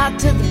me out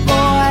to the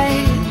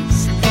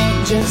boys,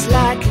 just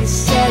like he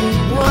said he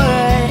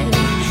would.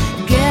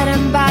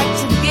 Getting back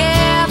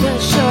together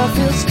sure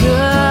feels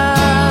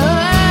good.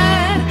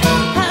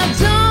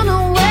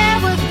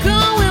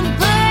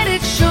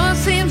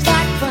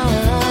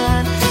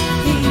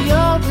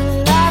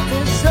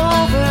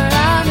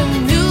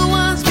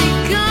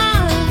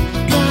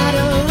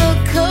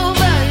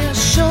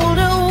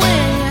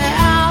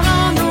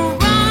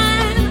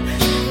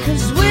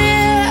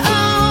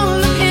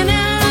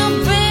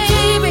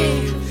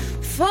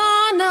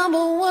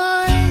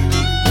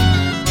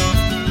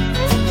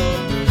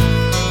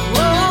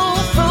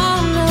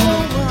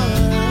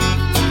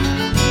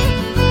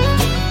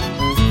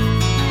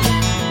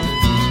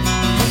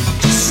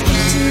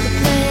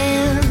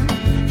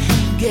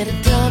 get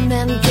it done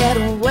and get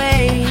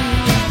away.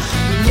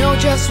 We know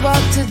just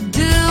what to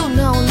do,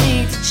 no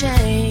need to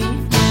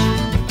change.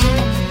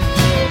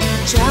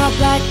 A job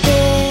like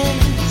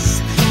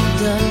this,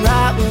 done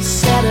right, will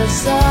set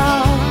us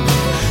off.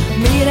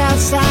 Meet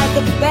outside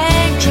the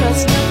bank,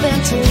 trust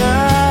nothing to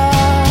love.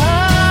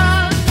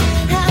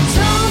 I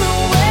don't know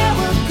where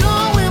we're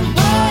going,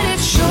 but it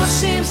sure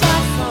seems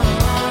like fun.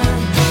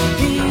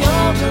 The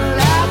old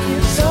life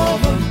is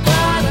over,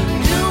 but a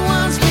new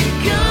one's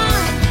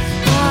begun.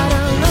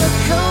 Gotta look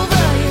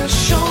over your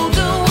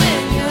shoulder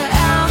when you're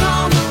out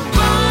on the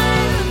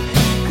run,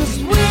 'cause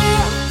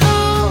we're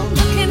all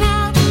looking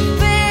out,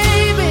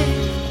 baby,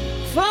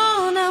 for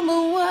number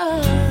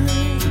one.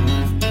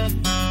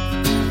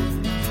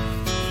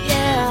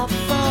 Yeah,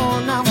 for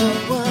number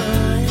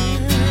one.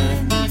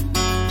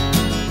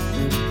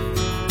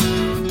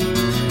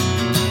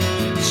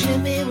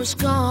 Jimmy was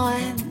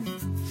gone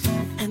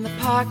and the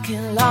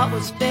parking lot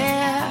was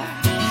bare,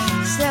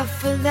 except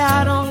for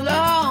that old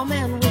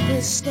lawman with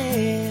his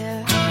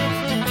stare.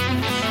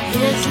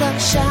 His luck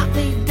shot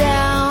me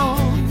down,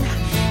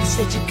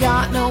 said you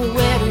got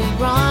nowhere to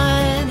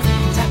run,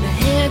 time to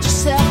hand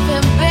yourself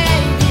in,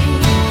 baby.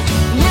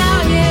 Now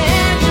you're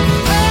in the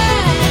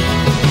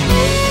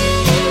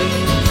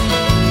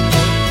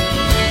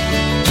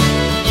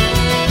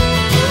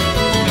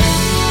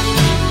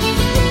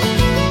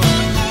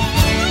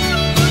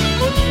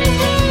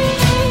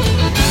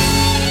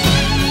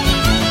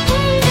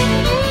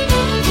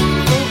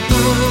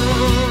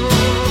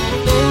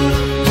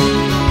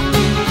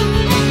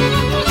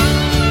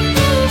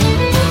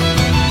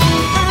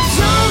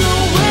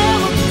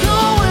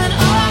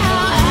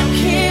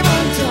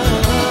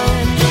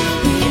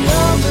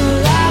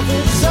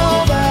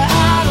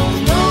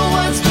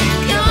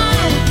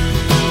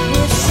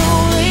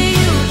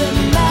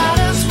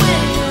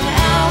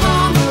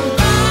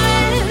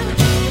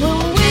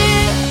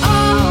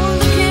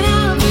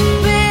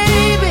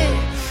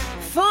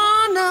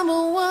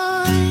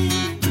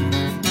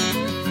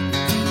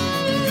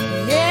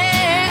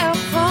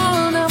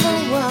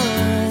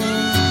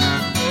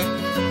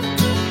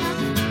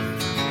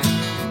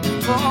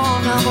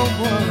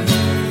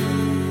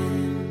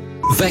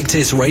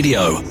Vectis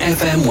Radio,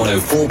 FM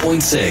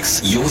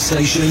 104.6, your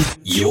station,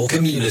 your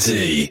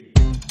community.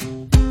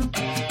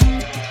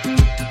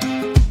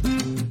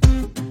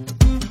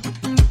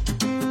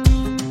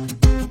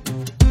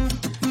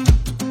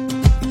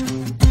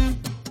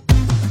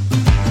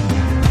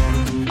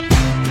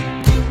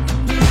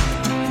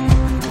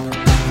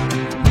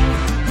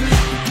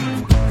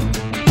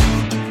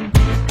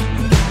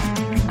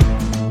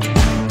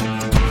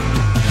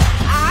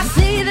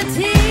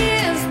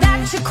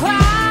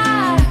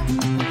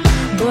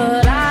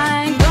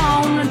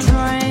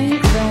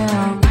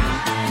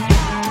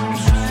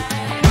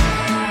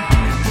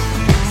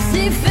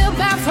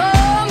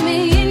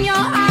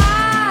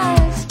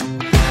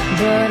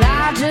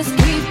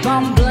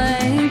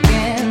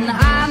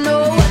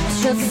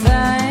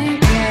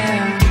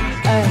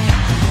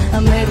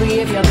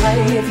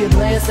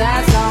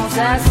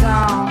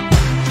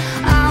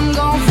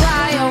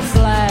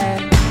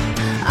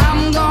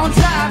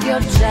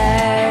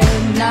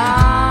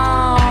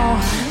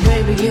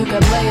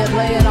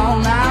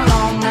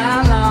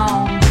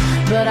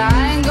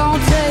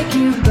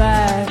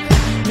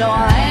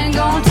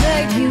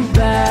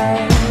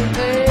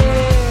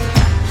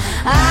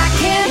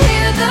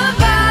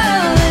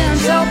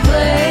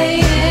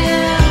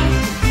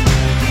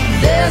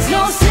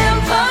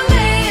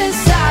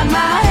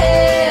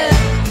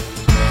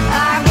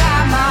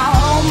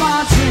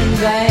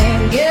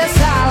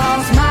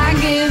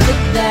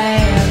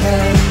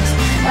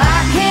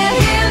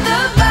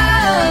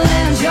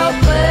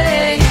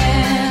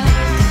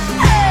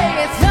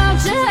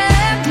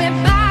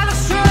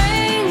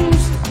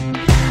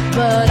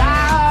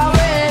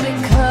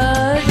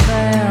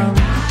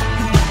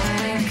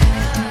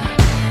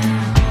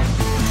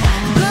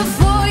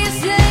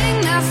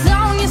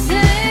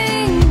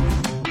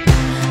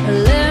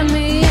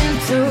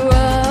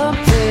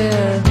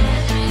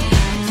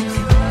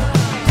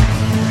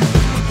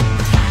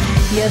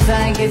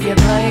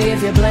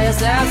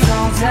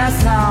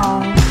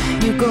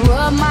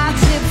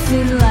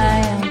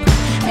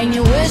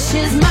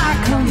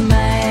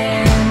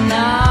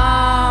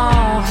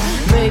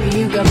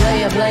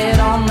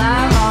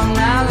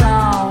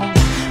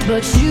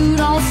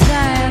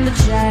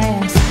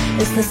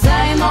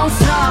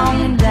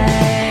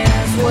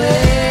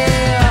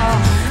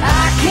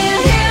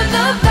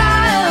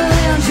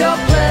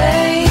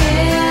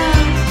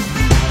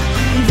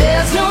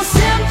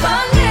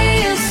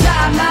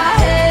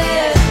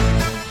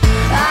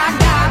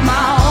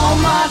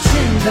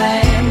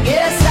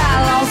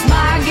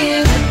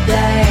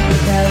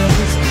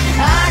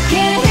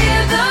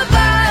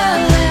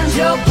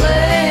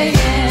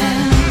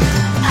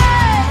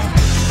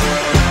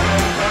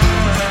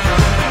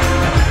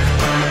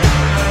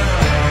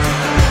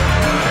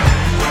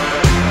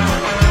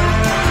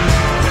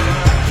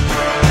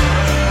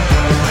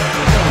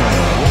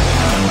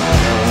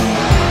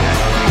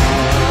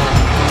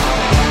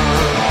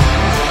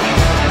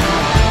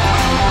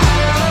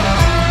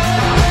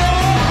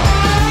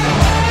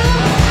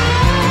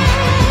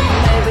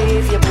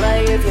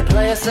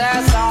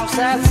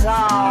 sad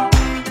song.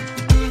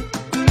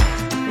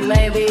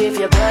 Maybe if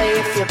you play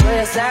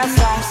a sad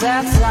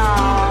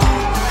song.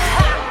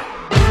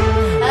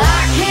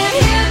 I can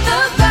hear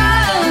the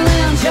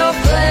violins you're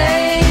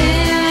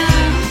playing.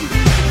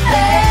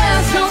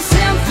 There's no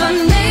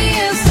symphony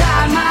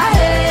inside my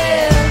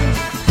head.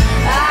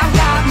 I've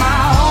got my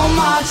own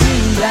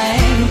marching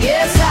band.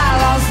 Guess I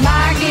lost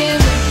my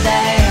give a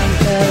damn.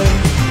 'Cause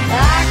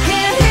I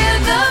can hear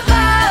the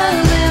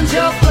violins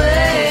you're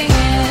playing.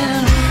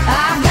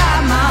 I've got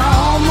my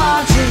own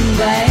marching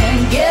band.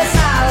 Guess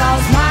I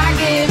lost my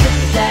give a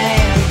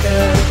damn.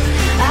 'Cause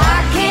I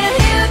can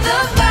hear the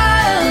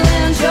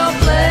violins you're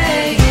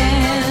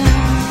playing.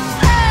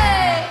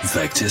 Hey!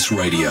 Vectis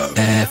Radio,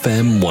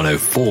 FM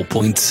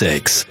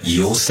 104.6.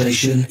 Your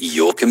station,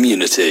 your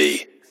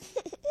community.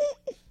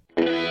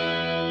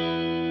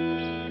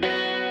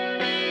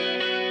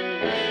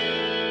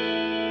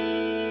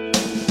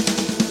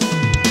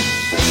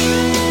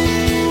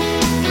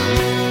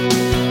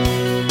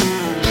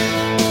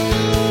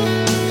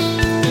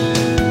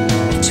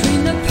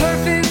 Between the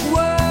perfect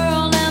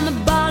world and the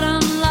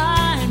bottom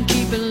line,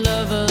 keeping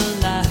love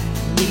alive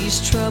in these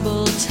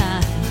troubled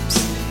times.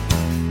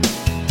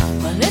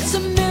 Well, it's a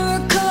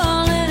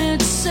miracle in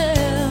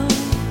itself,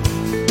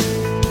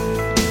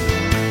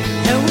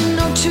 and we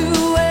know too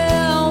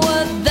well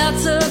what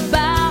that's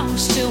about.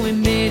 Still, we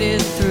made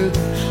it through.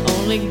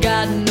 Only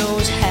God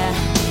knows how.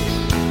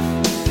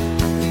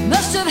 We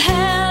must have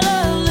had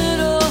a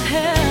little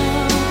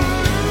help.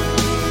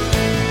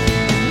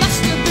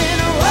 Must have been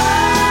a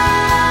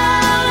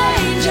wild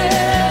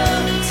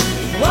angels,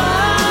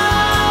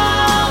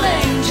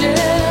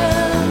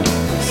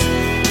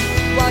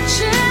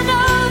 watching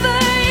over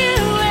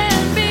you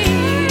and me.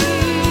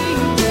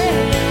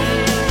 Yeah.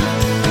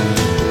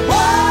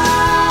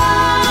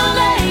 Wild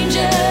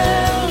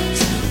angels,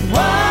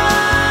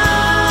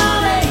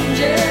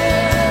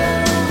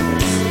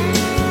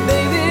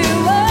 baby,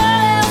 what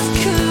else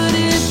could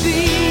it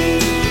be?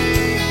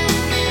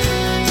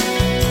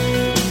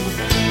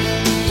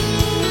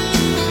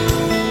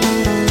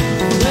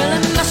 Well,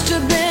 it must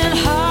have been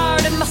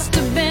hard, it must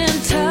have been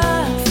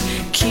tough,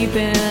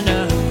 keeping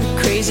up with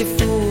crazy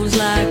fools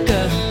like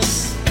us.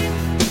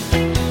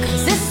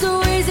 'Cause it's so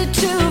easy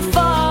to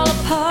fall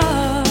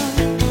apart.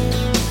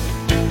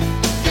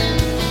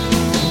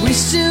 We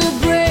still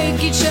break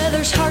each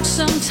other's hearts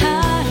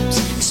sometimes,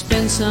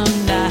 spend some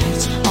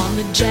nights on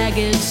the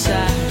jagged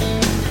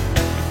side.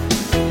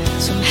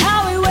 Somehow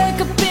we wake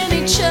up in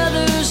each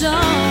other's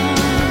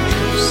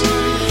arms.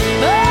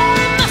 Oh,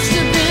 it must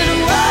have been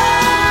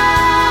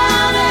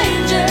wild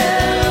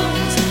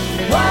angels,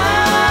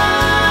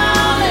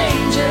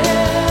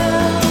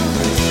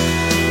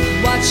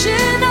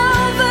 watching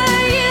over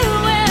you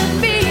and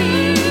me.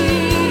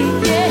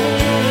 Yeah.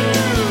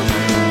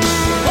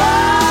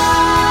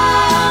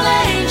 Wild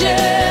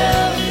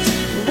angels,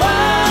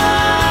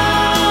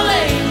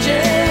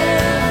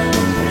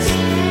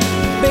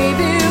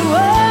 baby,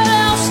 what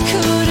else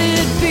could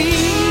it be?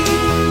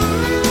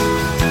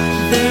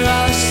 There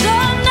are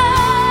some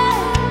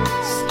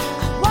nights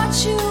I watch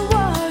you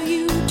while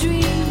you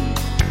dream.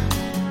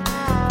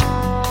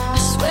 I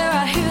swear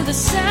I hear the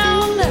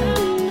sound of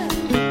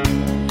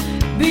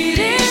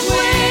beating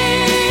wings.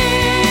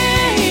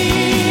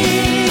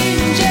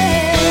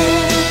 Yeah.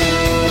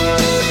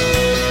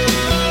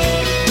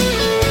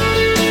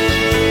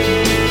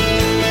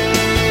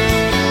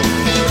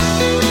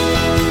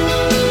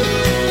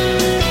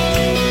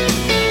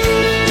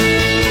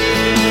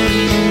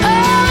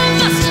 Oh, it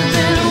must have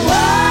been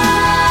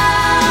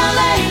wild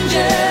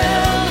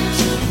angels,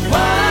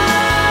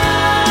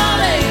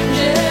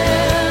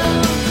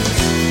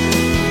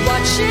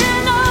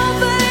 watching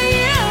over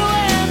you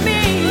and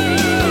me.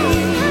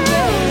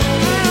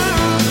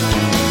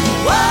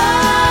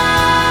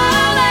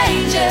 Wild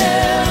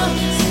angels,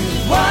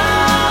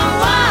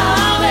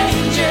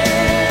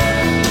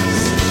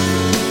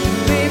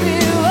 baby,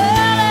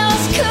 what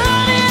else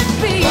could it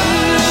be?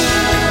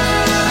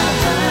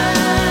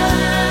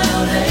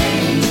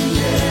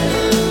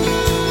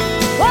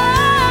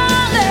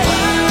 Wild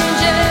angels,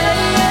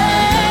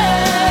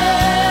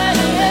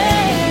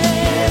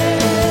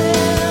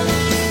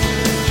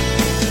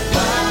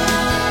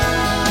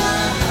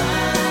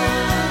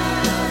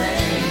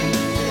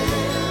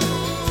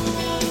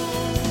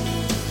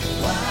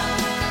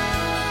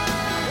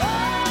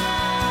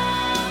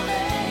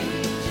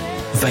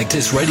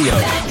 Vectis Radio,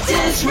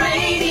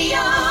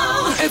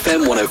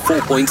 FM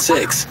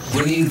 104.6,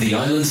 bringing the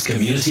island's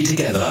community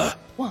together.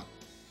 1,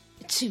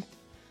 2.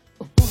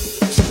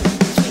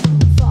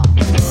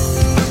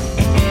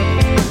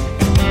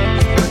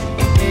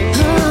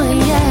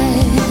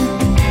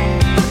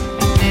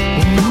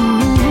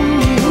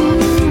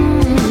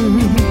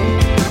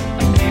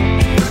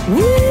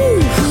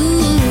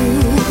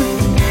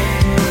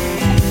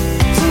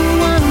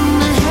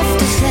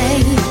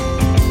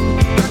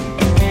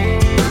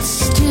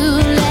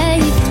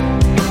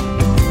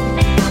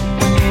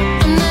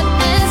 I'm not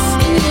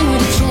asking you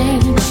to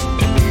change.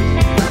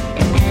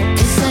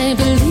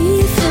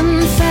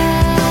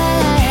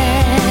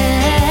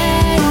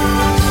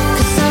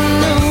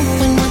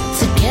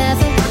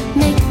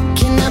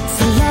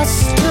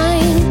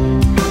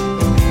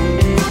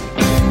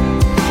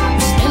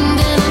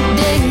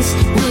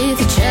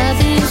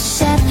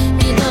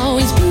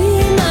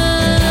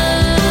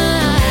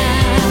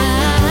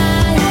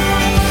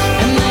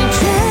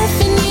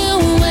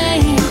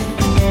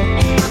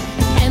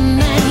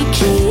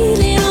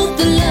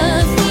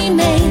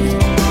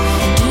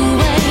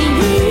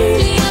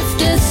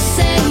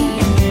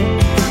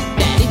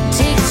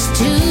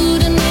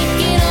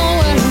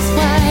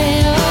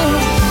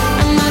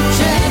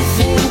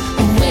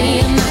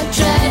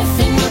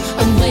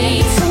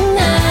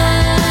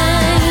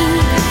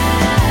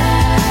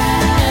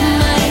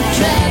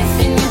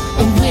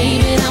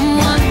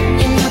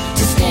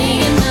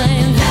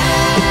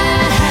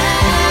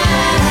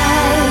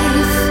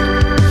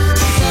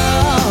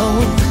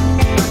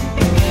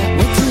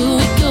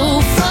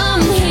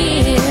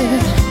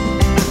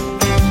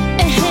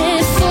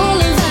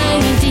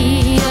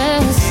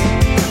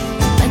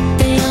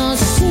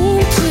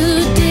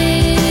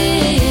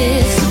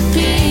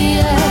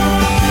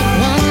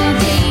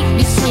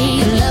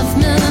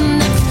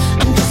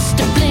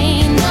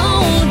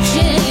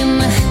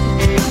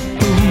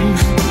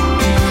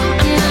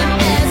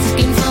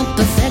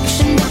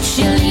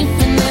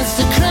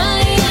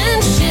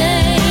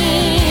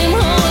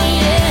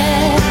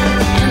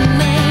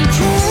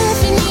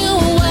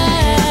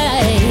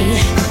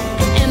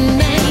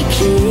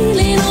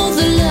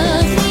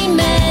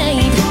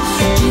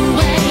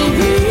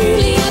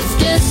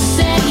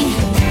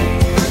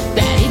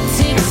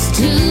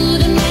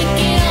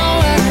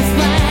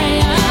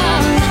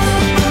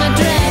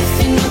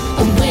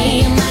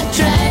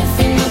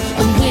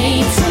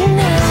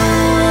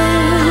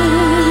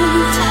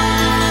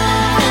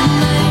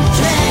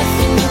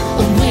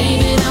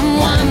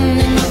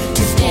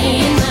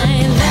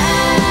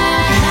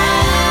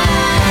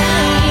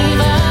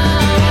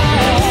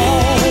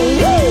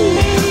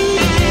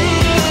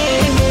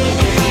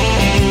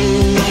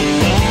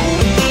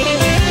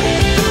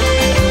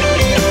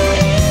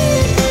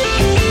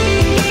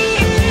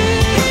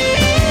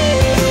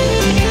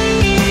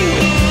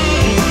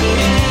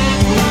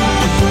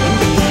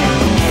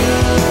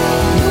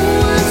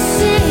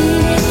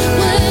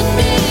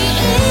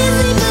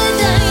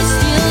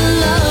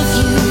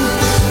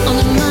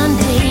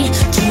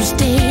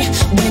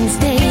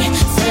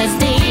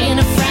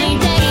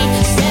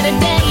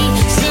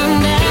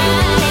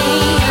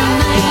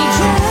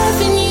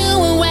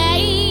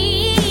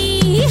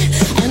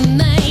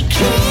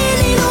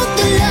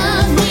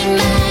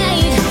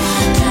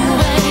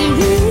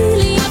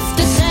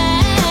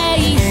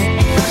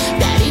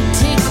 that it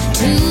takes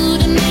two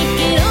to make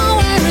it all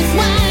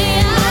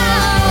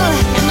worthwhile.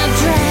 Am I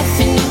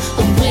driving you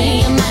away?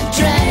 Am I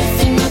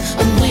driving you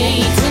away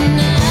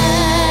tonight?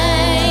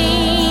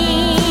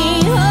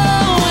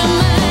 Oh, am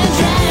I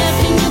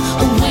driving you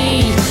away?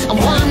 I'm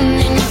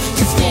wanting you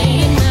to stay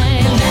in my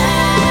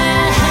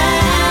life.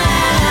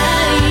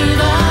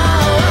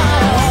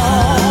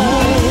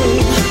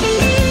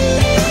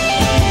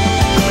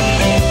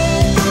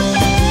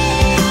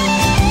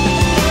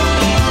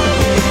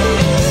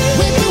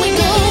 Where do we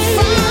go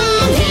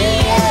from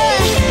here?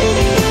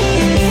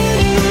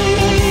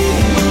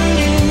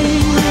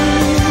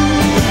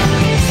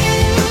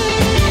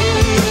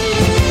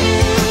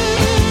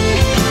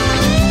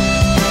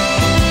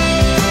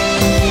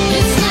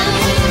 It's not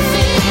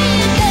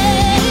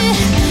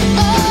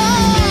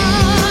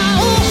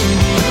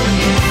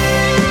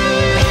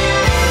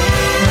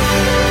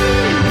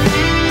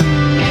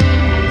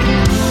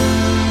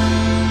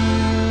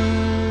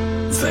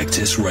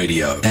Vectis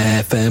Radio,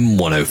 FM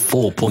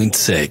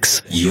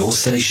 104.6. Your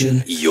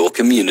station, your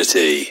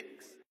community.